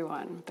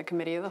everyone, the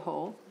Committee of the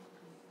Whole.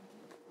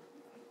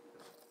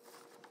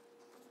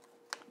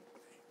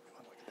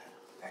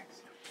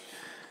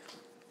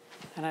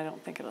 And I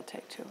don't think it'll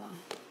take too long.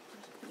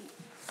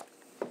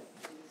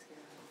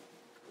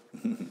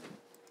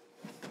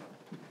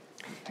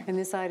 And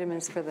this item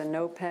is for the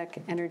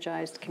NOPEC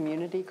Energized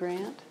Community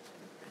Grant.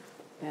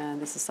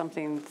 And this is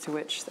something to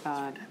which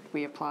the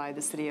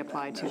city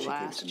applied to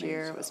last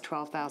year. It was a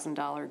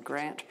 $12,000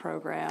 grant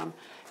program,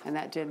 and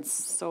that did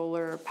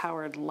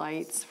solar-powered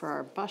lights for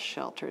our bus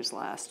shelters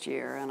last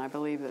year. And I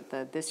believe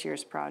that this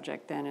year's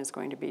project then is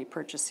going to be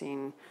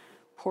purchasing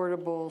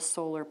portable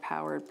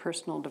solar-powered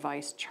personal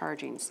device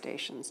charging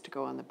stations to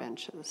go on the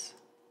benches.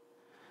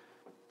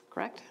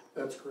 Correct?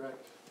 That's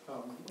correct.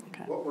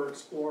 What we're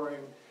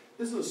exploring,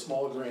 this is a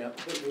small grant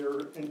that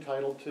we're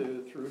entitled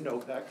to through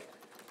NOPEC.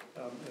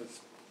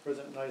 As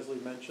President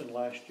Nisley mentioned,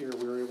 last year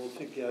we were able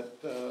to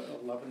get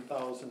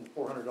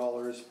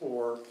 $11,400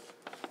 for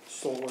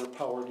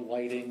solar-powered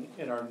lighting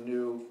in our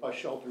new bus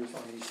shelters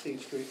on East State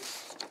Street.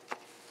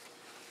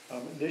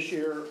 This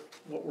year,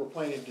 what we're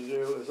planning to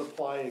do is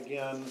apply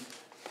again,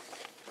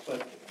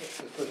 but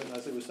as President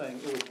Nisley was saying,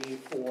 it would be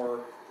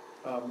for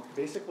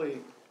basically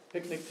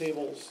picnic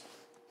tables,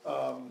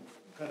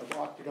 kind of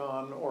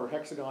octagon or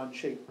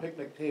hexagon-shaped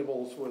picnic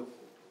tables with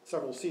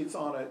several seats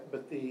on it,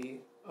 but the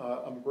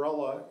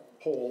umbrella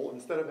pole,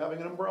 instead of having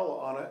an umbrella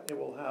on it, it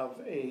will have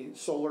a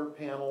solar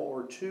panel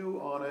or two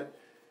on it,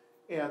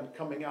 and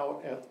coming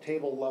out at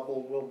table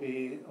level will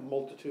be a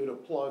multitude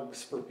of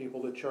plugs for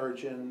people to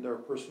charge in their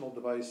personal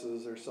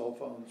devices, their cell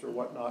phones or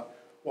whatnot,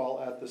 while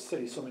at the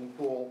city swimming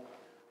pool.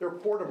 They're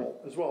portable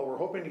as well. We're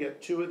hoping to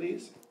get 2 of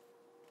these,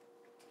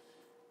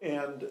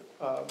 and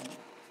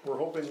we're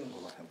hoping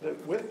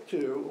that with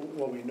 2,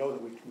 well, we know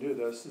that we can do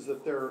this, is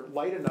that they're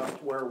light enough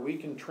to where we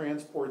can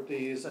transport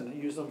these and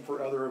use them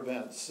for other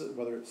events,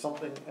 whether it's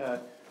something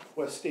at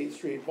West State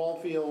Street ball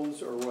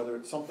fields or whether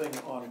it's something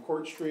on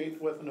Court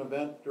Street with an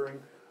event during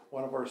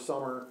one of our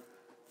summer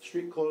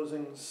street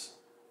closings,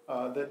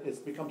 that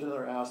it becomes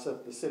another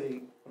asset the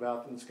city of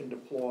Athens can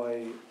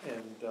deploy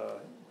and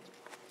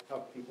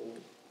have people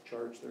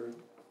charge their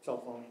cell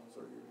phones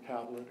or your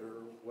tablet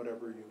or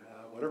whatever you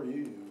have, whatever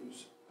you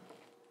use.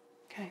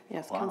 Okay,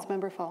 yes,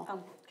 Councilmember Fall.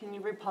 Can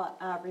you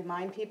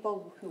remind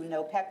people who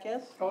NOPEC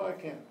is? Oh, I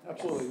can,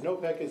 absolutely.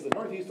 NOPEC is the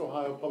Northeast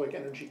Ohio Public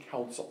Energy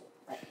Council,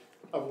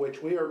 of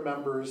which we are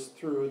members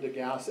through the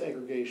gas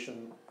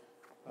aggregation,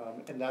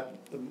 and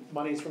that the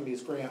monies from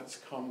these grants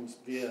comes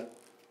via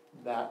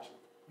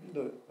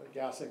the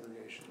gas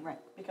aggregation. Right,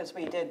 because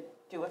we did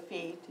do a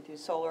fee to do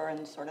solar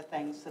and sort of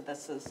things, so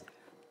this is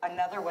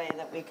another way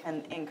that we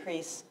can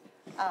increase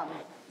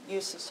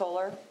use of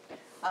solar.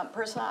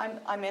 Personally,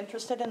 I'm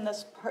interested in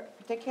this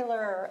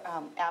particular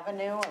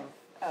avenue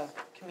of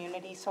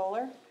community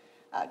solar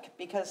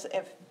because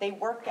if they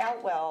work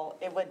out well,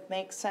 it would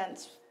make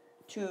sense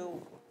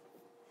to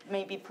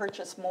maybe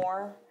purchase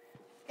more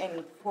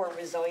for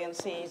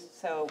resiliency.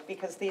 So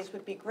because these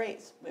would be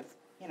great if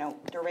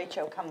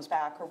derecho comes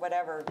back or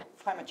whatever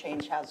climate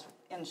change has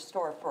in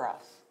store for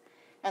us,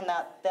 and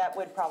that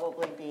would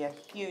probably be a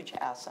huge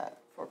asset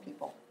for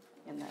people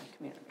in the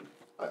community.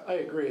 I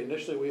agree.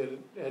 Initially, we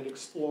had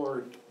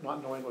explored,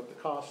 not knowing what the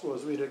cost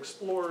was, we had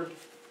explored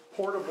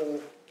portable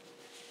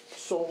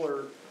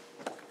solar,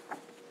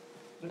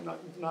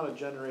 not a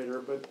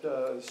generator, but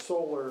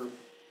solar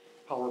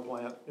power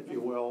plant, if you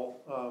will,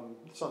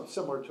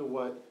 similar to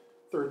what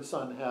Third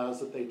Sun has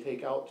that they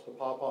take out to the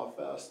Pawpaw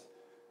Fest.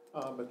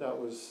 But that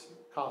was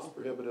cost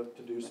prohibitive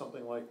to do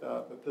something like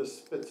that. But this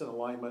fits in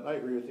alignment. I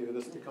agree with you.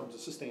 This becomes a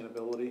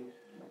sustainability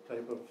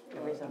type of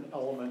an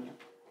element.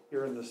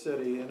 here in the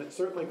city, and it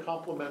certainly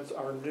complements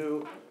our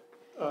new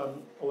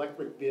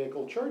electric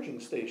vehicle charging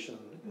station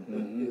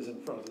that is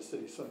in front of the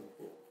city swimming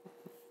pool.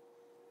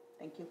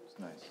 Thank you.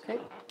 Nice. Okay,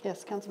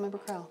 yes, Councilmember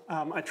Crowell.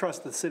 I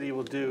trust the city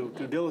will do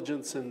due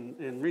diligence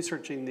in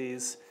researching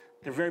these.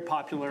 They're very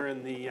popular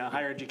in the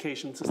higher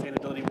education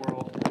sustainability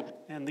world,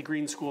 and the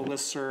Green School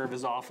listserv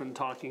is often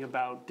talking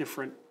about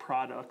different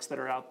products that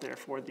are out there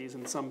for these,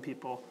 and some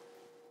people,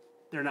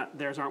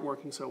 theirs aren't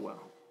working so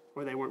well,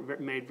 or they weren't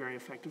made very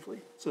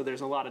effectively. So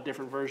there's a lot of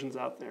different versions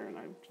out there, and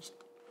I just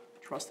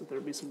trust that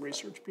there'll be some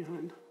research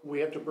behind. We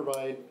have to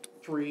provide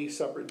 3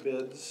 separate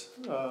bids,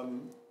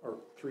 or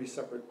 3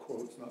 separate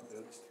quotes, not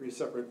bids, 3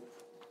 separate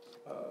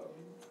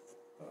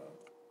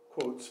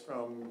quotes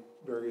from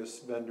various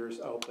vendors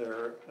out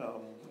there,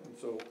 and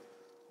so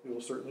we will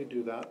certainly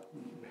do that.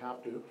 We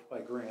have to by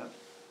grant.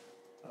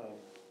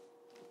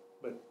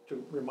 But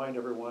to remind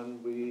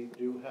everyone, we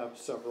do have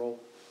several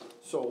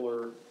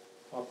solar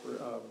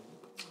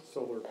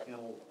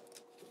panel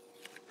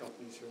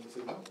companies here in the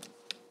city.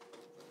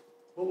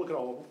 We'll look at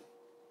all of them.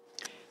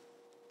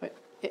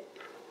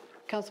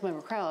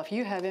 Councilmember Crowell, if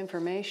you have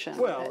information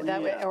Well,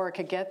 that yeah. or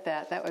could get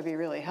that would be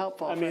really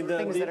helpful. I mean, for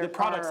things that the are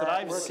products that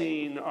I've working.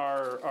 seen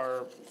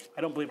are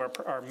I don't believe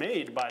are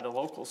made by the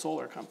local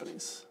solar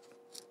companies.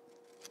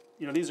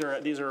 You know, these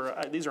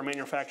are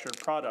manufactured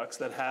products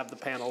that have the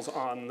panels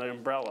on the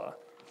umbrella,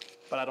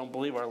 but I don't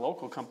believe our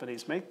local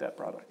companies make that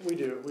product. We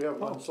do. We have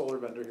one solar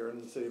vendor here in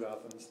the city of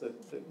Athens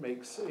that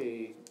makes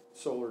a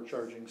solar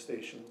charging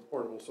station,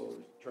 portable solar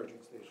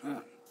charging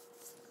station.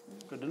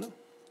 Good to know.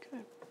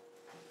 Good.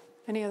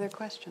 Any other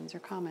questions or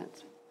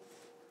comments?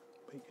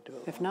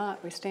 If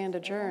not, we stand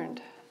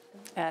adjourned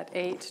at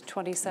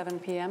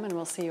 8:27 p.m. and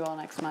we'll see you all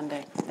next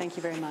Monday. Thank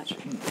you very much.